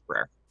 the Lord's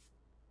Prayer.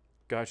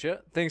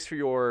 Gotcha. Thanks for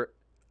your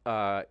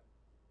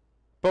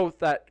both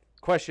that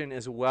question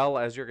as well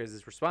as your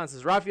guys'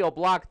 responses. Raphael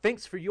Block,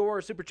 thanks for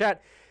your super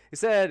chat. He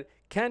said,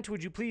 Kent,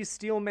 would you please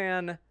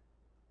steelman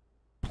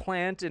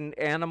plant and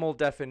animal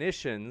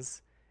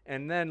definitions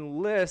and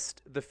then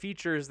list the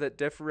features that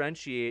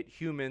differentiate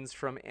humans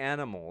from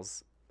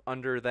animals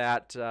under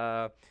that,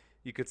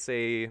 you could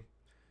say,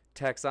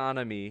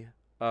 taxonomy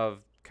of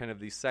kind of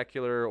the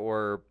secular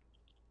or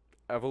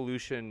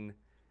evolution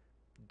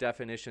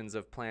definitions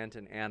of plant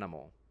and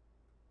animal?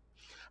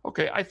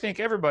 Okay, I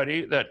think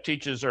everybody that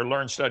teaches or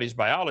learns studies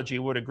biology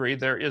would agree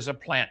there is a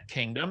plant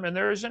kingdom and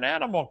there is an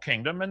animal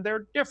kingdom, and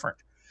they're different.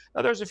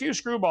 Now, there's a few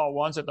screwball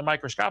ones at the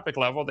microscopic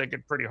level. They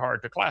get pretty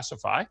hard to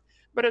classify,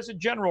 but as a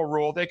general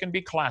rule, they can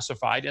be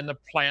classified in the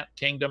plant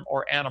kingdom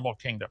or animal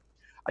kingdom.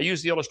 I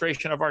use the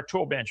illustration of our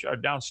tool bench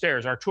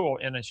downstairs, our tool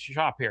in the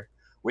shop here.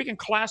 We can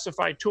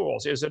classify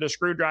tools. Is it a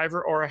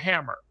screwdriver or a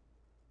hammer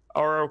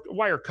or a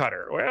wire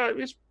cutter? Well,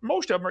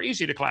 most of them are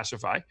easy to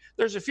classify.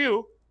 There's a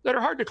few that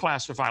are hard to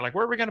classify, like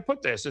where are we going to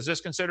put this? Is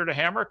this considered a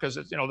hammer? Because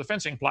it's, the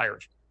fencing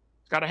pliers.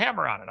 It's got a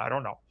hammer on it. I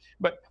don't know.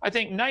 But I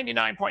think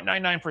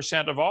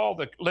 99.99% of all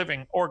the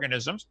living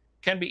organisms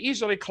can be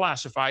easily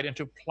classified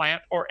into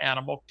plant or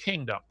animal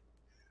kingdom.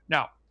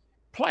 Now,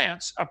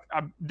 plants,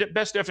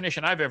 best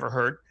definition I've ever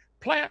heard,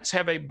 plants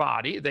have a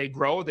body. They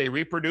grow, they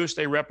reproduce,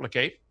 they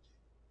replicate.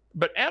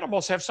 But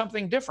animals have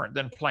something different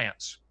than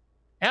plants.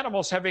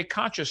 Animals have a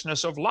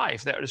consciousness of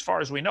life that, as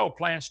far as we know,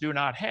 plants do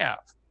not have.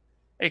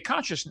 A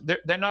consciousness,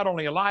 they're not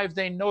only alive,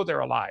 they know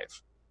they're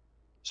alive.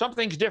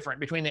 Something's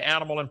different between the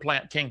animal and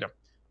plant kingdom.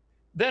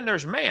 Then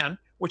there's man,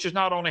 which is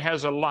not only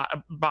has a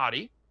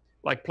body,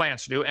 like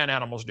plants do and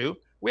animals do.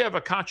 We have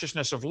a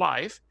consciousness of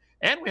life,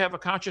 and we have a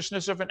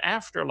consciousness of an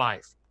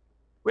afterlife.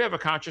 We have a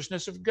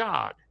consciousness of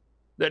God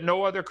that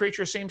no other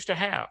creature seems to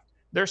have.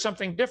 There's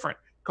something different.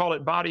 Call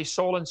it body,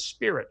 soul, and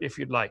spirit, if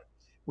you'd like.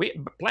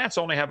 Plants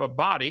only have a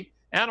body.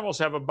 Animals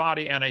have a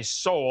body and a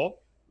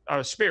soul,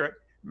 a spirit.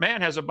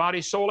 Man has a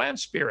body, soul, and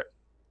spirit.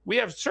 We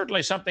have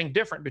certainly something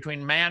different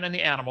between man and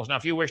the animals. Now,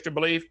 if you wish to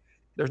believe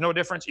there's no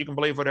difference, you can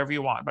believe whatever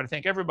you want. But I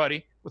think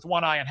everybody with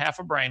one eye and half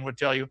a brain would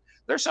tell you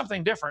there's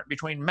something different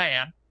between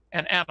man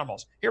and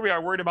animals. Here we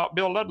are worried about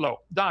Bill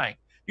Ludlow dying.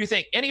 Do you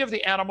think any of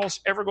the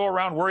animals ever go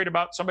around worried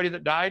about somebody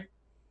that died?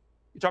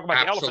 You talk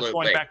about the elephants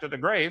going back to the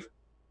grave.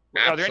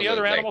 Are there any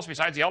other animals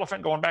besides the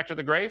elephant going back to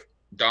the grave?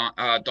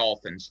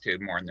 Dolphins, too,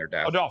 mourn their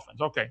death. Oh,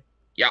 dolphins. Okay.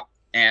 Yeah.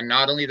 And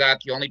not only that,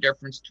 the only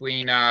difference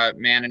between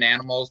man and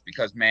animals,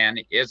 because man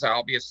is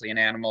obviously an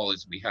animal,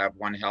 is we have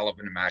one hell of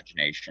an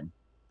imagination.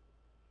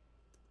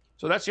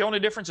 So that's the only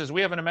difference, is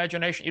we have an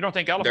imagination. You don't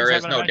think elephants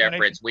have an imagination? There is no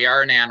difference. We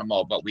are an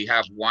animal, but we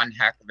have one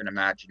heck of an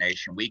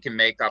imagination. We can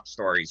make up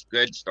stories,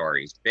 good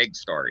stories, big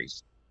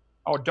stories.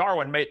 Oh,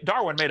 Darwin made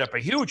up a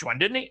huge one,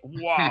 didn't he?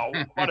 Wow,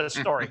 what a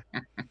story.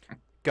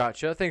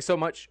 Gotcha. Thanks so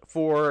much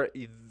for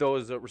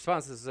those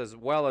responses, as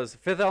well as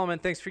Fifth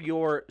Element. Thanks for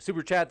your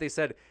super chat. They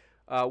said,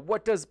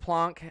 what does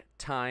Planck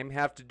time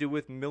have to do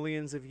with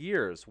millions of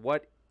years?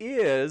 What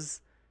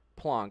is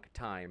Planck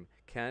time,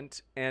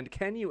 Kent? And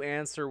can you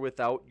answer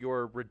without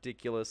your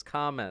ridiculous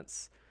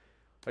comments?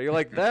 Are you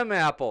like them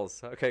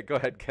apples? Okay, go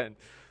ahead, Kent.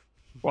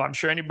 Well, I'm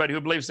sure anybody who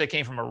believes they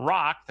came from a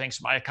rock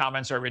thinks my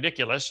comments are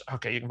ridiculous.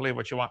 Okay, you can believe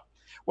what you want.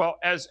 Well,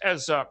 as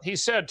he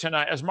said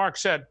tonight, as Mark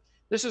said,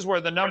 this is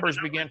where the numbers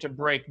begin to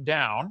break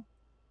down.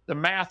 The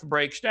math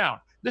breaks down.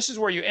 This is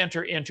where you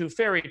enter into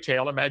fairy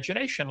tale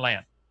imagination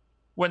land.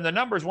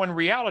 When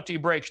reality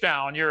breaks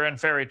down, you're in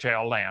fairy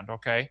tale land,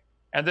 okay?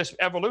 And this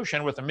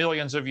evolution with the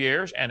millions of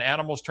years and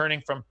animals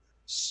turning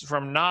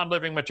from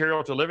non-living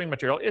material to living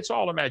material, it's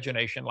all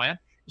imagination land.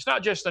 It's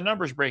not just the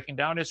numbers breaking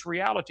down, it's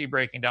reality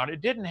breaking down.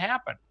 It didn't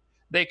happen.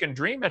 They can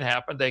dream it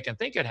happened, they can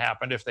think it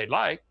happened if they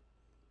like,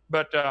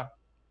 but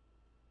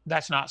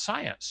that's not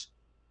science.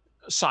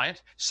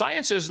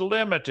 Science is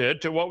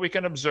limited to what we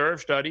can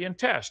observe, study, and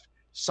test.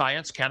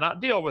 Science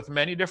cannot deal with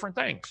many different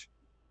things.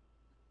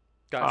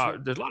 Gotcha.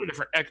 There's a lot of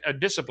different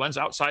disciplines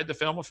outside the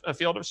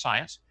field of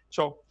science.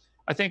 So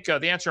I think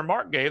the answer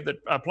Mark gave,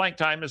 that Planck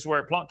time is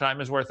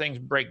where things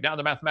break down,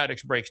 the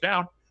mathematics breaks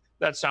down.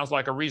 That sounds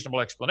like a reasonable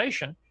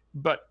explanation,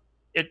 but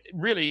it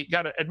really,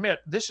 got to admit,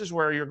 this is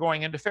where you're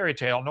going into fairy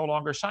tale, no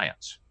longer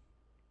science.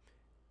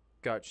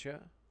 Gotcha.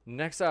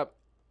 Next up,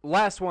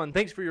 last one.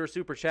 Thanks for your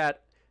super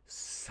chat.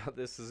 So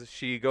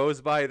she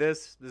goes by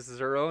this. This is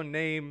her own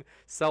name.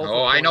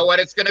 Oh, I know what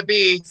it's gonna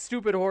be.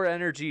 Stupid Whore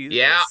Energy.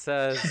 Yeah.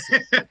 Says,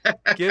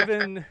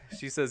 given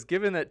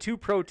that two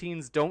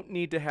proteins don't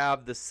need to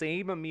have the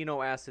same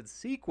amino acid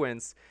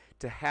sequence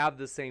to have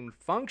the same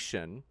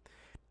function,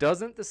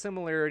 doesn't the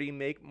similarity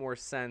make more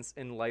sense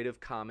in light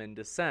of common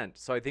descent?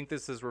 So I think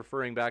this is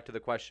referring back to the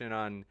question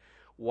on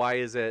why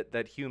is it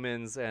that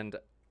humans and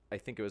I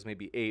think it was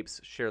maybe apes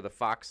share the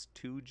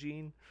FOX2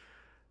 gene.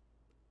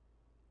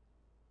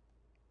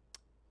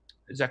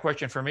 Is that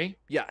question for me?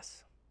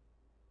 Yes.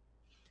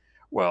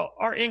 Well,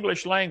 our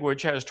English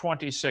language has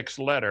 26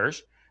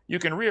 letters. You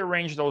can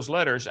rearrange those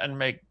letters and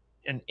make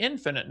an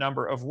infinite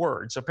number of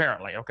words,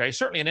 apparently. Okay,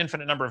 certainly an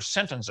infinite number of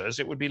sentences.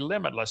 It would be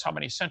limitless how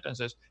many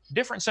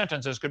different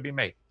sentences could be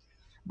made.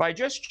 By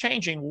just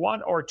changing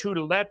one or two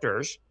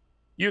letters,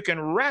 you can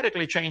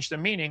radically change the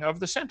meaning of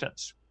the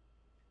sentence.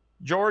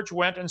 George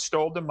went and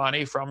stole the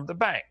money from the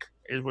bank.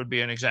 It would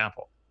be an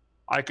example.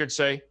 I could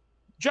say,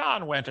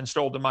 John went and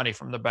stole the money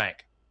from the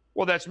bank.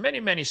 Well, that's many,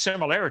 many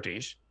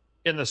similarities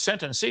in the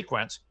sentence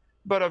sequence,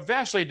 but a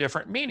vastly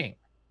different meaning.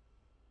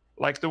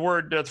 Like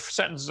the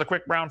sentence, the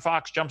quick brown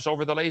fox jumps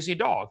over the lazy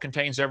dog,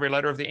 contains every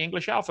letter of the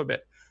English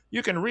alphabet.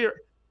 You can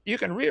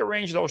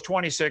rearrange those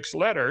 26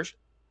 letters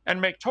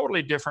and make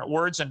totally different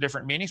words and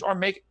different meanings, or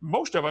make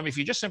most of them, if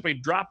you just simply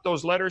drop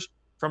those letters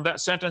from that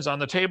sentence on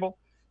the table,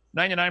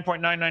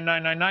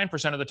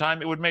 99.99999% of the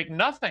time, it would make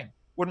nothing,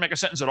 wouldn't make a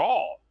sentence at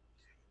all.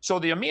 So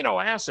the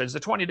amino acids, the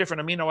 20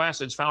 different amino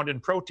acids found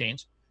in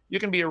proteins, you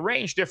can be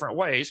arranged different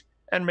ways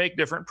and make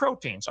different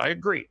proteins. I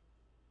agree.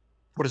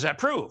 What does that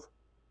prove?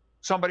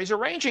 Somebody's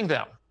arranging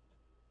them.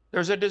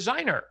 There's a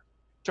designer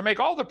to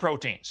make all the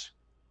proteins.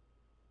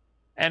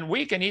 And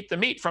we can eat the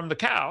meat from the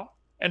cow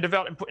and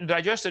develop and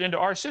digest it into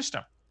our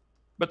system.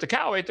 But the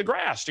cow ate the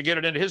grass to get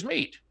it into his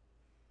meat.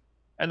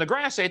 And the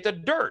grass ate the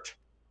dirt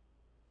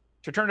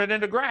to turn it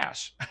into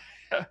grass.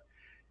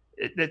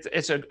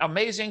 It's an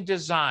amazing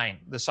design,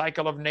 the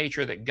cycle of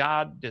nature that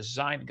God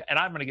designed. And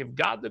I'm going to give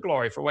God the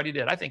glory for what he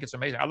did. I think it's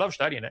amazing. I love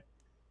studying it.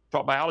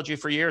 Taught biology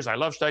for years. I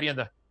love studying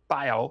the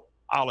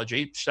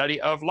biology,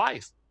 study of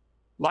life.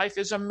 Life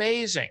is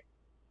amazing.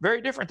 Very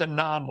different than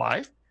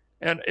non-life.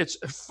 And it's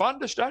fun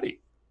to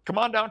study. Come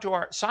on down to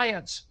our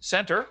science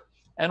center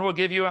and we'll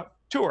give you a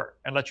tour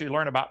and let you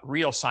learn about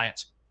real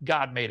science.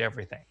 God made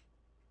everything.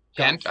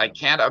 Kent, I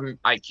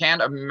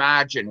can't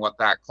imagine what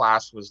that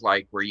class was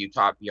like where you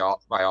taught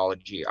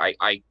biology.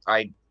 I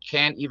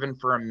can't even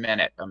for a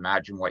minute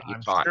imagine what you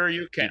taught. Sure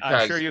you can.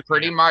 I'm sure you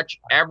pretty much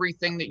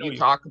everything that you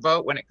talk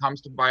about when it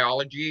comes to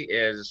biology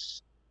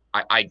is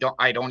I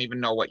don't even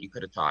know what you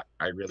could have taught.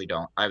 I really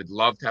don't. I would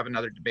love to have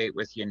another debate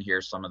with you and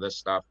hear some of this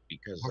stuff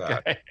because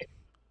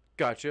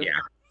Gotcha. Yeah.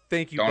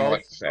 Thank you Don't both. know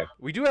what to say.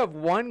 We do have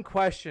one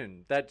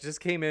question that just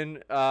came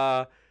in.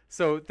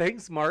 So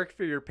thanks, Mark,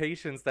 for your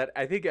patience. That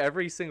I think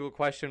every single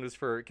question was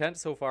for Kent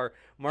so far.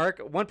 Mark,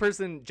 one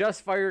person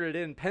just fired it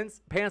in.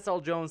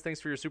 Pansall Jones, thanks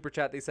for your super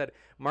chat. They said,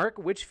 Mark,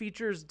 which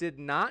features did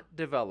not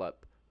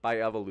develop by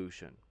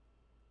evolution?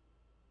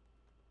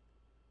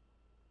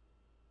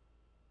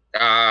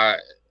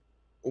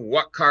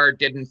 What car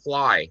didn't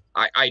fly?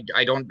 I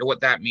don't know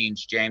what that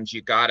means, James.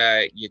 You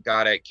gotta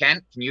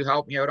Kent, can you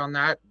help me out on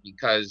that?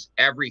 Because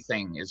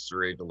everything is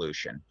through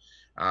evolution.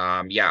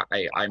 I'm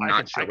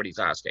not sure what he's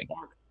asking.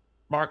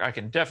 Mark, I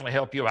can definitely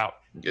help you out.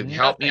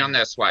 Help me on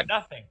this one.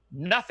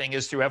 Nothing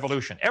is through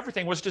evolution.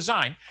 Everything was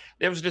designed.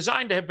 It was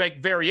designed to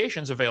make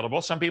variations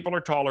available. Some people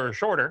are taller or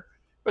shorter,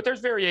 but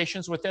there's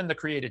variations within the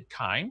created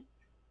kind.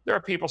 There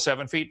are people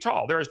 7 feet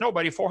tall. There is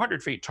nobody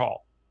 400 feet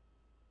tall.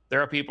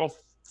 There are people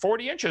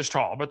 40 inches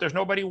tall, but there's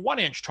nobody 1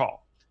 inch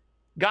tall.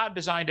 God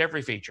designed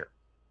every feature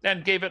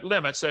and gave it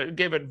limits,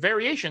 gave it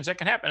variations that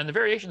can happen. And the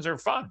variations are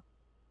fun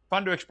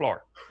to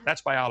explore.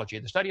 That's biology,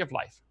 the study of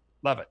life.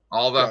 Love it.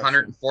 All the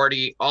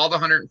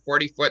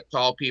 140 foot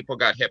tall people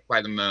got hit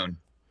by the moon.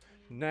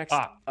 Next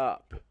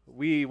up,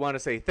 we want to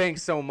say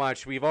thanks so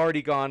much. We've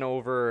already gone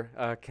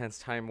over Kent's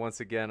time once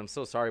again. I'm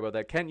so sorry about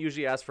that. Kent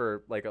usually asks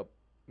for like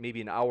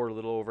maybe an hour, a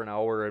little over an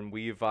hour, and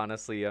we've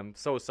honestly, I'm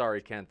so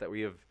sorry, Kent, that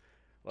we have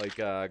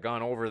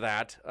gone over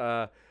that.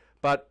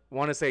 But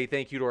want to say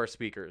thank you to our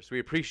speakers. We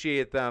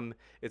appreciate them.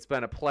 It's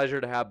been a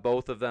pleasure to have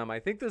both of them. I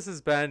think this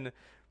has been,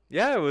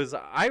 yeah, it was,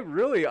 I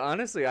really,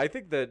 honestly, I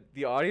think that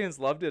the audience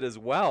loved it as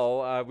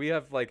well. We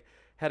have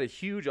had a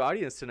huge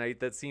audience tonight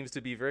that seems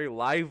to be very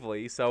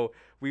lively. So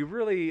we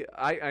really,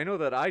 I know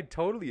that I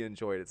totally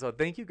enjoyed it. So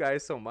thank you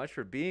guys so much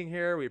for being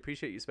here. We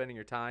appreciate you spending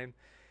your time.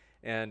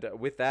 And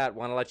with that,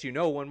 want to let you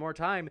know one more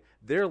time,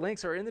 their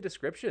links are in the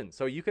description.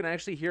 So you can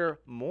actually hear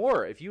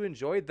more. If you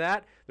enjoyed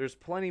that, there's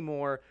plenty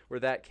more where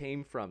that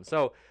came from.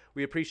 So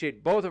we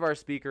appreciate both of our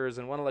speakers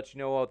and want to let you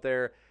know out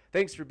there,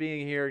 thanks for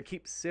being here, and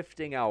keep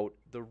sifting out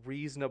the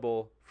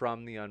reasonable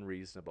from the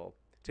unreasonable.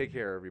 Take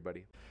care,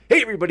 everybody.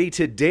 Hey, everybody.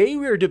 Today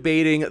we are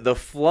debating the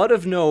flood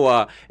of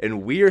Noah,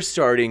 and we are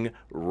starting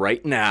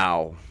right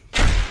now.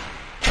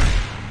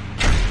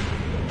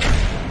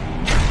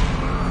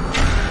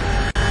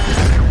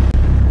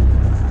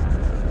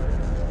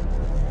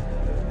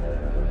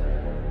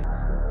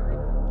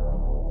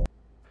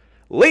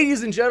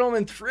 Ladies and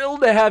gentlemen,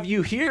 thrilled to have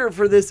you here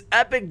for this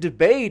epic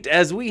debate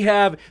as we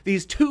have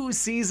these two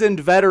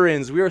seasoned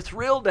veterans. We are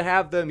thrilled to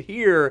have them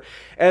here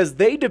as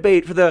they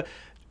debate for the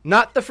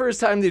not the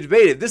first time they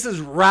debated. This is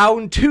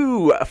round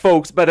 2,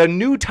 folks, but a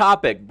new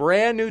topic,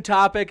 brand new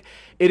topic.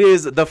 It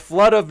is the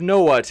flood of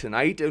Noah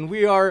tonight, and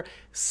we are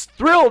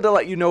thrilled to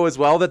let you know as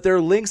well that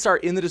their links are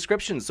in the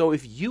description. So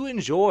if you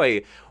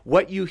enjoy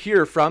what you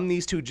hear from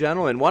these two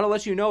gentlemen, want to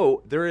let you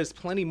know there is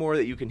plenty more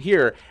that you can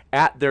hear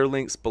at their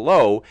links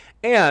below.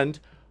 And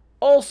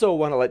also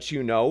want to let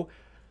you know,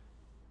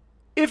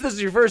 if this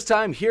is your first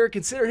time here,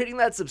 consider hitting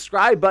that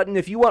subscribe button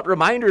if you want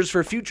reminders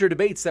for future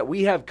debates that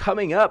we have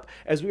coming up,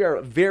 as we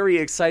are very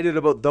excited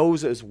about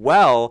those as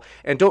well.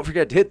 And don't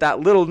forget to hit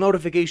that little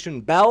notification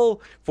bell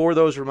for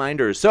those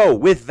reminders. So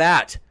with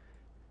that,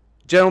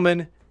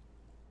 gentlemen,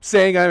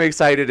 saying I'm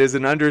excited is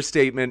an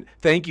understatement.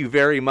 Thank you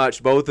very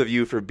much, both of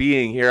you, for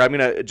being here. I'm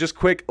going to just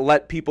quick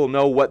let people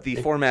know what the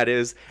format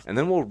is, and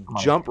then we'll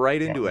jump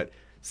right into it.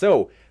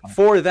 So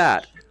for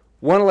that,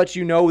 want to let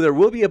you know there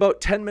will be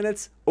about 10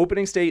 minutes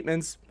opening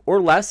statements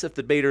or less if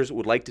the debaters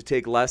would like to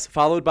take less,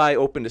 followed by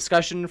open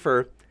discussion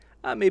for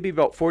maybe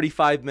about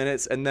 45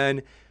 minutes, and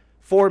then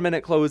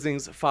 4-minute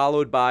closings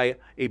followed by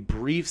a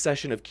brief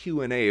session of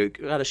Q&A. We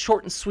got a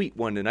short and sweet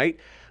one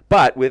tonight.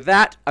 But with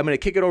that, I'm going to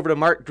kick it over to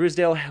Mark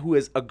Drysdale, who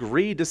has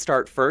agreed to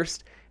start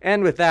first.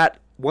 And with that,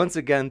 once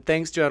again,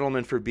 thanks,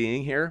 gentlemen, for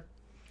being here.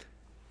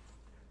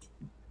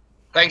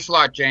 Thanks a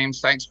lot, James.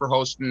 Thanks for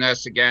hosting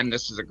this again.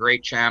 This is a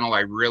great channel.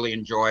 I really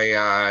enjoy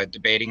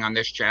debating on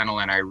this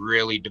channel, and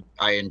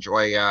I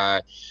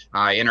enjoy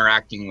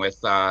interacting with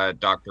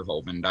Dr.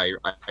 Hovind.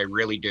 I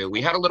really do.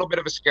 We had a little bit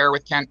of a scare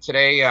with Kent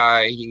today.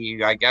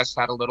 He, I guess,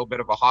 had a little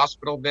bit of a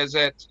hospital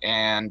visit,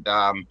 and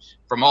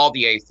from all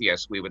the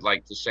atheists, we would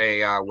like to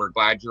say we're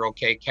glad you're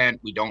okay, Kent.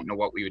 We don't know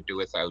what we would do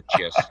without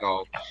you.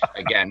 So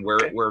again,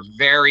 we're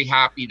very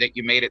happy that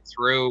you made it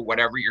through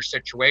whatever your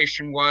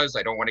situation was.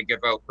 I don't want to give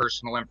out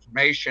personal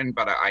information,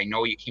 but I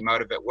know you came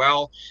out of it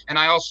well. And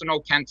I also know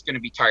Kent's going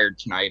to be tired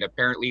tonight.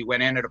 Apparently he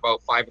went in at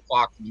about 5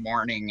 o'clock in the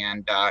morning,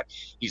 and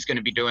he's going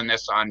to be doing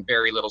this on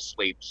very little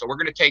sleep. So we're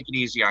going to take it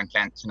easy on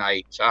Kent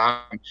tonight.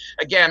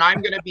 Again, I'm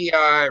going to be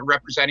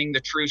representing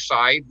the true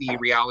side, the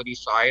reality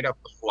side of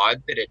the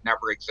flood, that it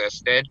never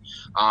existed.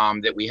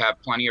 That we have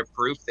plenty of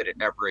proof that it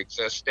never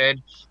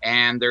existed,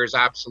 and there's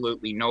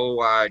absolutely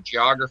no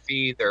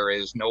geography, there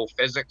is no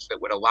physics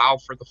that would allow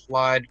for the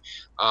flood.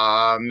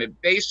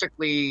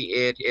 Basically,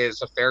 it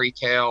is a fairy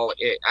tale.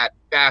 At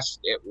best,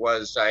 it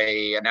was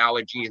an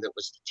analogy that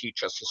was to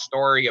teach us a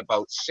story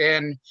about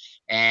sin,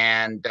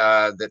 and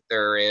that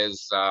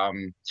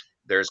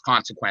there's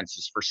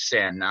consequences for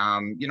sin.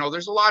 You know,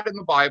 there's a lot in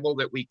the Bible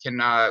that we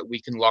can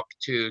look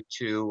to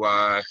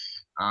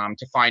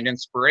find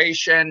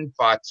inspiration,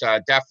 but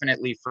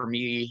definitely for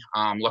me,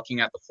 looking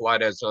at the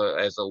flood as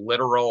a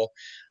literal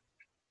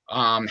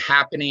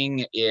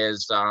happening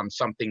is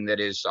something that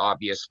is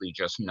obviously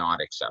just not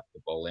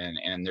acceptable,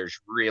 and there's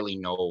really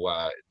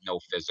no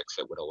physics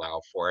that would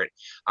allow for it.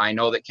 I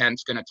know that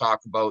Kent's going to talk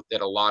about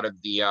that a lot of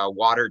the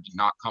water did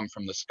not come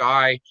from the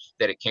sky,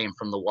 that it came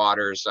from the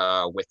waters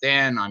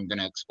within. I'm going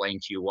to explain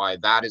to you why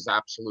that is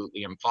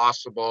absolutely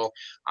impossible.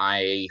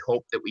 I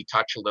hope that we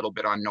touch a little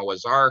bit on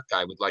Noah's Ark.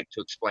 I would like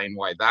to explain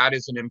why that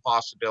is an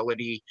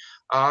impossibility.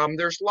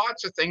 There's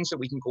lots of things that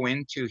we can go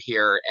into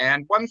here,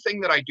 and one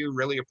thing that I do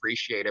really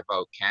appreciate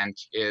about Kent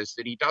is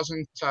that he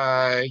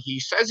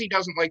says he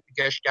doesn't like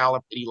the Gish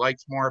Gallop, that he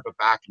likes more of a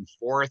back and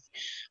forth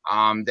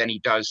than he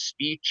does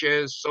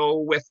speeches. So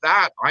with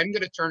that, I'm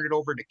going to turn it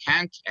over to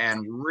Kent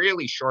and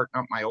really shorten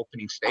up my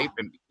opening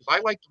statement, because I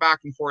like the back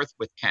and forth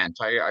with Kent.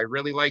 I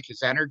really like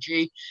his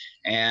energy,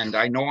 and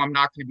I know I'm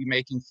not going to be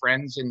making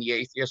friends in the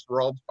atheist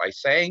world by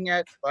saying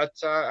it, but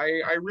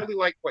I really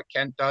like what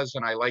Kent does,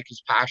 and I like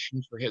his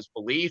passion for his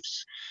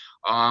beliefs.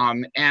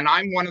 And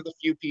I'm one of the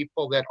few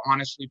people that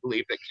honestly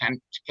believe that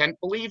Kent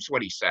believes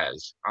what he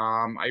says.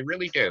 I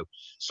really do.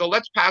 So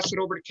let's pass it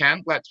over to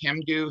Kent, let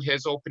him do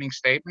his opening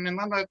statement, and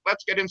then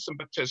let's get into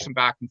some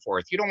back and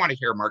forth. You don't want to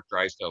hear Mark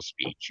Drysdale's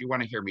speech. You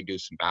want to hear me do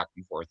some back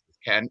and forth with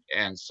Kent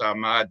and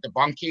some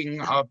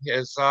debunking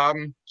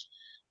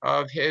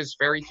of his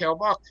fairy tale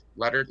book.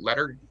 Let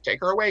her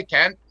take her away,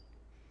 Kent.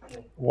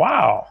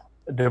 Wow.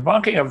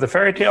 Debunking of the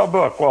fairy tale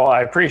book. Well,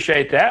 I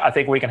appreciate that. I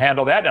think we can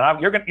handle that.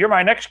 And you're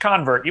my next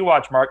convert. You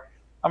watch, Mark.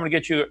 I'm going to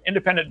get you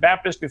independent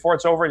Baptist before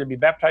it's over. You'll be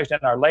baptized in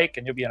our lake,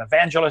 and you'll be an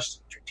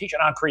evangelist teaching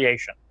on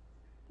creation.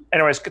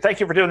 Anyways, thank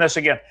you for doing this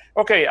again.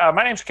 Okay,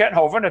 my name's Kent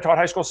Hovind. I taught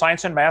high school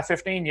science and math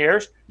 15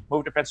 years,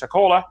 moved to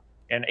Pensacola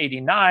in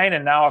 89,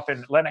 and now up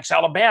in Lenox,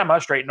 Alabama,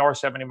 straight north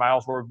 70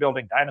 miles, where we're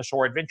building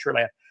Dinosaur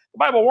Adventureland. The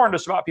Bible warned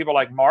us about people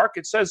like Mark.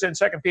 It says in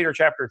 2 Peter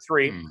chapter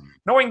 3,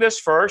 knowing this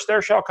first,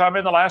 there shall come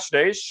in the last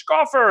days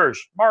scoffers.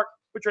 Mark,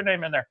 put your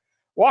name in there.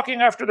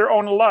 Walking after their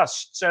own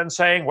lusts and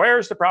saying,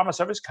 where's the promise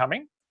of his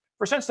coming?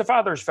 For since the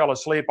fathers fell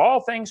asleep,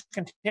 all things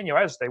continue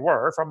as they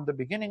were from the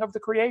beginning of the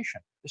creation.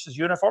 This is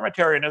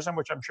uniformitarianism,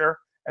 which I'm sure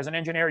as an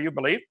engineer you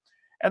believe.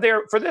 And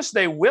for this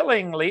they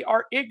willingly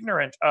are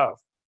ignorant of.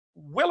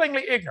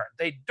 Willingly ignorant.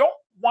 They don't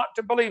want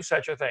to believe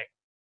such a thing.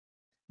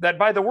 That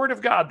by the word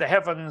of God the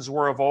heavens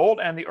were of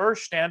old, and the earth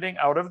standing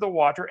out of the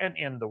water and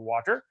in the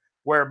water,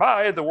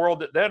 whereby the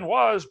world that then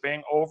was,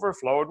 being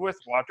overflowed with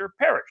water,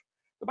 perished.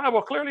 The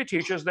Bible clearly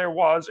teaches there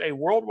was a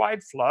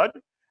worldwide flood,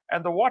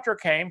 and the water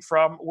came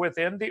from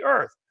within the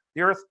earth.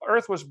 The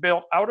earth was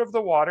built out of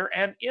the water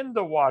and in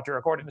the water,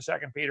 according to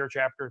 2 Peter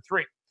chapter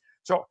 3.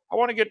 So I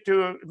want to get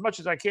to as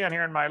much as I can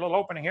here in my little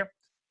opening here.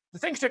 The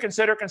things to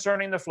consider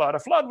concerning the flood. A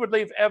flood would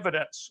leave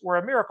evidence where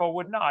a miracle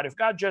would not. If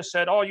God just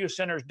said, all you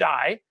sinners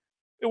die,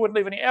 it wouldn't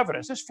leave any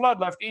evidence. This flood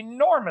left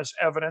enormous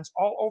evidence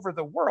all over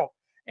the world,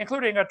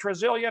 including a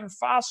trillion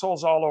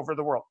fossils all over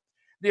the world.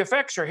 The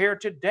effects are here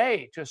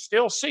today to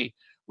still see.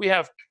 We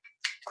have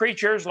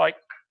creatures like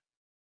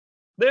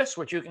this,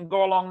 which you can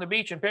go along the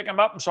beach and pick them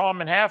up and saw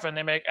them in half, and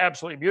they make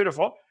absolutely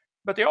beautiful.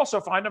 But they also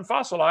find them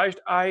fossilized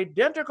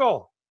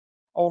identical,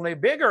 only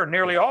bigger,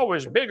 nearly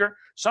always bigger,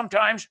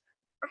 sometimes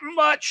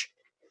much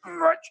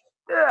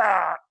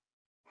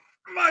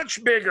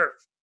bigger.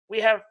 We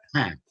have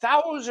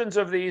thousands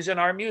of these in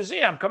our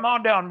museum. Come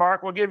on down,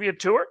 Mark. We'll give you a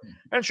tour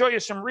and show you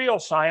some real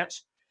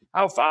science,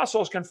 how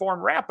fossils can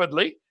form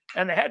rapidly,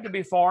 and they had to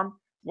be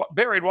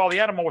buried while the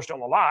animal was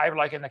still alive,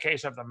 like in the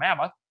case of the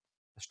mammoth,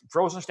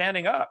 frozen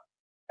standing up.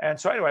 And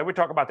so anyway, we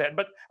talk about that.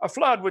 But a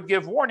flood would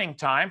give warning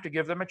time to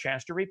give them a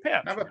chance to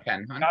repent. I have a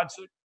pen, huh?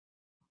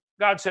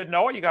 God said,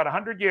 Noah, you got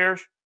 100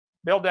 years,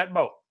 build that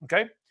boat,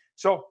 okay?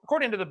 So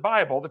according to the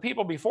Bible, the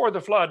people before the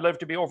flood lived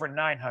to be over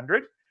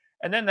 900.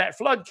 And then that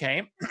flood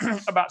came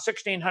about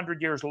 1,600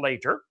 years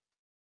later,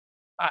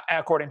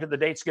 according to the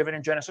dates given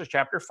in Genesis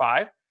chapter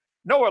 5.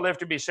 Noah lived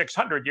to be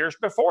 600 years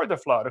before the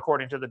flood,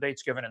 according to the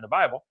dates given in the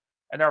Bible.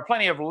 And there are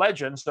plenty of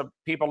legends of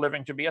people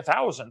living to be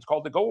 1,000. It's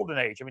called the Golden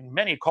Age. I mean,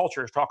 many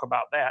cultures talk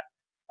about that.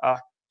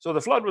 So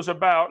the flood was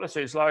about, let's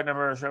see, slide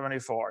number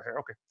 74 here.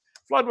 Okay.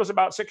 Flood was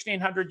about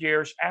 1,600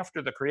 years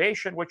after the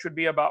creation, which would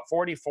be about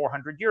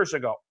 4,400 years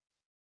ago.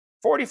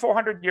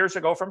 4,400 years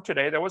ago from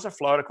today, there was a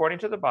flood, according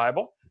to the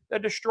Bible,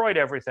 that destroyed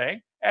everything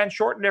and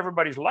shortened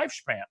everybody's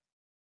lifespan.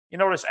 You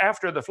notice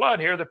after the flood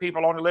here, the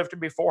people only lived to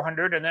be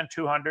 400 and then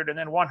 200 and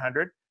then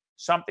 100.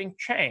 Something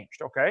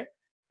changed, okay?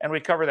 And we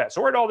cover that.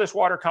 So where did all this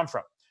water come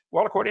from?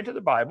 Well, according to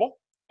the Bible,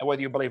 and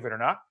whether you believe it or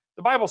not,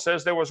 the Bible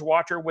says there was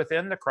water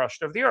within the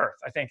crust of the earth.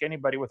 I think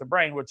anybody with a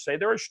brain would say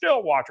there is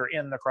still water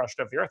in the crust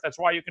of the earth. That's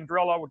why you can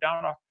drill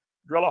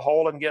a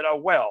hole and get a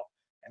well,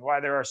 and why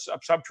there are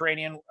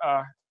subterranean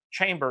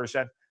chambers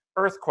and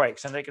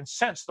earthquakes, and they can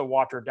sense the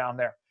water down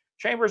there.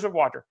 Chambers of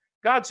water.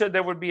 God said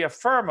there would be a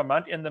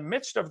firmament in the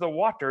midst of the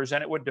waters,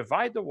 and it would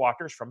divide the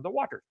waters from the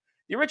waters.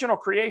 The original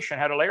creation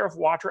had a layer of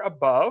water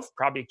above,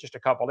 probably just a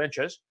couple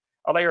inches,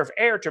 a layer of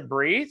air to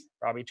breathe,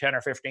 probably 10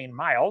 or 15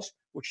 miles,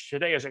 which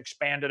today is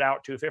expanded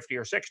out to 50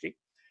 or 60,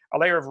 a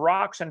layer of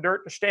rocks and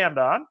dirt to stand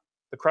on,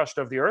 the crust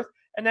of the earth,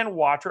 and then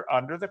water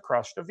under the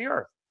crust of the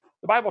earth.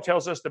 The Bible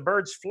tells us the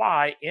birds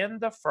fly in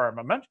the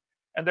firmament,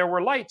 and there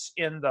were lights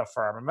in the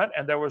firmament,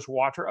 and there was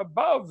water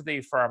above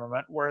the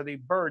firmament where the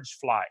birds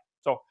fly.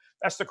 So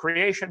that's the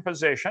creation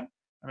position.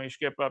 Let me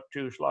skip up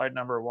to slide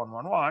number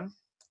 111.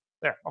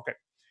 There, okay.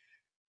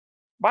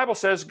 Bible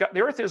says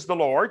the earth is the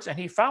Lord's, and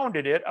he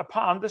founded it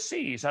upon the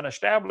seas and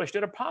established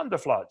it upon the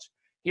floods.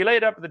 He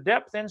laid up the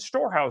depth in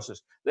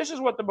storehouses. This is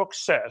what the book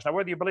says. Now,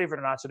 whether you believe it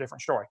or not, it's a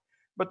different story.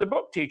 But the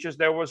book teaches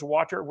there was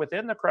water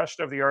within the crust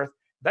of the earth.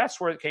 That's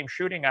where it came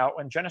shooting out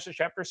in Genesis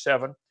chapter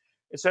 7.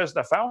 It says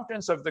the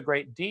fountains of the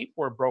great deep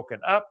were broken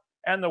up,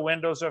 and the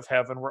windows of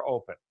heaven were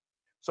open.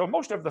 So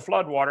most of the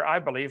flood water, I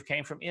believe,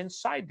 came from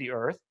inside the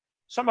earth.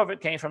 Some of it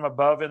came from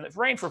above, and it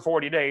rained for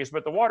 40 days,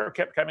 but the water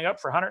kept coming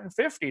up for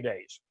 150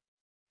 days.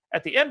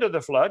 At the end of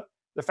the flood,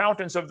 the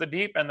fountains of the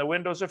deep and the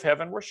windows of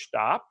heaven were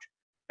stopped,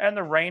 and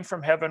the rain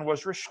from heaven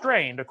was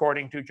restrained,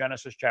 according to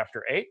Genesis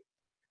chapter 8.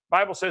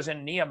 Bible says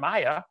in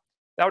Nehemiah,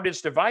 thou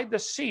didst divide the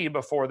sea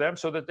before them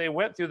so that they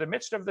went through the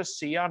midst of the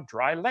sea on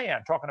dry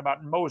land, talking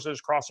about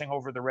Moses crossing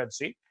over the Red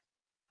Sea.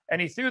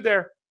 And he threw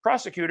their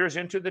prosecutors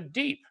into the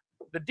deep.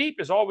 The deep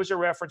is always a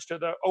reference to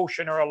the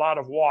ocean or a lot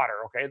of water,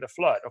 okay, the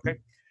flood, okay?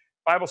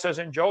 Bible says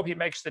in Job, he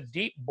makes the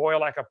deep boil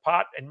like a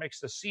pot and makes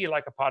the sea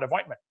like a pot of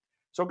ointment.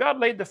 So God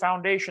laid the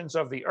foundations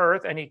of the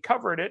earth, and he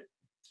covered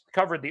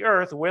the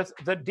earth with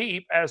the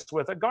deep as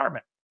with a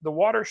garment. The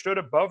water stood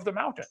above the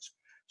mountains.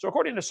 So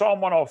according to Psalm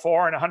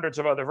 104 and hundreds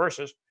of other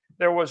verses,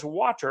 there was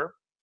water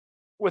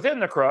within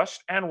the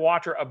crust and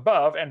water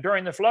above, and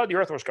during the flood, the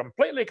earth was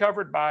completely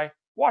covered by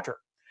water.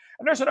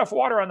 And there's enough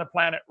water on the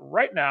planet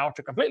right now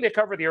to completely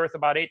cover the Earth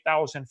about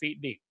 8,000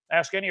 feet deep.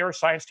 Ask any Earth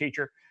science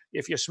teacher,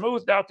 if you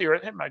smoothed out the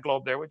Earth, hit my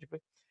globe there, would you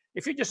please?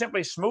 If you just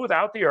simply smooth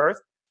out the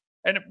Earth,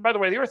 and by the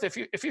way, the Earth, if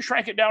you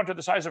shrank it down to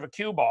the size of a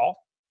cue ball,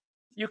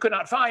 you could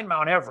not find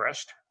Mount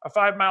Everest. A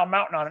 5-mile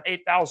mountain on an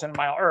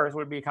 8,000-mile Earth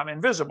would become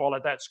invisible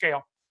at that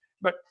scale.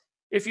 But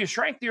if you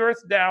shrank the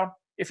Earth down,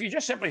 if you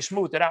just simply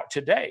smoothed it out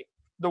today,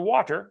 the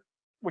water,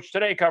 which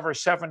today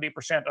covers 70%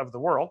 of the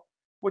world,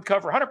 would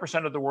cover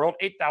 100% of the world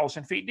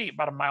 8,000 feet deep,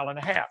 about 1.5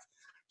 miles.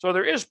 So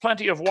there is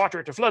plenty of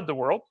water to flood the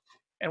world.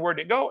 And where'd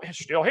it go? It's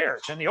still here.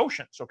 It's in the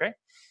oceans, okay?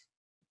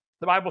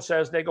 The Bible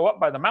says they go up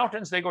by the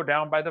mountains, they go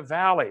down by the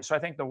valleys. So I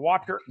think the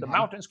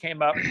mountains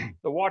came up,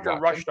 the water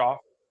rushed off.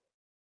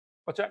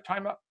 What's that,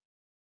 time up?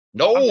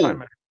 No,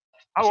 I'm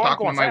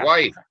talking to my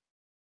wife.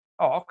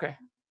 Oh, okay.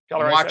 Tell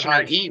her I'm watching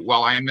her eat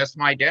while I miss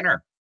my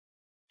dinner.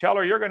 Tell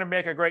her you're going to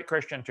make a great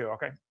Christian too,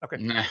 okay?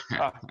 Okay.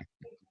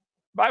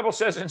 Bible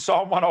says in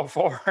Psalm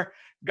 104,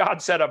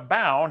 God set a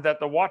bound that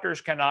the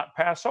waters cannot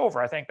pass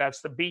over. I think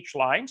that's the beach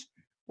lines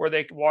where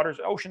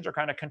oceans are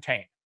kind of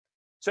contained.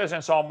 It says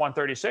in Psalm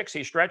 136,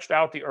 he stretched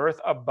out the earth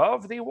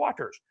above the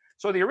waters.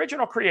 So the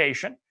original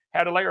creation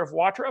had a layer of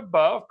water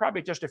above,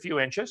 probably just a few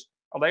inches,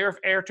 a layer of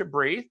air to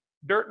breathe,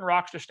 dirt and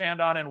rocks to stand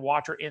on, and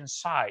water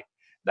inside.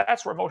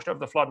 That's where most of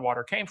the flood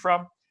water came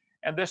from.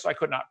 And this I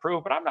could not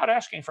prove, but I'm not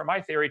asking for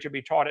my theory to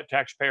be taught at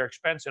taxpayer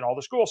expense in all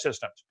the school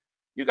systems.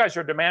 You guys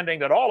are demanding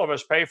that all of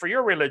us pay for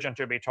your religion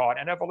to be taught,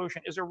 and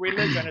evolution is a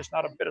religion. It's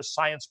not a bit of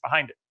science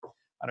behind it.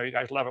 I know you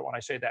guys love it when I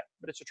say that,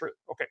 but it's the truth.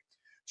 Okay,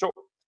 so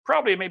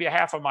probably maybe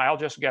 1/2 mile,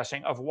 just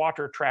guessing, of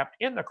water trapped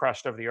in the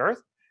crust of the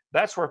earth.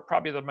 That's where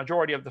probably the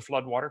majority of the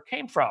flood water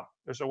came from.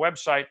 There's a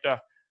website,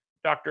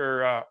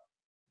 Dr.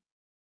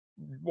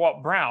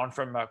 Walt Brown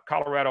from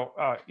Colorado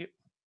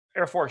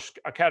Air Force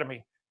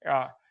Academy,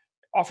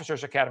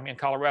 Officers Academy in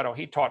Colorado.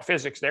 He taught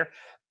physics there.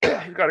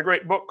 He's got a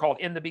great book called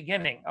In the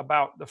Beginning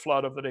about the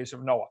flood of the days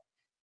of Noah.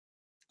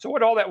 So what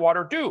did all that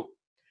water do?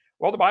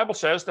 Well, the Bible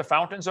says the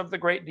fountains of the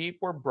great deep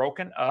were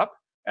broken up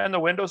and the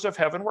windows of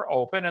heaven were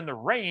open and the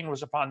rain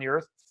was upon the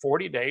earth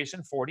 40 days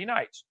and 40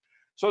 nights.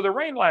 So the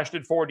rain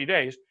lasted 40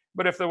 days,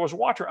 but if there was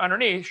water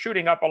underneath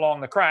shooting up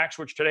along the cracks,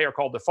 which today are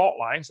called the fault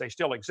lines, they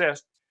still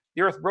exist,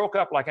 the earth broke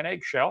up like an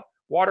eggshell,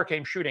 water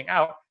came shooting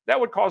out, that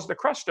would cause the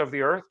crust of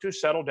the earth to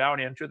settle down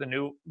into the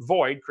new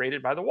void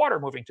created by the water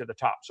moving to the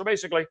top. So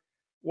basically,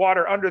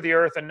 water under the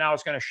earth, and now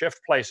it's going to shift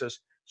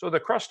places. So the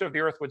crust of the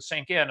earth would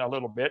sink in a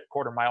little bit,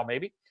 1/4 mile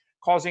maybe,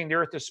 causing the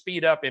earth to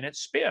speed up in its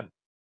spin.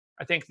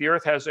 I think the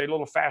earth has a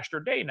little faster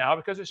day now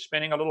because it's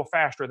spinning a little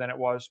faster than it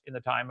was in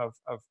the time of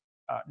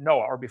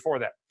Noah or before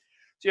that.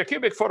 See, a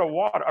cubic foot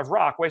of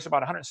rock weighs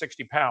about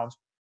 160 pounds,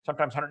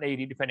 sometimes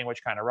 180, depending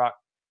which kind of rock.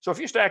 So if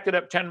you stacked it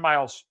up 10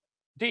 miles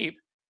deep,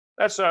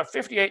 that's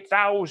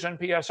 58,000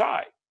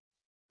 psi.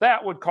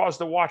 That would cause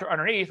the water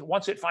underneath,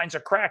 once it finds a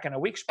crack in a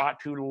weak spot,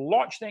 to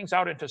launch things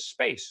out into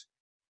space.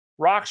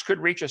 Rocks could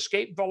reach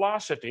escape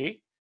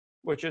velocity,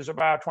 which is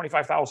about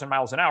 25,000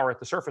 miles an hour at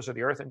the surface of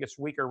the earth and gets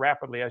weaker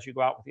rapidly as you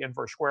go out with the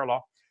inverse square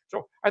law.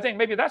 So I think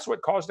maybe that's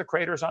what caused the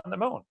craters on the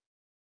moon.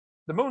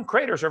 The moon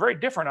craters are very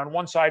different on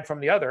one side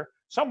from the other.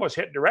 Some was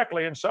hit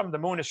directly and some the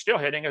moon is still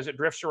hitting as it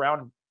drifts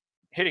around,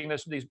 hitting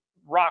these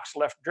rocks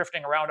left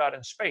drifting around out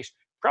in space,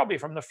 probably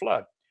from the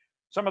flood.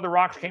 Some of the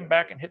rocks came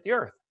back and hit the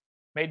earth,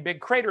 made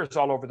big craters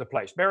all over the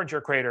place.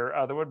 Barringer crater,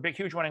 the big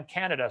huge one in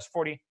Canada, is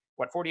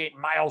 48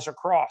 miles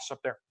across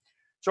up there.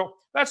 So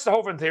that's the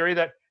Hovind theory,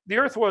 that the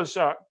earth was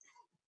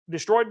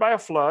destroyed by a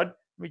flood.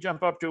 Let me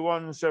jump up to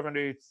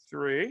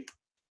 173.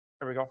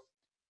 There we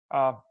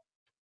go.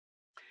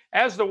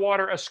 As the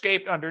water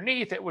escaped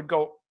underneath, it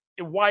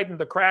widened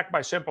the crack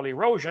by simple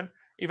erosion,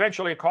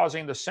 eventually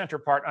causing the center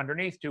part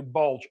underneath to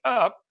bulge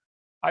up.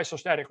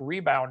 Isostatic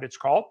rebound, it's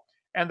called.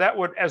 And that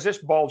would, as this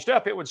bulged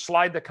up, it would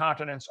slide the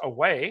continents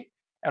away.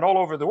 And all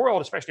over the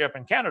world, especially up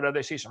in Canada,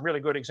 they see some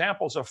really good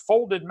examples of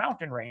folded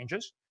mountain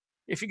ranges.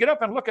 If you get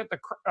up and look at the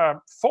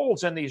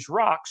folds in these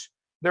rocks,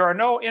 there are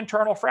no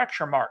internal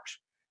fracture marks.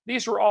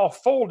 These were all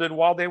folded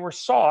while they were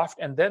soft,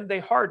 and then they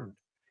hardened.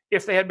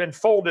 If they had been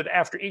folded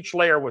after each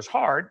layer was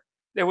hard,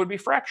 there would be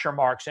fracture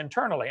marks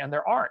internally, and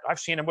there aren't. I've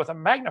seen them with a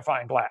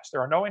magnifying glass.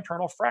 There are no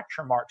internal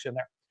fracture marks in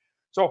there.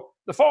 So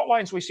the fault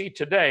lines we see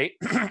today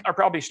are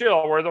probably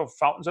still where the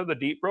fountains of the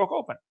deep broke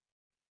open.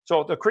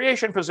 So the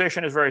creation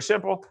position is very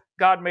simple.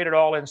 God made it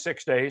all in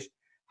 6 days.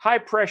 High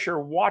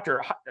pressure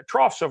water,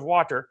 troughs of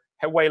water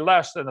weigh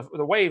less than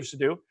the waves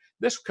do.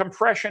 This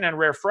compression and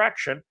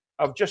rarefaction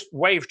of just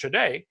wave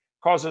today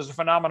causes a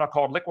phenomenon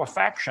called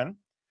liquefaction.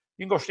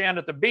 You can go stand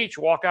at the beach,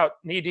 walk out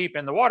knee deep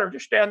in the water,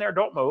 just stand there,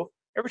 don't move.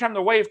 Every time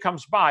the wave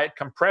comes by, it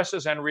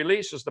compresses and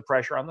releases the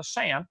pressure on the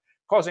sand,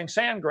 causing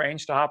sand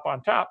grains to hop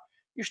on top.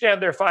 You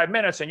stand there 5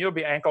 minutes and you'll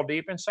be ankle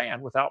deep in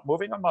sand without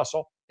moving a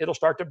muscle. It'll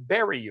start to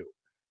bury you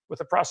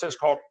with a process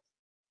called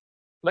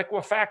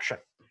liquefaction.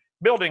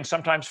 Buildings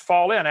sometimes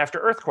fall in after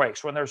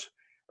earthquakes. When there's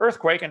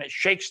earthquake and it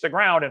shakes the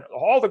ground and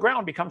all the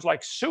ground becomes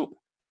like soup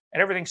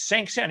and everything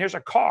sinks in. Here's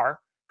a car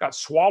got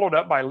swallowed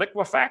up by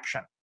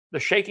liquefaction. The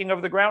shaking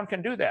of the ground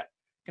can do that.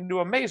 can do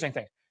amazing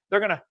things.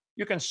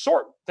 You can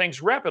sort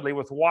things rapidly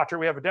with water.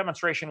 We have a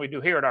demonstration we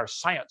do here at our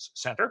science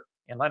center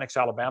in Lenox,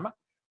 Alabama,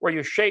 where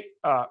you shake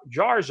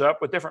jars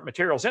up with different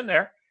materials in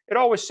there. It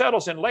always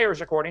settles in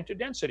layers according to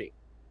density.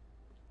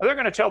 They're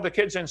going to tell the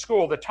kids in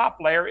school the top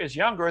layer is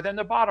younger than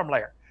the bottom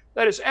layer.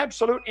 That is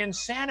absolute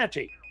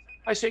insanity.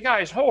 I say,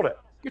 guys, hold it.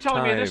 You're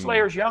telling me this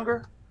layer is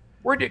younger?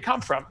 Where did it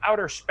come from?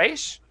 Outer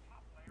space?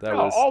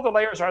 No, all the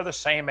layers are the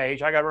same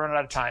age. I got to run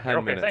out of time here.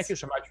 Okay, thank you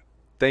so much.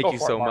 Thank you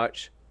so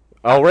much.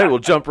 All right, we'll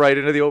jump right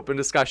into the open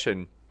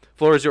discussion.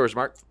 Floor is yours,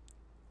 Mark.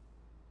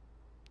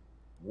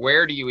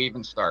 Where do you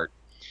even start?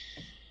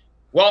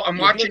 Well, I'm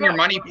watching your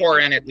money pour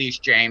in at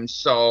least, James.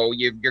 So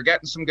you're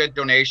getting some good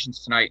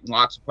donations tonight and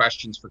lots of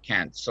questions for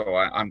Kent. So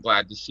I'm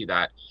glad to see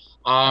that.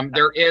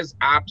 There is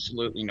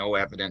absolutely no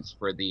evidence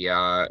for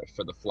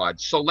the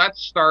flood. So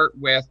let's start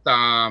with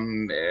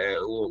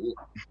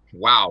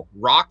wow,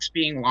 rocks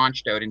being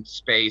launched out into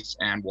space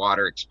and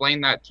water. Explain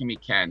that to me,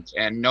 Kent.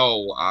 And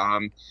no,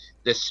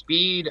 the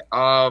speed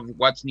of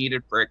what's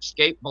needed for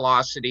escape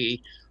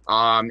velocity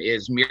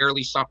is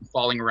merely something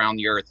falling around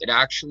the Earth. It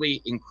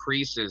actually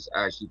increases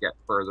as you get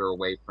further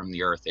away from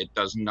the Earth. It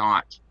does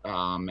not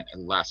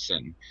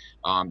lessen.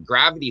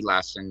 Gravity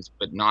lessens,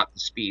 but not the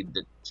speed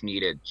that's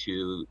needed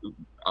to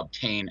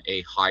obtain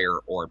a higher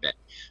orbit.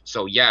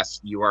 So yes,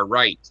 you are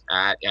right.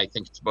 I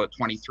think it's about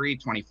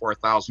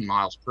 24,000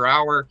 miles per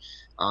hour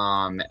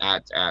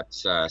at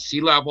sea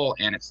level,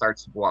 and it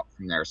starts to go up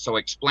from there. So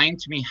explain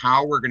to me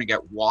how we're going to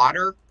get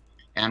water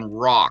and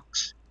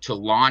rocks to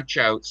launch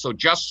out. So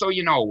just so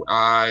you know,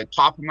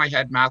 top of my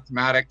head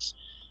mathematics,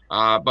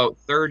 about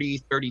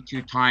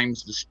 32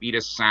 times the speed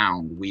of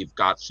sound. We've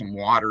got some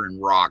water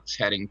and rocks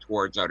heading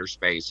towards outer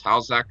space.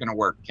 How's that going to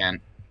work, Ken?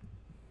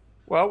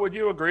 Well, would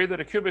you agree that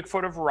a cubic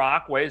foot of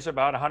rock weighs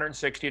about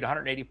 160 to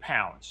 180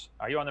 pounds?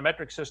 Are you on the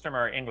metric system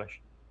or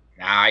English?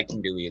 Nah, I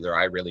can do either.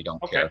 I really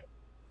don't care.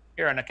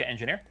 You're an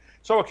engineer.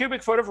 So a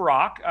cubic foot of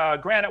rock,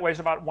 granite weighs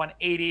about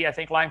 180. I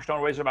think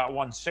limestone weighs about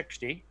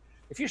 160.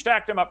 If you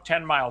stacked them up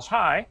 10 miles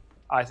high,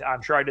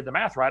 I'm sure I did the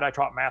math right. I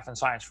taught math and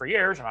science for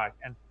years,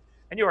 and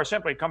you are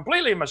simply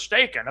completely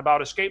mistaken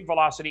about escape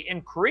velocity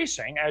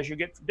increasing as you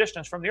get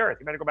distance from the Earth.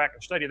 You better go back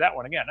and study that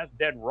one again. That's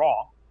dead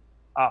wrong.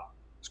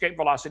 Escape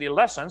velocity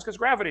lessens because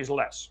gravity is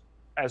less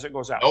as it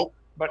goes out. Nope.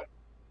 But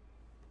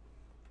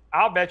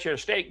I'll bet you a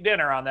steak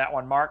dinner on that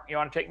one, Mark. You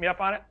want to take me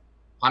up on it?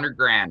 100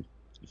 grand.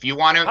 If you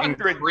want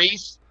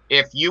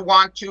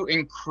to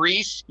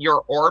increase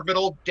your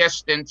orbital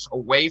distance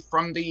away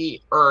from the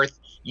Earth,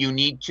 you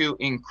need to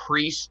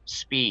increase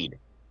speed.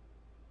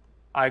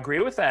 I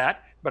agree with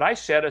that, but I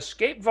said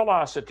escape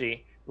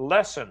velocity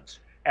lessens.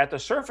 At the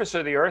surface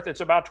of the Earth, it's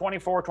about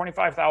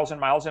 25,000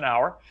 miles an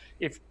hour.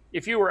 If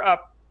you were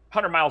up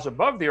 100 miles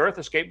above the Earth,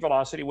 escape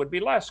velocity would be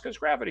less because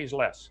gravity is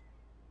less.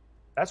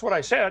 That's what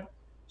I said.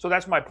 So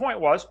that's my point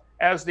was,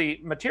 as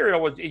the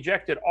material was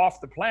ejected off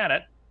the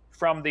planet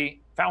from the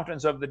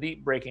fountains of the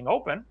deep breaking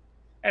open,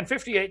 and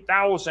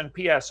 58,000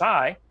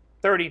 psi,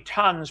 30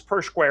 tons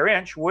per square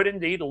inch, would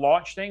indeed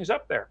launch things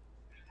up there.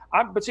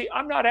 But see,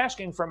 I'm not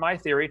asking for my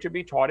theory to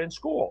be taught in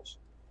schools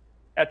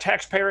at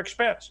taxpayer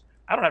expense.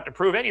 I don't have to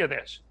prove any of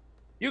this.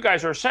 You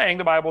guys are saying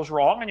the Bible's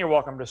wrong, and you're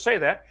welcome to say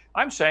that.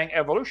 I'm saying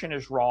evolution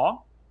is wrong,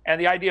 and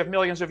the idea of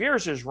millions of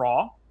years is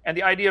wrong, and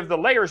the idea of the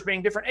layers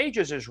being different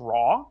ages is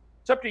wrong.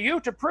 It's up to you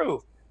to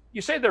prove.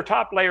 You say their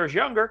top layer is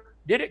younger.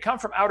 Did it come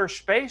from outer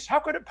space? How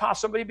could it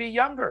possibly be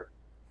younger?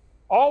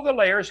 All the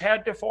layers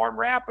had to form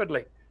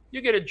rapidly.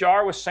 You get a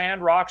jar with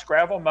sand, rocks,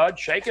 gravel, mud,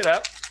 shake it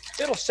up.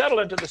 It'll settle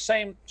into the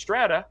same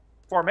strata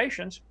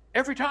formations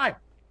every time.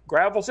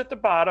 Gravel's at the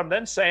bottom,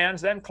 then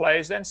sands, then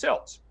clays, then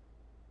silts.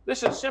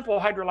 This is simple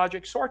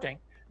hydrologic sorting.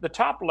 The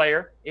top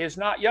layer is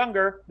not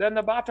younger than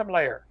the bottom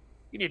layer.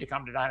 You need to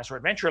come to Dinosaur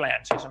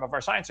Adventureland, see some of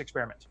our science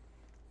experiments.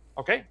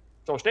 Okay,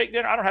 so steak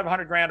dinner, I don't have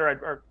 100 grand,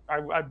 or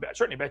I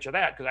certainly bet you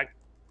that, because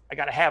I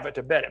got to have it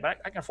to bet it, but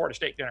I can afford a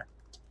steak dinner.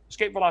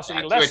 Escape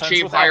velocity lessens. To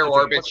achieve higher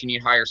orbits, you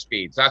need higher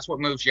speeds. That's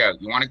what moves you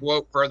out. You want to go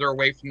out further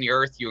away from the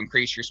Earth, you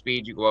increase your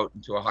speed, you go out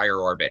into a higher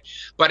orbit.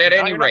 But at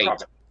any rate,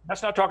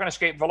 that's not talking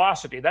escape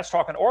velocity. That's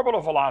talking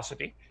orbital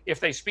velocity. If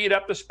they speed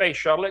up the space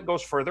shuttle, it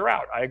goes further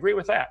out. I agree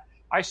with that.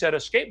 I said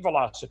escape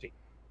velocity.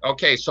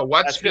 Okay, so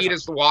what speed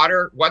is the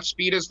water? What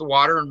speed is the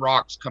water and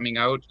rocks coming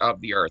out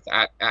of the Earth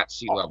at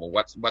sea level?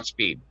 What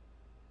speed?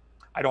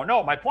 I don't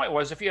know. My point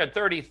was, if you had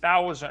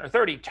 30,000 or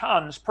 30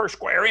 tons per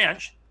square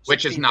inch,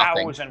 which is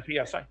nothing.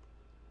 PSI.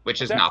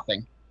 Which is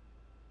nothing.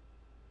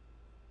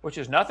 Which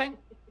is nothing?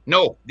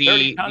 No,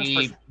 the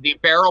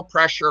barrel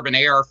pressure of an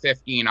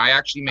AR-15, I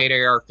actually made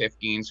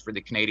AR-15s for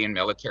the Canadian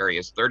military,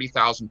 is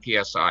 30,000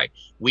 PSI.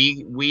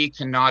 We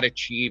cannot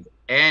achieve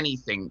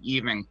anything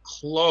even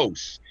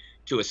close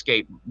to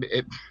escape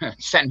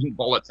sending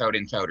bullets out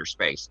into outer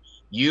space.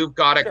 You've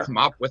got to come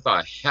up with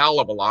a hell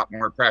of a lot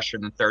more pressure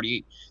than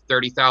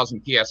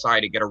 30,000 PSI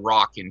to get a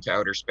rock into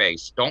outer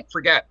space. Don't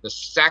forget, the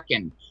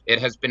second it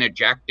has been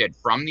ejected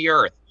from the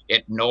Earth,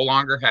 It no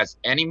longer has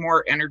any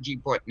more energy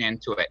put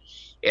into it.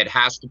 It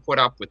has to put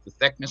up with the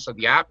thickness of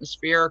the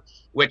atmosphere,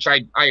 which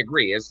I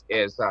agree is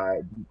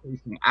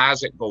decreasing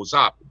as it goes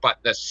up. But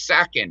the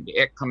second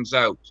it comes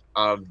out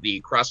of the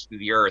crust of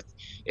the earth,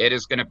 it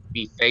is going to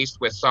be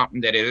faced with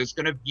something that it is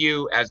going to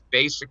view as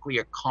basically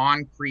a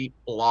concrete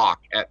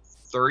block at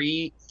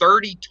 30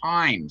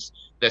 times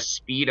the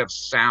speed of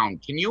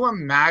sound. Can you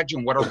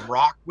imagine what a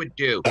rock would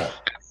do at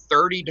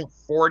 30 to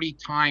 40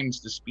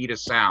 times the speed of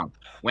sound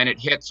when it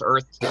hits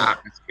Earth's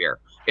atmosphere?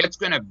 It's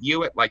going to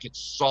view it like it's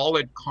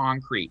solid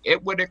concrete.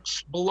 It would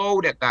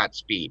explode at that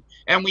speed.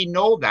 And we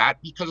know that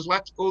because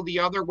let's go the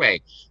other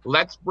way.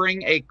 Let's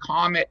bring a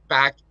comet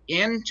back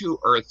into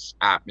Earth's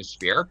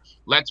atmosphere.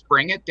 Let's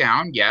bring it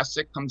down. Yes,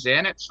 it comes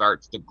in, it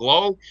starts to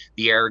glow.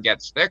 The air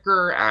gets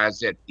thicker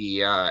as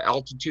the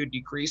altitude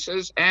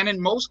decreases. And in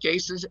most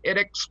cases, it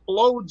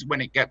explodes when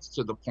it gets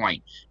to the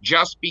point.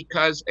 Just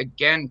because,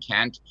 again,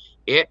 Kent,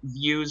 it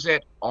views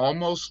it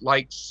almost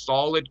like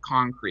solid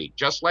concrete.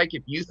 Just like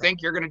if you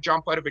think you're going to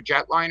jump out of a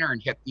jetliner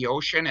and hit the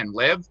ocean and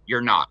live,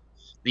 you're not.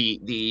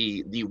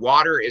 The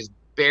water is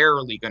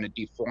barely going to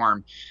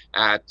deform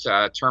at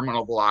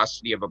terminal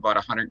velocity of about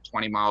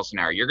 120 miles an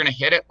hour. You're going to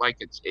hit it like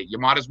you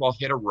might as well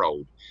hit a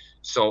road.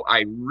 So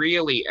I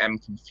really am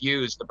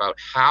confused about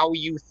how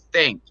you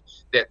think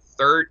that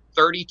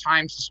 30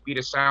 times the speed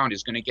of sound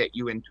is going to get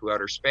you into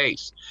outer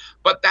space.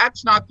 But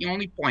that's not the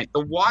only point.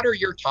 The water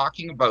you're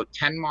talking about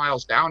 10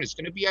 miles down is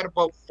going to be at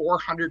about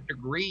 400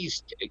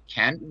 degrees,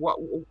 Ken.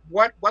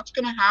 What's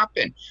going to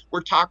happen?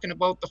 We're talking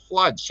about the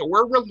flood. So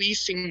we're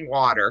releasing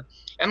water.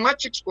 And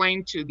let's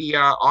explain to the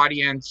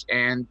audience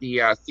and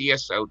the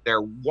theists out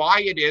there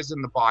why it is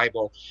in the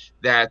Bible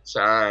that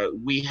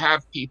we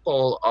have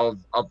people of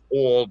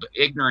old,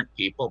 ignorant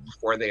people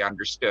before they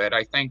understood.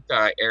 I think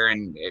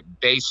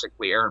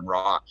Aaron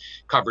Raw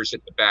covers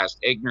it the best.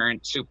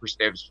 Ignorant,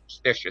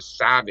 superstitious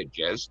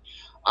savages.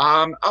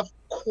 Of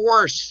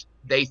course,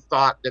 they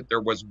thought that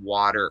there was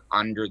water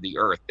under the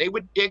earth. They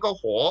would dig a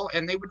hole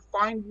and they would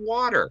find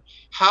water.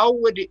 How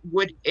would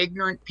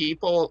ignorant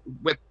people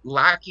with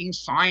lacking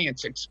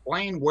science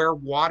explain where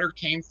water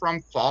came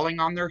from falling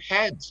on their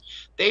heads?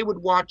 They would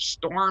watch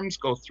storms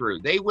go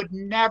through. They would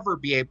never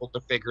be able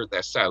to figure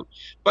this out.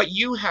 But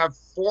you have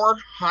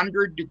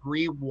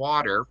 400-degree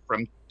water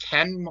from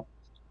 10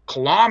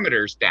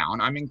 kilometers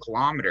down. I'm in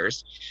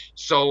kilometers.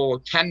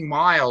 So 10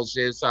 miles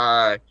is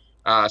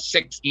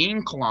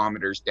 16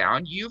 kilometers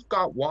down. You've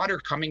got water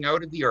coming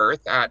out of the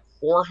earth at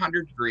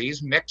 400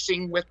 degrees,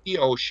 mixing with the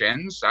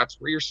oceans. That's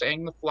where you're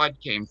saying the flood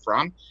came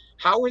from.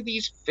 How are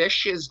these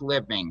fishes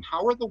living?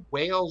 How are the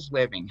whales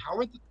living? How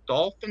are the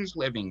dolphins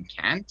living,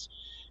 Kent?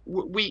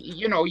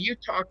 You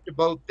talked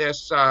about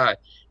this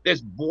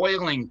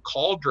boiling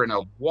cauldron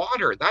of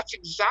water. That's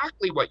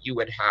exactly what you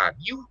would have.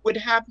 You would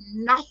have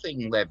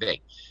nothing living.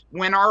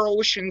 When our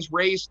oceans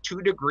raise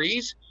 2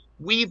 degrees,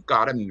 we've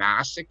got a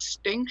mass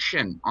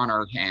extinction on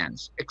our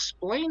hands.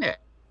 Explain it.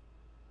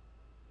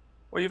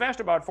 Well, you've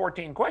asked about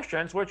 14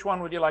 questions. Which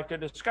one would you like to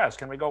discuss?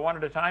 Can we go one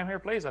at a time here,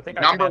 please? I think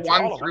number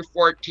 1 through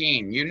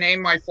 14. You name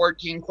my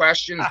 14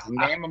 questions,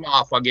 name them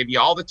off. I'll give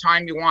you all the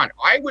time you want.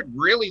 I would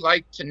really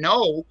like to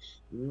know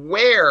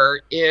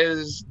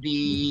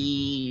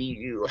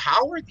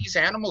how are these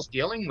animals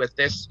dealing with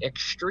this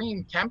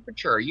extreme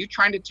temperature? Are you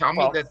trying to tell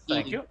me that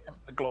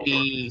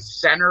the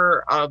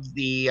center of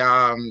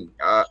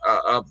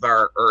of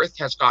our Earth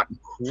has gotten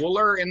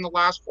cooler in the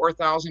last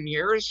 4,000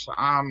 years?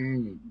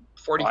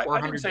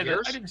 4,400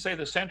 years? I didn't say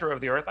the center of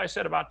the Earth. I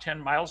said about 10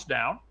 miles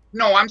down.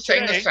 No, I'm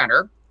saying the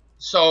center.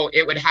 So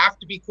it would have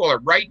to be cooler.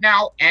 Right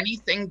now,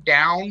 anything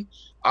down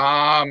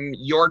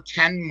your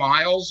 10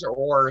 miles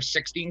or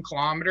 16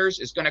 kilometers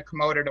is going to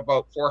come out at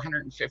about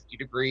 450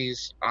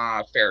 degrees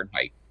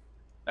Fahrenheit.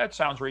 That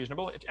sounds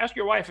reasonable. Ask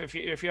your wife if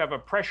you have a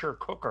pressure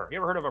cooker. You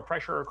ever heard of a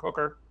pressure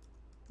cooker?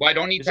 Well, I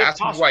don't need to ask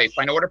my wife.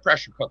 I know what a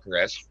pressure cooker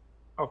is.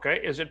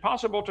 Okay. Is it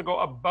possible to go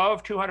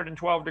above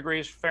 212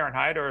 degrees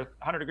Fahrenheit or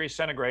 100 degrees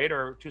centigrade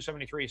or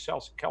 273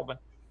 Kelvin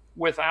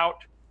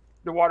without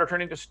the water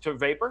turning to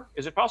vapor?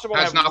 Is it possible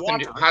to have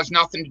water? Has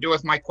nothing to do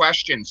with my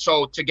question.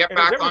 So to get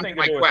back onto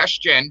my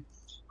question,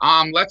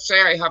 let's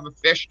say I have a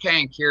fish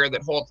tank here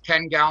that holds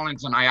 10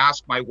 gallons and I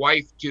ask my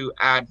wife to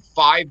add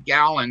 5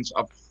 gallons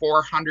of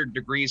 400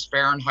 degrees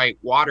Fahrenheit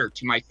water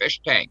to my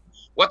fish tank.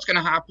 What's going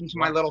to happen to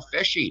my little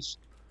fishies?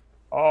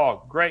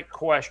 Oh, great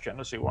question.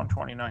 Let's see,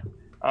 129.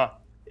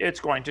 It's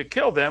going to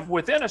kill them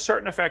within a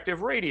certain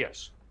effective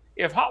radius.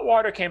 If hot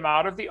water came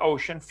out of the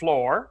ocean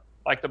floor,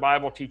 like the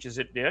Bible teaches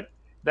it did,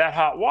 that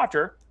hot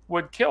water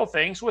would kill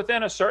things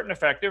within a certain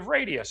effective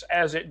radius.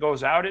 As it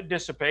goes out, it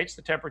dissipates,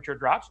 the temperature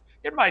drops.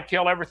 It might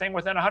kill everything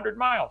within 100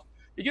 miles.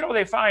 Did you know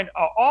they find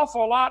an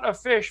awful lot of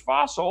fish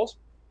fossils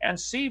and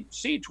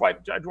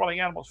sea-dwelling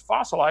animals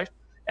fossilized?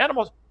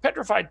 Animals,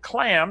 petrified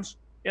clams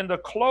in the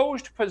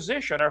closed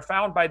position are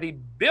found by the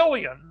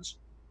billions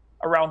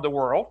around the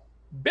world.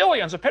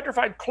 Billions of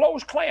petrified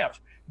closed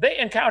clams. They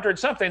encountered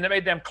something that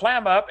made them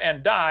clam up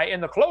and die in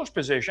the closed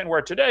position,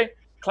 where today,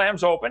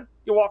 clams open,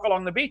 you walk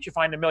along the beach, you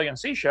find 1 million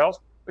seashells,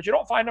 but you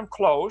don't find them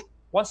closed.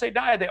 Once they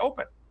die, they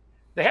open.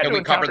 They had Can to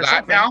we cover encounter that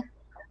something. now?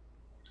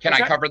 Can What's I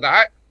that? cover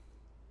that?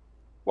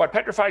 What,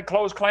 petrified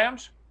closed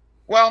clams?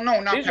 Well, no,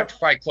 not These are-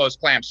 petrified closed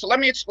clams. So let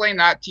me explain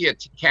that to you,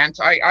 Kent.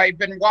 I've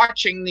been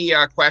watching the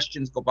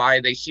questions go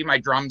by. They see my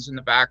drums in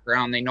the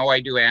background. They know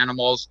I do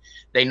animals.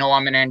 They know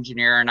I'm an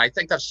engineer. And I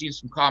think I've seen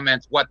some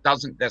comments, what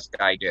doesn't this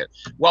guy do?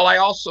 Well, I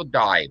also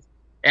dive.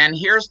 And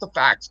here's the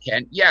facts,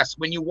 Kent. Yes,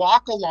 when you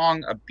walk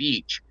along a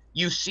beach,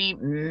 you see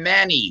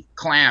many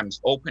clams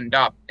opened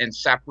up and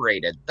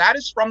separated. That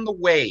is from the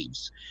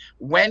waves.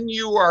 When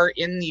you are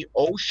in the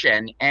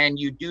ocean and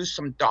you do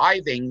some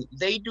diving,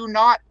 they do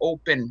not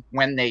open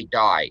when they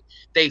die.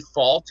 They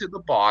fall to the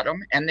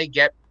bottom and they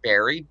get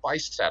buried by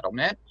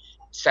sediment,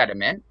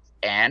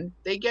 and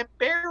they get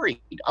buried.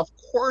 Of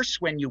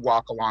course, when you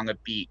walk along a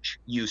beach,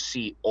 you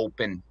see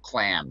open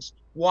clams.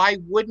 Why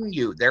wouldn't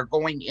you? They're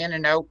going in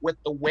and out with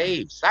the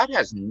waves. That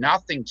has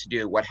nothing to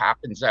do with what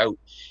happens out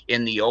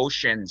in the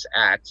oceans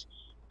at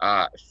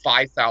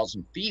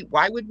 5,000 feet.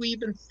 Why would we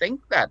even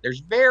think that? There's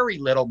very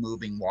little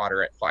moving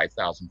water at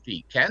 5,000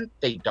 feet. Ken,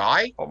 they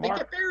die, Oh, they Mark,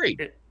 get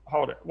buried.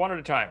 hold it, one at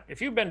a time.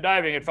 If you've been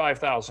diving at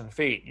 5,000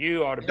 feet,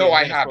 you ought to be No, a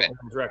I Guinness haven't. Book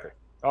of World Record.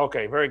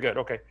 Okay, very good.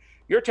 Okay.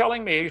 You're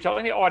telling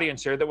the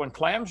audience here that when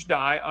clams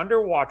die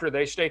underwater,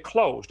 they stay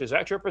closed. Is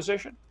that your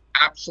position?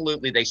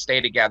 Absolutely, they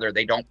stay together.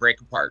 They don't break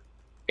apart.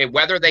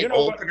 Whether they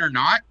open or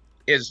not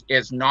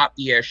is not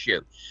the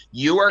issue.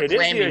 You are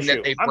claiming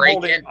that they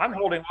break in. I'm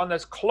holding one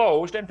that's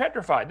closed and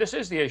petrified. This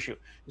is the issue.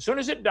 As soon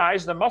as it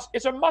dies,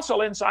 it's a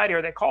muscle inside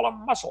here. They call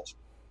them muscles.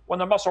 When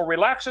the muscle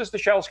relaxes, the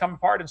shells come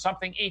apart and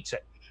something eats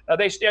it. Now,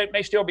 it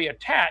may still be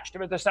attached,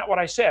 but that's not what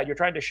I said. You're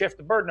trying to shift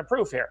the burden of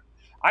proof here.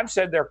 I've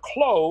said they're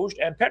closed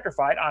and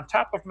petrified on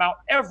top of Mount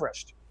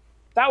Everest.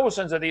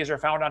 Thousands of these are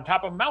found on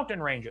top of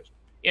mountain ranges.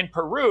 In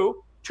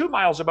Peru, 2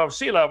 miles above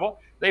sea level,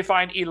 they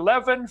find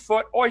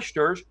 11-foot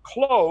oysters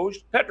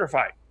closed,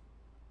 petrified.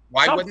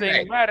 Why wouldn't they?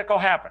 Something radical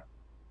happened.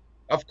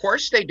 Of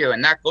course they do,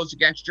 and that goes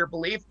against your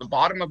belief. The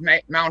bottom of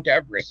Mount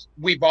Everest,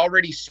 we've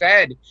already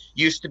said,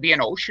 used to be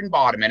an ocean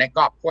bottom, and it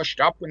got pushed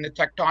up when the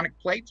tectonic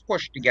plates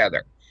pushed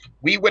together.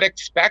 We would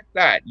expect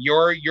that.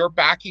 You're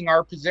backing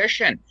our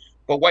position.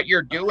 But what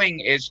you're doing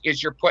is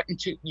you're putting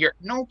to your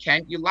no,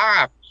 Kent, you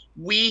laugh.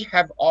 We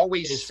have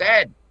always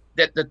said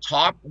that the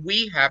top,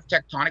 we have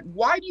tectonic.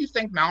 Why do you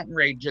think mountain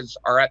ranges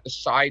are at the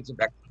sides of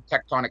that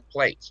tectonic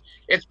plates?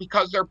 It's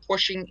because they're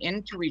pushing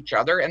into each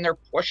other and they're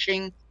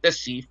pushing the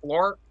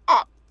seafloor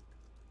up.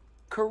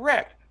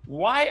 Correct.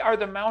 Why are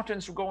the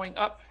mountains going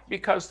up?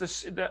 Because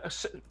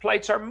the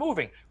plates are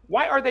moving.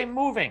 Why are they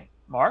moving,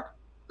 Mark?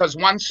 Because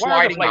one's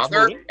sliding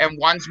other and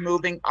one's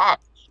moving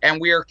up. And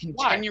we are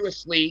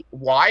continuously,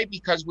 why?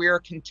 Because we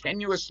are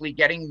continuously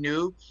getting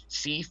new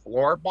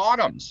seafloor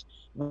bottoms,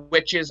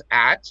 which is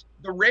at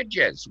the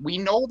ridges. We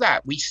know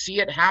that. We see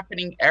it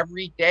happening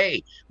every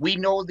day. We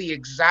know the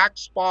exact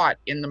spot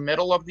in the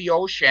middle of the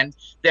ocean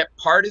that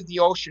part of the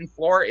ocean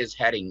floor is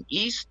heading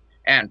east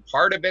and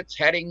part of it's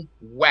heading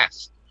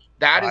west.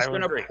 That is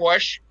going to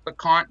push the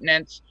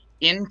continents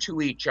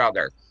into each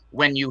other.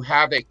 When you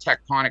have a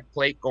tectonic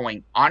plate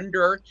going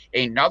under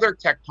another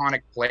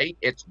tectonic plate,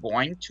 it's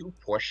going to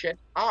push it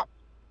up.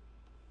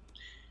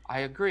 I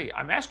agree.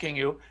 I'm asking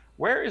you,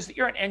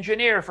 you're an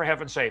engineer, for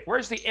heaven's sake.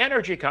 Where's the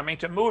energy coming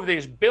to move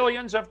these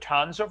billions of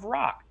tons of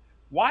rock?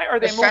 Why are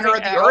they moving the center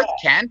of the earth,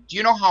 Kent? Do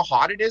you know how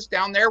hot it is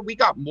down there? We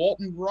got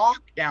molten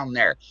rock down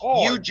there.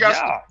 Oh,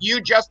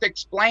 you just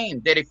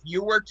explained that if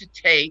you were to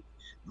take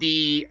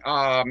the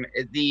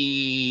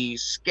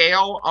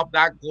scale of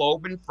that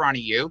globe in front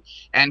of you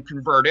and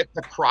convert it,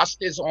 the crust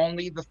is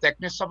only the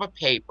thickness of a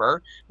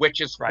paper,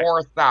 which is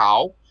 4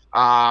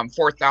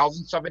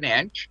 thousandths of an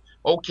inch.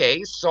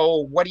 Okay,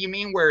 so what do you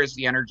mean, where is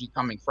the energy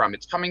coming from?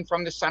 It's coming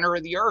from the center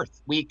of the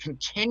earth. We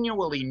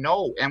continually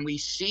know and we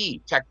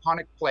see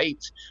tectonic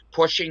plates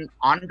pushing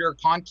under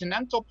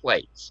continental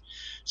plates.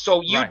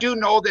 So you do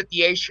know that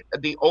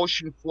the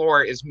ocean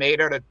floor is made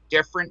out of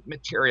different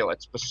material.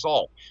 It's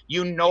basalt.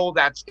 You know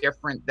that's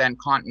different than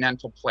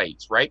continental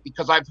plates, right?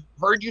 Because I've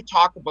heard you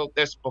talk about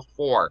this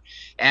before,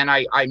 and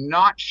I'm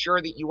not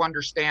sure that you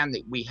understand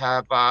that we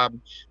have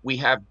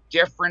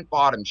different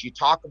bottoms. You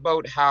talk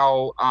about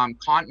how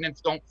continents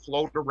don't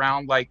float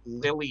around like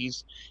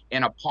lilies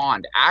in a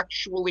pond.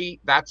 Actually,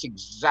 that's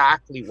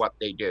exactly what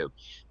they do.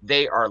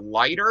 They are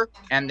lighter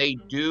and they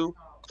do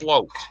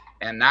float,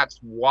 and that's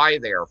why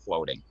they are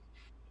floating.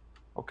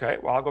 Okay,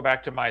 well, I'll go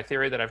back to my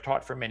theory that I've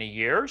taught for many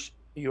years.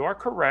 You are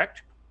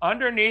correct.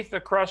 Underneath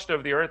the crust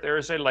of the earth, there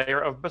is a layer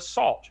of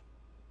basalt.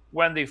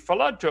 When the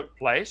flood took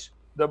place,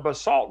 the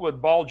basalt would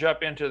bulge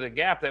up into the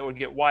gap that would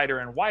get wider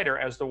and wider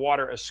as the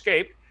water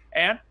escaped,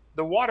 and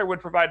the water would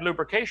provide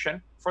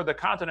lubrication for the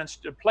continent's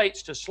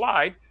plates to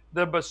slide.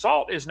 The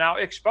basalt is now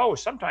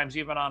exposed, sometimes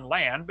even on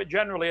land, but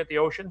generally at the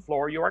ocean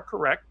floor. You are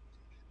correct.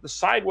 The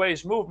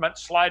sideways movement,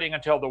 sliding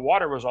until the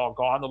water was all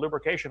gone, the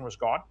lubrication was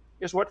gone,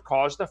 is what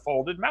caused the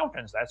folded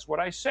mountains. That's what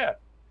I said.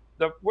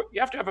 You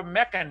have to have a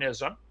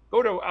mechanism.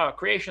 Go to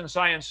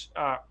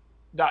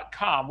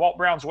creationscience.com, Walt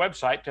Brown's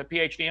website, to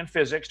PhD in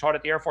physics, taught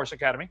at the Air Force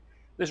Academy.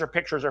 These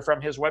pictures are from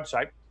his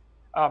website.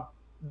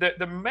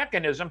 the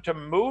mechanism to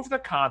move the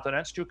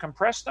continents, to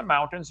compress the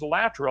mountains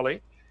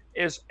laterally,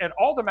 and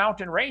all the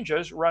mountain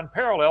ranges run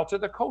parallel to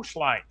the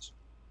coastlines.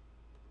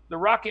 The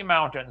Rocky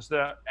Mountains,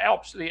 the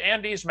Alps, the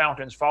Andes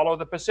Mountains follow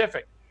the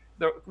Pacific.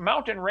 The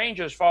mountain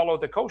ranges follow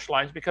the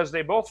coastlines because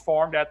they both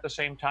formed at the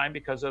same time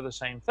because of the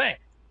same thing.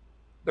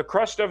 The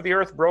crust of the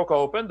earth broke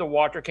open, the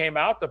water came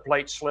out, the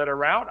plates slid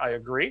around. I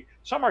agree.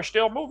 Some are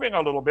still moving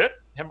a little bit.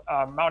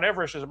 Mount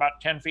Everest is about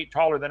 10 feet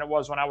taller than it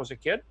was when I was a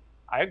kid.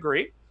 I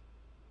agree.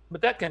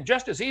 But that can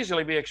just as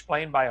easily be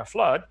explained by a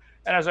flood.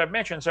 And as I've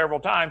mentioned several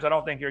times, I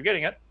don't think you're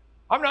getting it.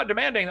 I'm not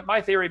demanding that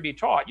my theory be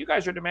taught. You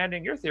guys are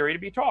demanding your theory to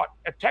be taught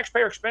at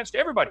taxpayer expense to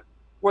everybody,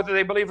 whether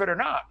they believe it or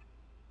not,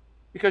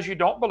 because you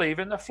don't believe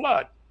in the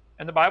flood.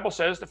 And the Bible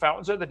says the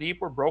fountains of the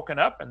deep were broken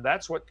up, and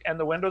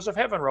the windows of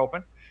heaven were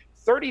open.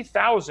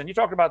 30,000. You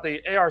talked about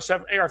the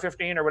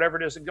AR-15 or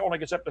whatever it is. It only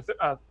gets up to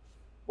I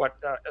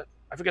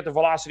forget the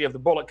velocity of the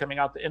bullet coming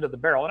out the end of the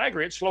barrel. And I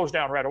agree, it slows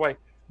down right away.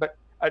 But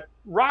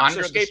rocks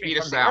under escaping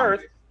the from the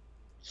earth.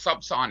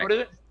 Subsonic. What is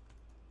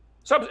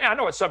it? I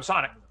know it's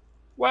subsonic.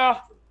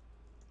 Well,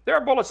 there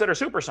are bullets that are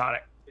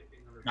supersonic.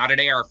 Not an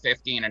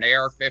AR-15. An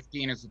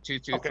AR-15 is a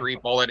 223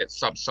 bullet. It's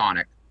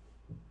subsonic.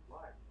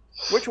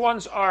 Which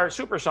ones are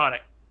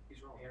supersonic?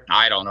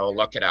 I don't know.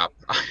 Look it up.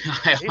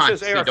 I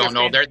honestly don't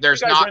know.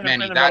 There's not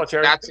many.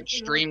 That's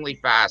extremely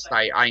fast.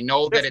 I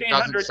know that it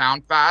doesn't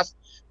sound fast,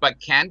 but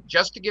Kent,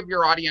 just to give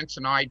your audience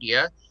an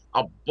idea,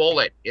 a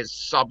bullet is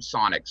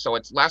subsonic, so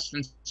it's less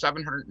than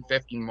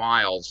 750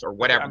 miles or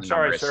whatever the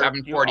number is,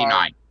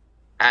 749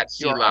 at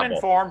sea level. You're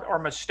uninformed or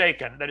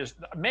mistaken. That is,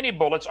 many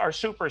bullets are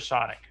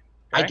supersonic.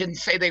 Okay? I didn't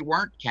say they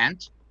weren't,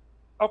 Kent.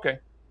 Okay.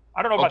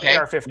 I don't know about the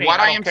AR-15.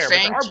 What I am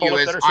saying to you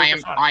is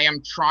I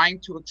am trying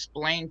to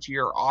explain to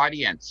your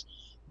audience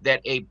that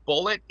a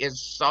bullet is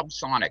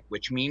subsonic,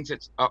 which means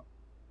it's up.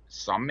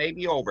 Some may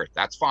be over.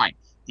 That's fine.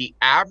 The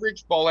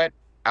average bullet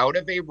out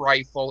of a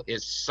rifle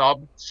is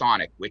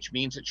subsonic, which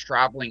means it's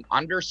traveling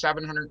under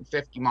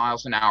 750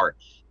 miles an hour.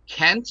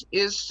 Kent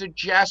is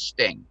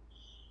suggesting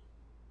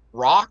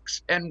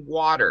rocks and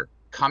water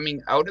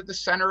coming out of the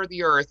center of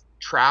the earth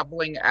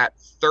traveling at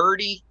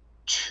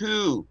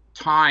 32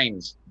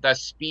 times the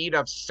speed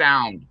of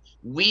sound.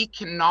 We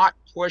cannot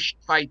push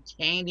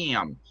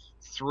titanium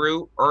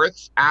through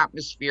Earth's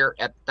atmosphere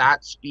at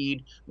that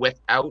speed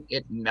without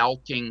it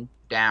melting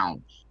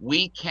down.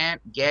 We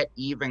can't get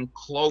even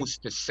close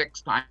to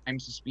 6 times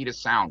the speed of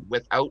sound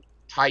without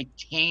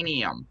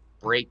titanium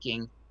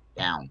breaking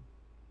down.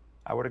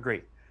 I would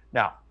agree.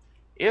 Now,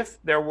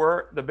 if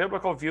the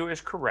biblical view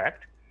is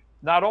correct,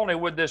 not only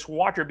would this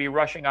water be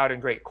rushing out in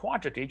great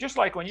quantity, just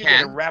like when you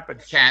get a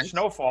rapid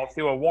snowfall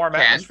through a warm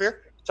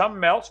atmosphere, some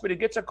melts, but it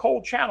gets a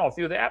cold channel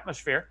through the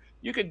atmosphere.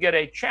 You could get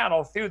a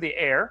channel through the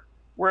air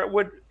where it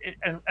would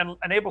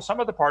enable some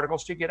of the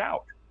particles to get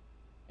out.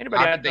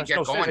 Anybody that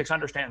knows physics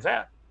understands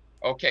that.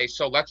 Okay,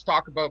 so let's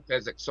talk about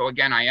physics. So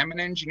again, I am an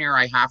engineer.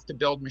 I have to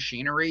build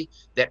machinery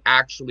that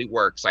actually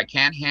works. I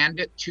can't hand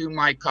it to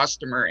my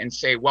customer and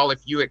say, well,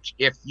 if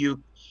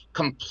you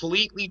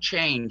completely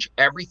change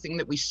everything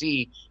that we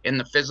see in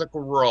the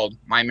physical world,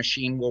 my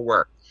machine will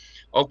work.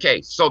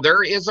 Okay, so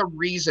there is a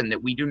reason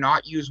that we do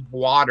not use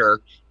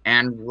water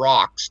and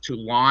rocks to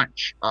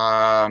launch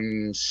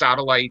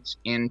satellites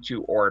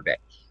into orbit.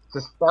 To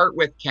start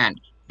with,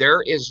 Kent,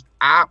 there is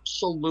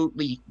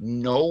absolutely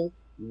no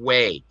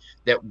way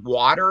that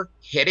water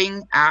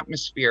hitting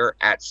atmosphere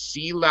at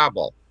sea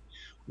level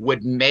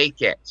would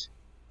make it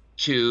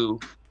to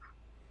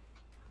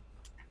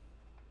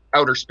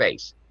outer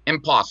space.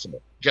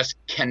 Impossible. Just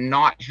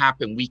cannot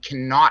happen. We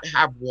cannot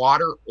have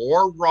water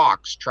or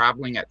rocks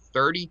traveling at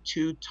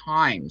 32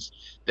 times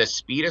the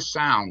speed of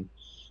sound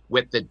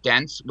with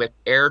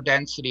air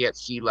density at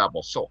sea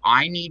level. So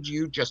I need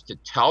you just to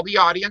tell the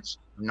audience,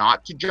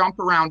 not to jump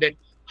around it,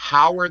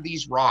 how are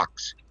these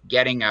rocks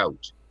getting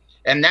out?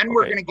 And then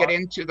we're going to get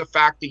into the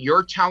fact that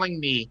you're showing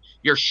me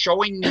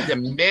the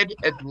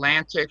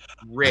mid-Atlantic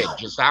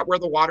ridge. Is that where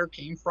the water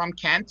came from,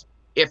 Kent?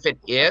 If it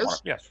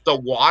is, yes. The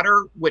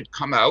water would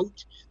come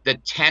out, the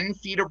 10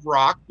 feet of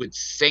rock would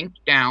sink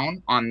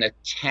down on the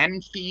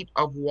 10 feet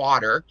of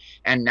water,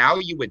 and now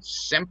you would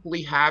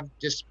simply have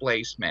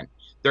displacement.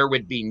 There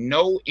would be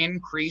no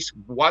increase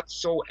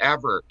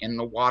whatsoever in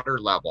the water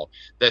level.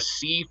 The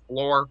sea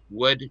floor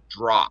would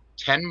drop.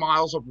 10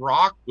 miles of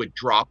rock would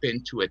drop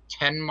into a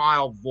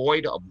 10-mile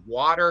void of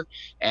water,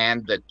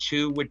 and the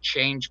two would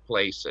change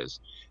places.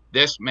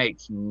 This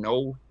makes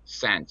no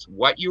sense.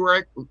 What you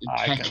are,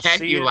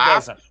 can't you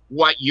laugh?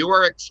 What you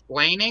are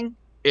explaining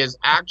is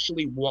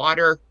actually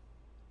water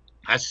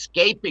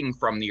escaping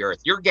from the earth.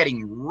 You're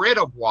getting rid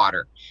of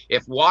water.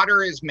 If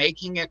water is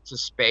making it to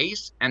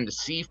space and the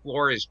sea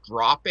floor is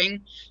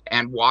dropping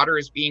and water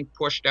is being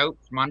pushed out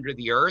from under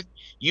the earth,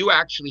 you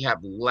actually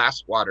have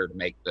less water to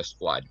make this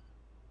flood.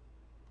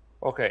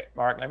 Okay,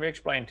 Mark, let me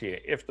explain to you.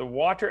 If the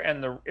water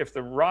if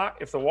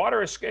the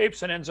water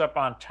escapes and ends up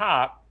on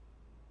top,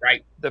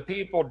 right, the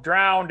people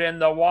drowned in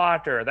the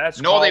water.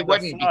 That's no, they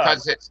wouldn't,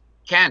 because it's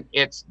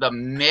the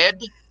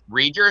mid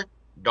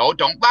No,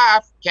 don't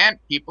laugh, Kent.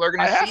 People are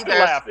going I to see have to this.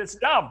 laugh. It's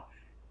dumb.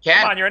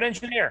 Kent, Come on, you're an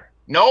engineer.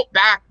 no,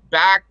 back,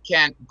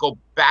 Kent. Go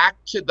back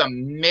to the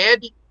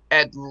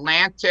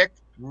mid-Atlantic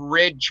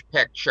ridge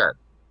picture.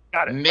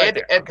 Got it.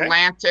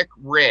 Mid-Atlantic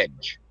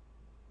ridge.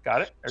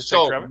 Got it. There's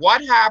So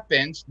what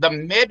happens, the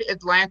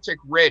mid-Atlantic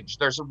ridge,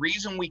 there's a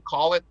reason we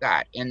call it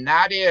that, and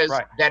that is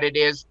that it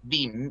is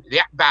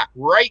that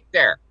right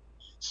there.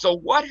 So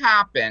what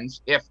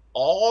happens if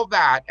all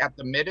that at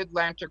the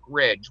mid-Atlantic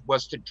ridge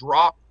was to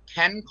drop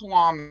 10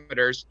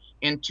 kilometers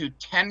into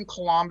 10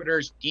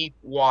 kilometers deep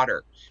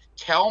water?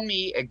 Tell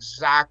me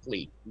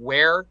exactly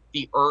where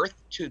the Earth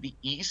to the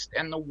east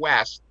and the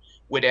west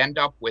would end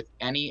up with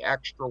any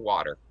extra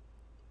water.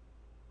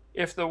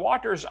 If the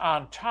water's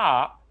on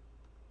top,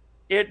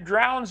 it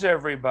drowns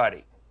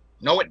everybody.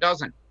 No, it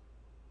doesn't.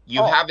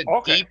 You have it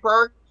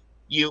deeper.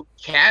 You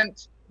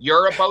can't.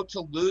 You're about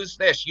to lose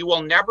this. You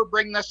will never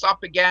bring this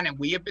up again. And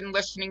we have been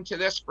listening to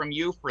this from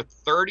you for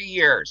 30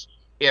 years.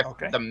 If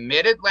the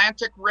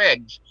mid-Atlantic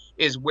ridge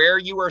is where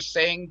you are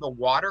saying the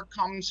water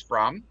comes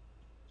from,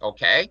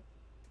 okay?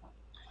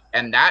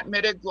 And that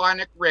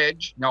mid-Atlantic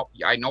ridge, no,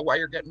 I know why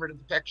you're getting rid of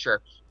the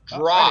picture,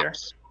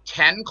 drops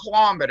 10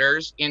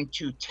 kilometers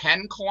into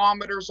 10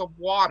 kilometers of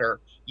water.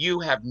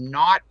 You have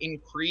not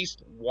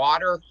increased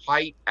water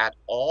height at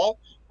all.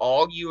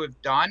 All you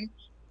have done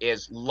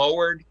is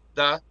lowered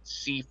the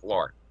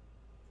seafloor.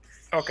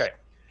 Okay.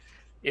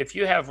 If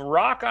you have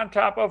rock on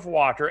top of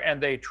water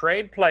and they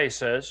trade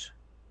places,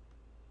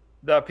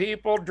 the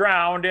people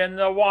drowned in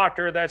the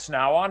water that's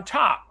now on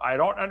top. I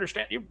don't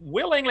understand. You're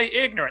willingly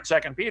ignorant, 2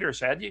 Peter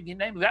said. You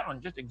named that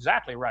one just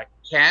exactly right.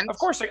 Kent, of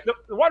course,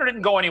 the water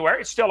didn't go anywhere.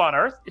 It's still on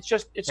Earth. It's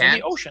just, it's in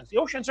the oceans. The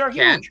oceans are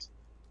huge.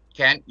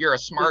 Kent, you're a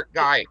smart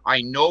guy.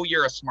 I know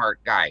you're a smart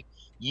guy.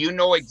 You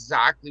know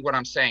exactly what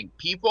I'm saying.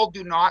 People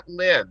do not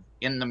live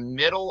in the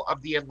middle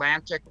of the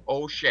Atlantic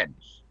Ocean.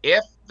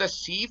 If the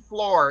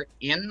seafloor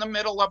in the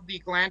middle of the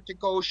Atlantic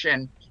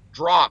Ocean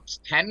drops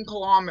 10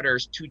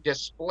 kilometers to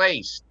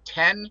displace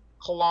 10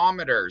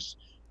 kilometers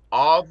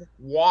of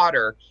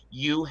water,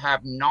 you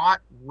have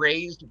not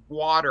raised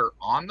water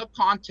on the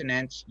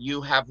continents.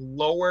 You have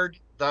lowered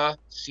the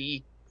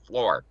sea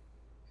floor.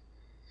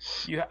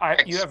 You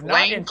have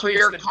not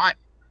increased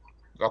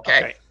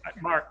Okay.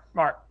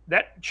 Mark,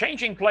 that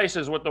changing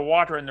places with the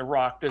water and the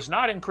rock does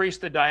not increase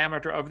the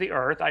diameter of the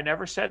Earth. I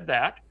never said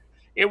that.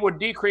 It would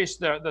decrease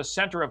the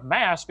center of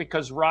mass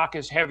because rock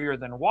is heavier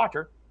than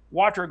water.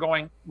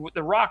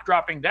 The rock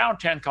dropping down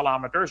 10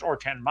 kilometers or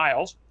 10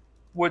 miles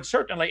would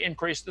certainly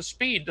increase the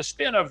speed. The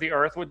spin of the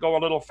Earth would go a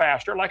little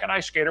faster, like an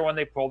ice skater when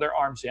they pull their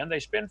arms in, they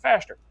spin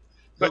faster.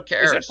 But who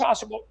cares? Is it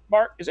possible,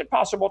 Mark,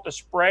 to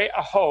spray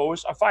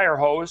a fire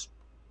hose,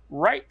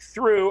 right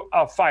through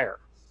a fire?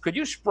 Could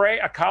you spray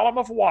a column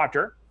of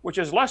water, which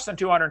is less than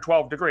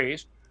 212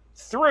 degrees,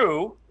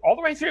 all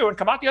the way through and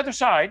come out the other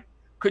side?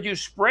 Could you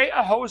spray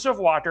a hose of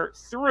water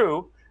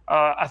through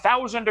a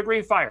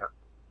 1,000-degree fire?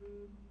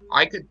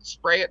 I could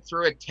spray it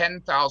through a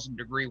 10,000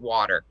 degree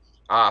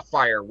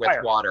fire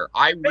with water.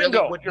 I really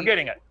wouldn't. You're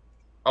getting it.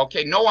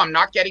 Okay, no, I'm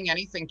not getting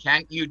anything,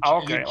 Kent.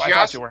 I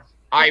thought you were.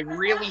 I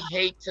really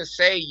hate to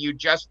say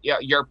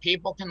your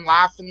people can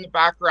laugh in the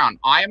background.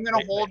 I am going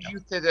to hold you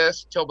to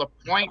this till the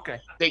point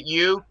that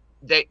you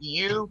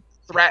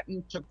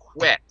threaten to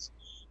quit.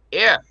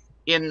 If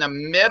in the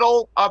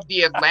middle of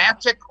the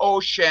Atlantic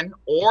Ocean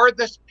or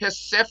the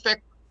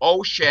Pacific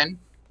Ocean,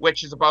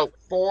 which is about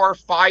 4,000 or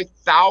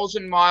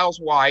 5,000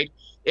 miles wide,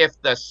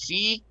 if the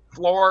sea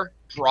floor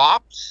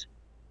drops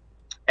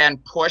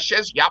and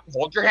pushes,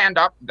 hold your hand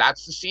up,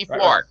 that's the sea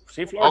floor.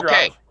 Sea floor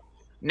drops.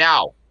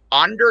 Now,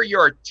 under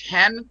your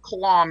 10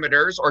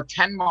 kilometers or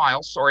 10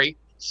 miles,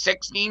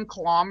 16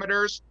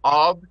 kilometers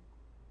of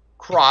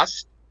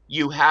crust,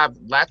 you have,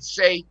 let's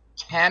say,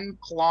 10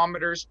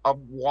 kilometers of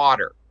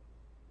water.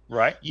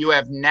 Right. You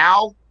have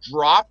now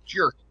dropped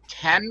your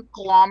 10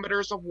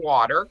 kilometers of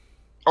water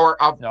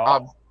or of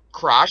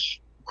crust.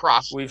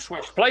 We've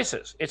switched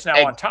places. It's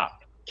now on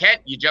top.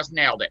 Kent, you just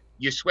nailed it.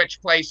 You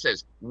switch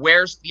places.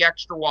 Where's the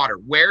extra water?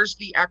 Where's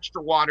the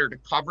extra water to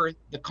cover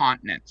the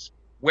continents?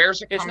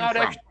 Where's it coming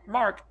from?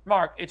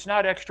 Mark, it's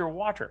not extra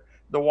water.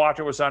 The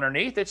water was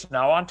underneath. It's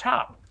now on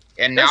top.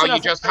 And now you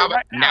just have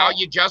now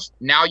you just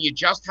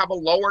have a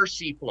lower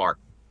seafloor.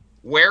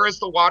 Where is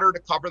the water to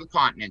cover the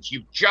continents?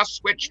 You've just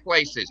switched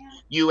places.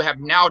 You have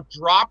now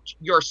dropped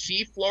your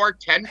seafloor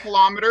 10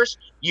 kilometers.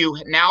 You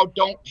now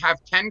don't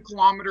have 10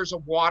 kilometers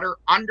of water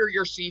under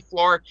your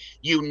seafloor.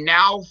 You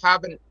now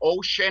have an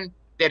ocean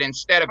that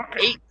instead of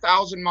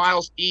 8,000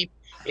 miles deep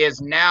is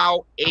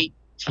now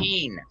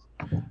 18.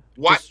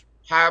 What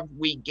have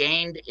we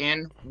gained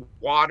in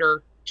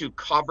water to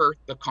cover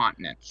the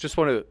continents? Just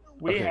want to...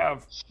 We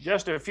have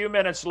just a few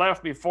minutes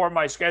left before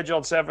my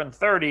scheduled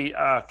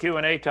 7:30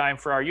 Q&A time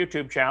for our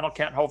YouTube channel,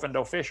 Kent Hovind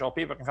Official.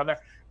 People can come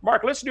there.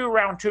 Mark, let's do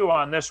round 2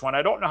 on this one.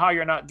 I don't know how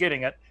you're not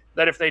getting it,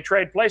 that if they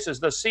trade places,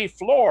 the sea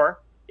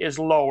floor is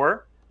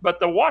lower, but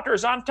the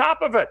water's on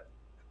top of it.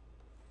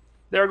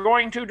 They're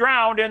going to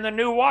drown in the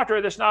new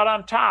water that's not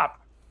on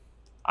top.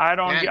 I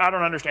don't Ken,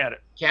 understand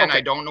it. Ken, Okay.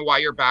 I don't know why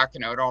you're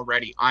backing out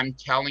already. I'm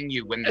telling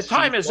you, when the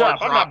time is C4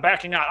 up. I'm not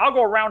backing out. I'll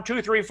go round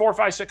 2, 3, 4,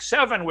 5, 6,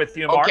 7 with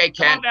you, Mark. Okay,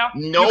 Come Ken. on down.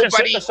 Nobody, you can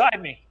sit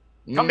beside me.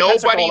 Come to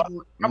nobody,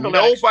 Pensacola. Come to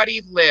Lennox.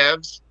 nobody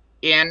lives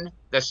in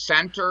the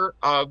center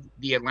of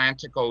the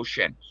Atlantic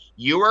Ocean.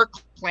 You are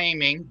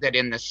claiming that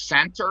in the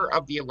center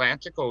of the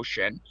Atlantic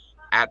Ocean,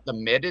 at the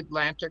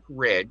mid-Atlantic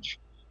ridge,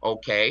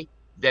 okay,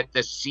 that the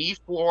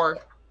seafloor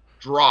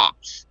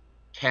drops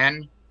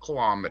 10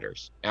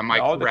 kilometers. Am I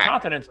No,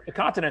 correct? the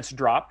continents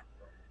dropped.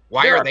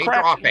 Why There are they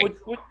cracks. dropping?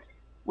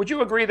 Would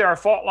you agree there are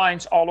fault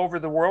lines all over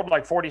the world,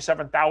 like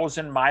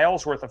 47,000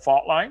 miles worth of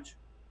fault lines?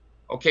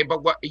 Okay,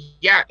 but what?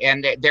 Yeah,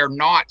 and they're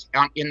not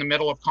in the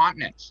middle of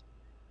continents.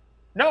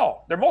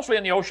 No, they're mostly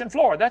in the ocean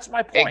floor. That's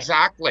my point.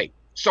 Exactly.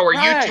 So are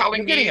Right, you telling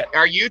you're me? getting it.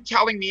 Are you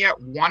telling me at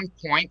one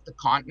point the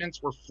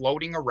continents were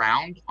floating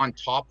around on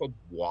top of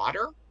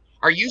water?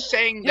 Are you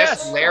saying this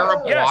Yes. layer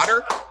of Yes.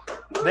 water?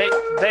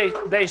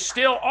 They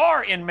still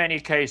are in many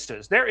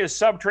cases. There is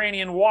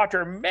subterranean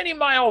water many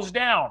miles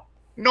down.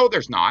 No,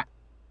 there's not.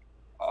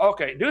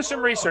 Okay, do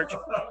some research.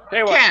 Tell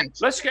you what, Kent,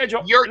 let's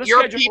schedule. your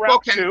schedule people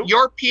round can 2.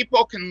 your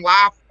people can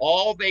laugh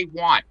all they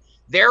want.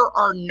 There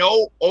are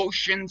no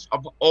oceans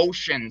of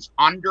oceans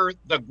under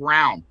the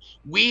ground.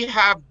 We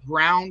have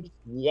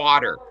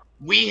groundwater.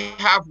 We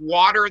have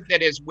water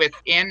that is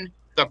within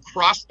the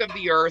crust of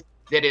the earth,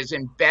 that is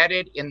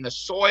embedded in the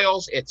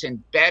soils. It's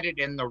embedded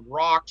in the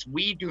rocks.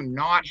 We do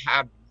not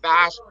have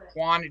vast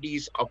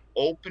quantities of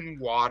open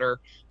water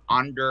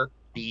under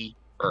the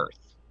earth.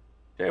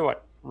 Tell you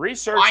what,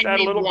 research Find that a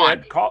me little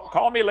one. bit.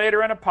 Call me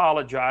later and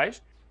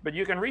apologize. But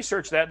you can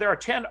research that. There are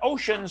 10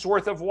 oceans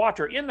worth of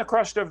water in the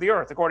crust of the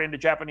earth, according to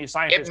Japanese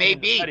scientists It may who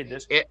be. studied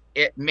this.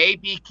 It may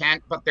be,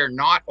 Kent, but they're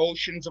not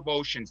oceans of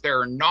oceans.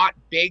 There are not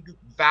big,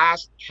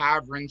 vast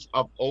caverns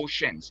of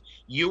oceans.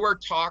 You are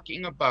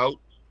talking about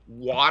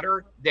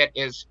water that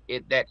is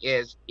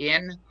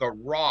in the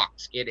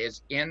rocks. It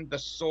is in the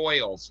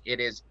soils. It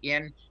is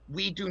in.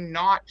 We do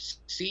not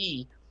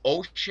see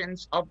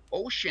oceans of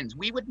oceans.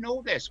 We would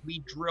know this. We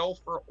drill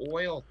for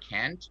oil,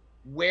 Kent.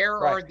 Where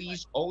Right. are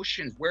these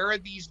oceans? Where are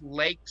these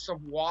lakes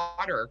of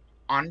water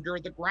under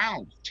the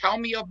ground? Tell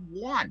me of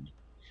one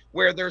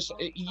where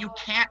you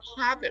can't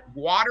have it.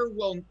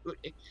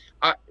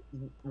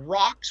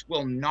 Rocks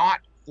will not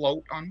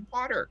float on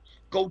water.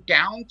 Go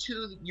down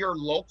to your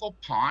local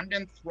pond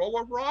and throw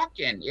a rock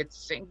in. It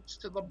sinks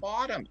to the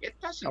bottom. It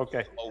doesn't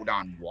float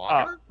on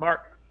water.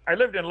 Mark, I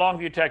lived in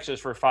Longview, Texas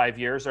for 5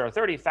 years. There are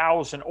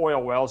 30,000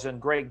 oil wells in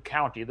Gregg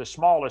County, the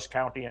smallest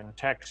county in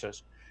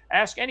Texas.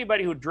 Ask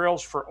anybody who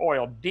drills for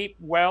oil, deep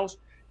wells,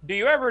 do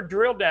you ever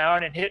drill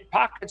down and hit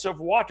pockets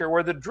of water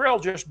where the drill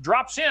just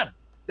drops in?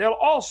 They'll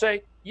all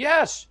say,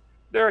 yes,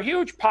 there are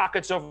huge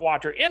pockets of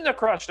water in the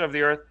crust of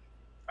the earth.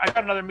 I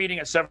got another meeting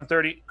at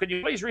 7:30. Could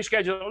you please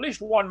reschedule at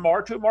least 1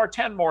 more, 2 more,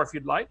 10 more if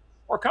you'd like?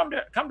 Or come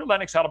to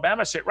Lennox,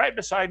 Alabama, sit right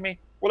beside me.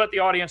 We'll let the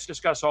audience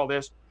discuss all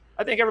this.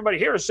 I think everybody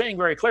here is saying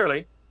very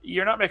clearly,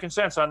 you're not making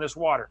sense on this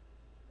water.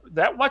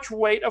 That much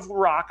weight of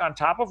rock on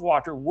top of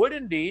water would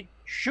indeed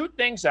shoot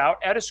things out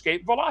at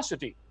escape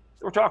velocity.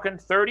 We're talking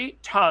 30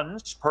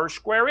 tons per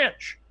square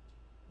inch,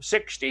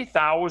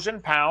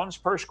 60,000 pounds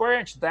per square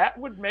inch. That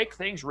would make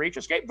things reach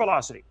escape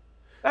velocity.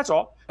 That's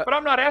all. But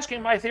I'm not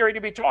asking my theory to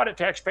be taught at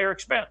taxpayer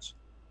expense.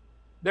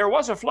 There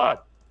was a flood,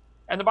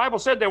 and the Bible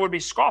said there would be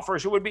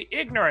scoffers who would be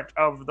ignorant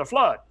of the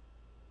flood.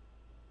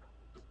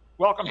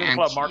 Welcome to the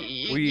club, Mark.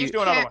 You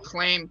can't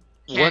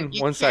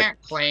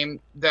claim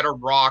that a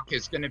rock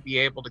is going to be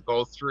able to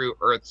go through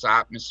Earth's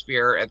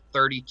atmosphere at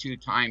 32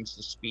 times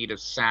the speed of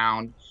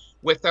sound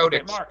without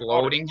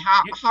exploding.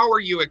 Mark, how are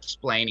you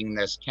explaining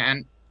this,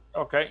 Ken?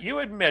 Okay, you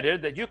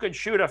admitted that you could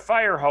shoot a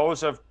fire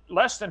hose of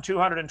less than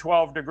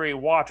 212 degree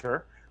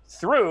water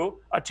through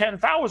a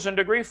 10,000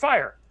 degree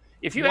fire.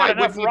 If you had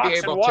enough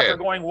rocks and water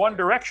going one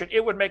direction,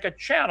 it would make a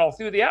channel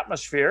through the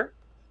atmosphere.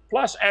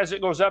 Plus, as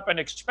it goes up and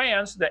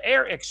expands, the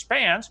air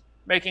expands,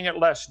 making it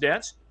less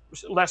dense,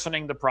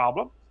 lessening the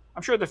problem.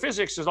 I'm sure the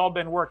physics has all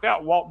been worked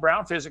out. Walt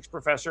Brown, physics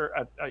professor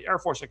at Air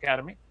Force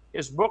Academy,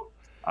 his book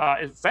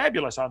is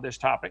fabulous on this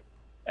topic.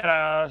 And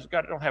I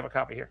don't have a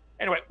copy here.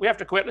 Anyway, we have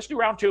to quit. Let's do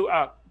round 2.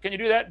 Can you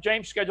do that,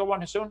 James? Schedule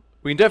 1 soon?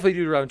 We can definitely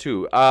do round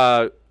 2.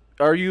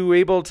 Are you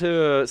able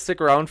to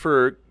stick around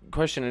for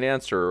question and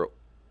answer?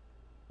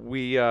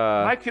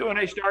 My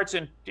Q&A starts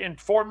in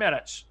 4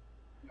 minutes.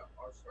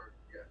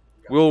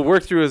 We'll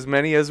work through as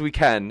many as we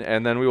can,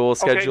 and then we will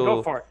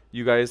schedule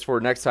you guys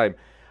for next time.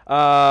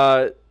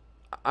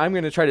 I'm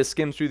going to try to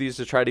skim through these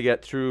to try to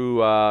get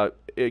through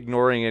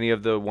ignoring any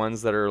of the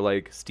ones that are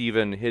like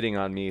Steven hitting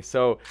on me.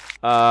 So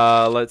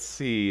let's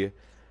see.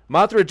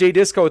 Mothra J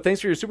Disco,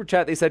 thanks for your super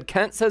chat. They said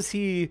Kent says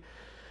he...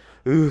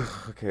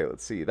 okay,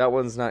 let's see. That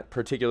one's not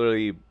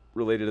particularly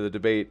related to the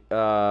debate.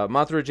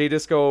 Mothra J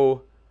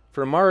Disco,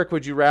 for Mark,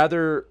 would you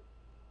rather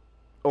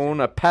own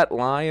a pet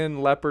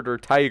lion, leopard, or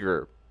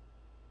tiger?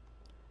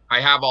 I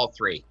have all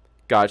 3.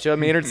 Gotcha.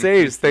 Maynard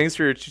Saves, thanks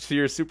for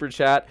your super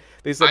chat.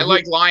 They said I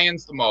like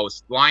lions the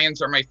most.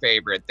 Lions are my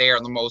favorite. They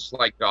are the most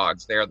like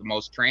dogs. They are the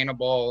most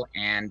trainable,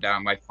 and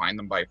I find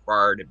them by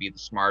far to be the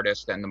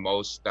smartest and the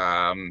most.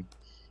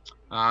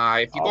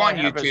 If you go on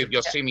YouTube,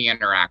 you'll see me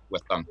interact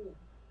with them.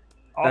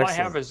 All Excellent.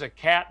 I have is a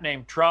cat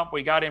named Trump.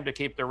 We got him to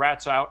keep the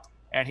rats out,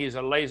 and he's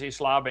a lazy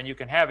slob, and you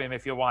can have him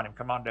if you want him.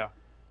 Come on down.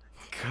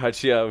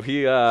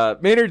 Gotcha.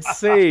 Maynard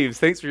Saves,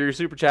 thanks for your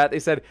super chat. They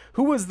said,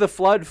 who was the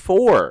flood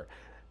for?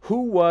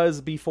 Who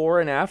was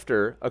before and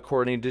after,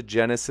 according to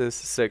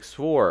Genesis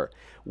 6:4?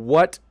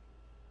 What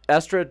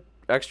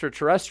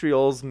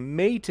extraterrestrials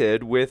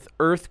mated with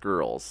Earth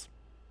girls?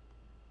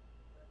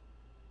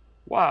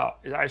 Wow,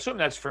 I assume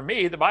that's for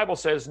me. The Bible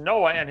says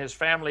Noah and his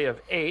family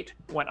of 8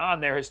 went on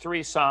there, his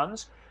 3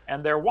 sons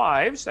and their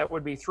wives. That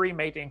would be 3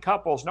 mating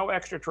couples. No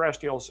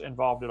extraterrestrials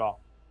involved at all.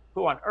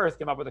 Who on earth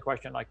came up with a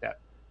question like that?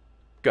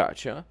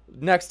 Gotcha.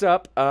 Next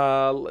up,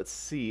 let's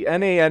see.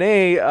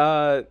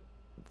 NANA,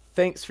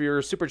 thanks for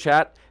your super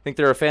chat. I think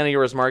they're a fan of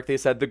yours, Mark. They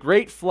said, The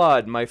Great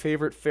Flood, my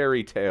favorite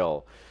fairy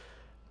tale.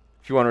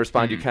 If you want to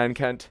respond, you can,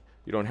 Kent.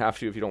 You don't have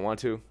to if you don't want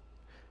to.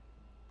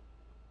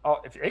 Oh,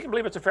 if he can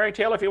believe it's a fairy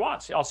tale if he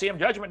wants. I'll see him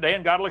Judgment Day,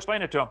 and God will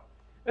explain it to him.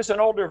 It's an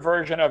older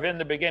version of In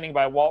the Beginning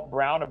by Walt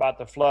Brown about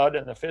the flood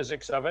and the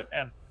physics of it.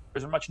 And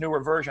there's a much newer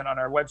version on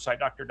our website,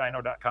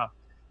 drdino.com.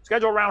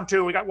 Schedule round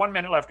 2. We got 1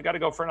 minute left. We got to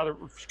go for another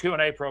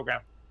Q&A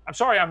program. I'm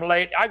sorry I'm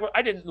late.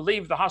 I didn't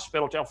leave the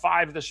hospital till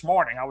 5 this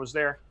morning. I was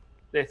there.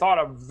 They thought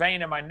a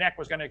vein in my neck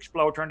was going to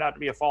explode. Turned out to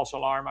be a false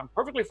alarm. I'm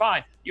perfectly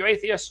fine. You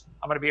atheists,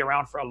 I'm going to be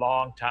around for a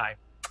long time.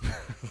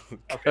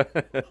 Okay.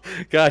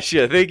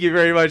 Gotcha. Thank you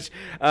very much.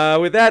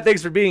 With that,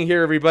 thanks for being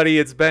here, everybody.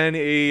 It's been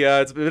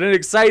an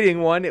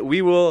exciting one.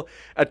 We will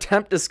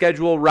attempt to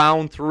schedule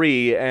round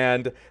 3,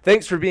 and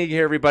thanks for being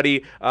here,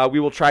 everybody. We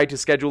will try to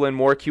schedule in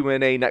more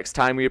Q&A next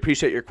time. We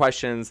appreciate your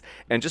questions,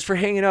 and just for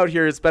hanging out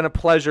here, it's been a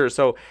pleasure.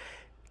 So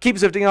keep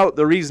sifting out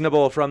the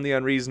reasonable from the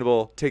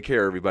unreasonable. Take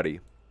care, everybody.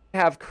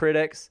 Have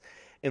critics,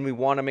 and we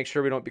want to make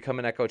sure we don't become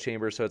an echo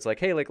chamber. So it's like,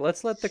 hey,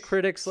 let's let the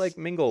critics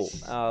mingle,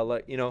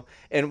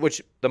 and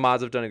which the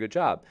mods have done a good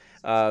job.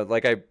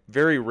 I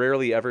very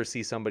rarely ever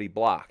see somebody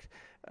blocked.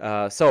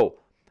 So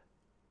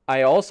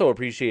I also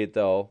appreciate,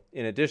 though,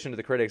 in addition to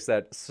the critics,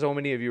 that so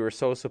many of you are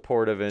so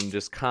supportive and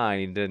just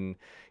kind. And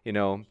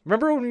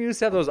remember when we used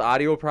to have those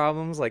audio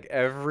problems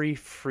every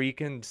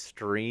freaking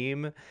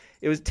stream?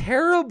 It was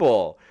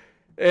terrible.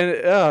 And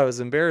it was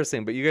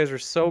embarrassing, but you guys were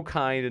so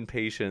kind and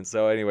patient.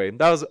 So anyway,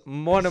 that was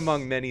one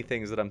among many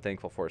things that I'm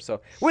thankful for.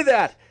 So with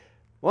that,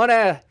 want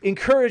to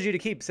encourage you to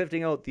keep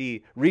sifting out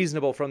the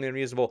reasonable from the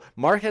unreasonable.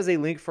 Mark has a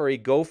link for a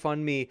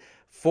GoFundMe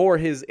for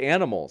his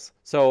animals.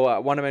 So I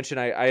want to mention,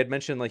 I had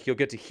mentioned you'll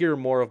get to hear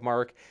more of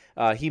Mark.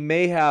 He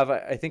may have,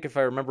 I think if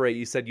I remember right,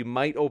 you said you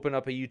might open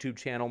up a YouTube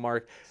channel,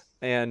 Mark.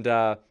 And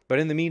but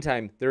in the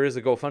meantime, there is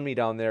a GoFundMe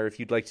down there if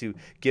you'd like to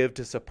give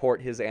to support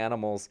his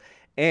animals.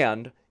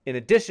 And in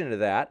addition to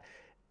that,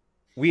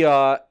 we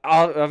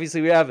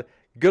obviously we have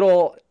good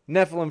old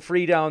Nephilim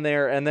Free down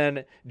there, and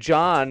then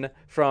John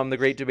from the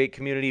Great Debate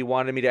Community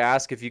wanted me to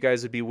ask if you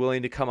guys would be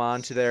willing to come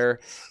on to there.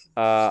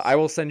 I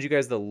will send you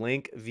guys the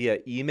link via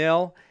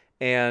email,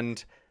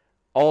 and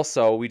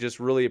also we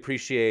just really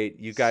appreciate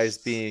you guys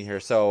being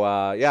here.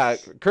 So yeah,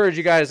 encourage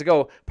you guys to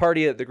go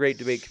party at the Great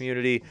Debate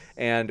Community,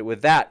 and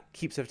with that,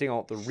 keep sifting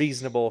out the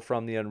reasonable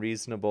from the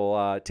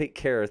unreasonable. Take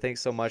care.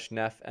 Thanks so much,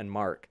 Neff and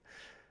Mark.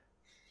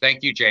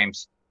 Thank you,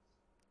 James.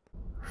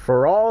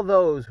 For all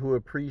those who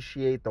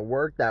appreciate the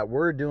work that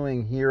we're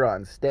doing here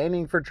on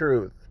Standing for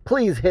Truth,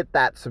 please hit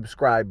that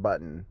subscribe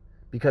button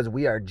because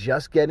we are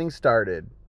just getting started.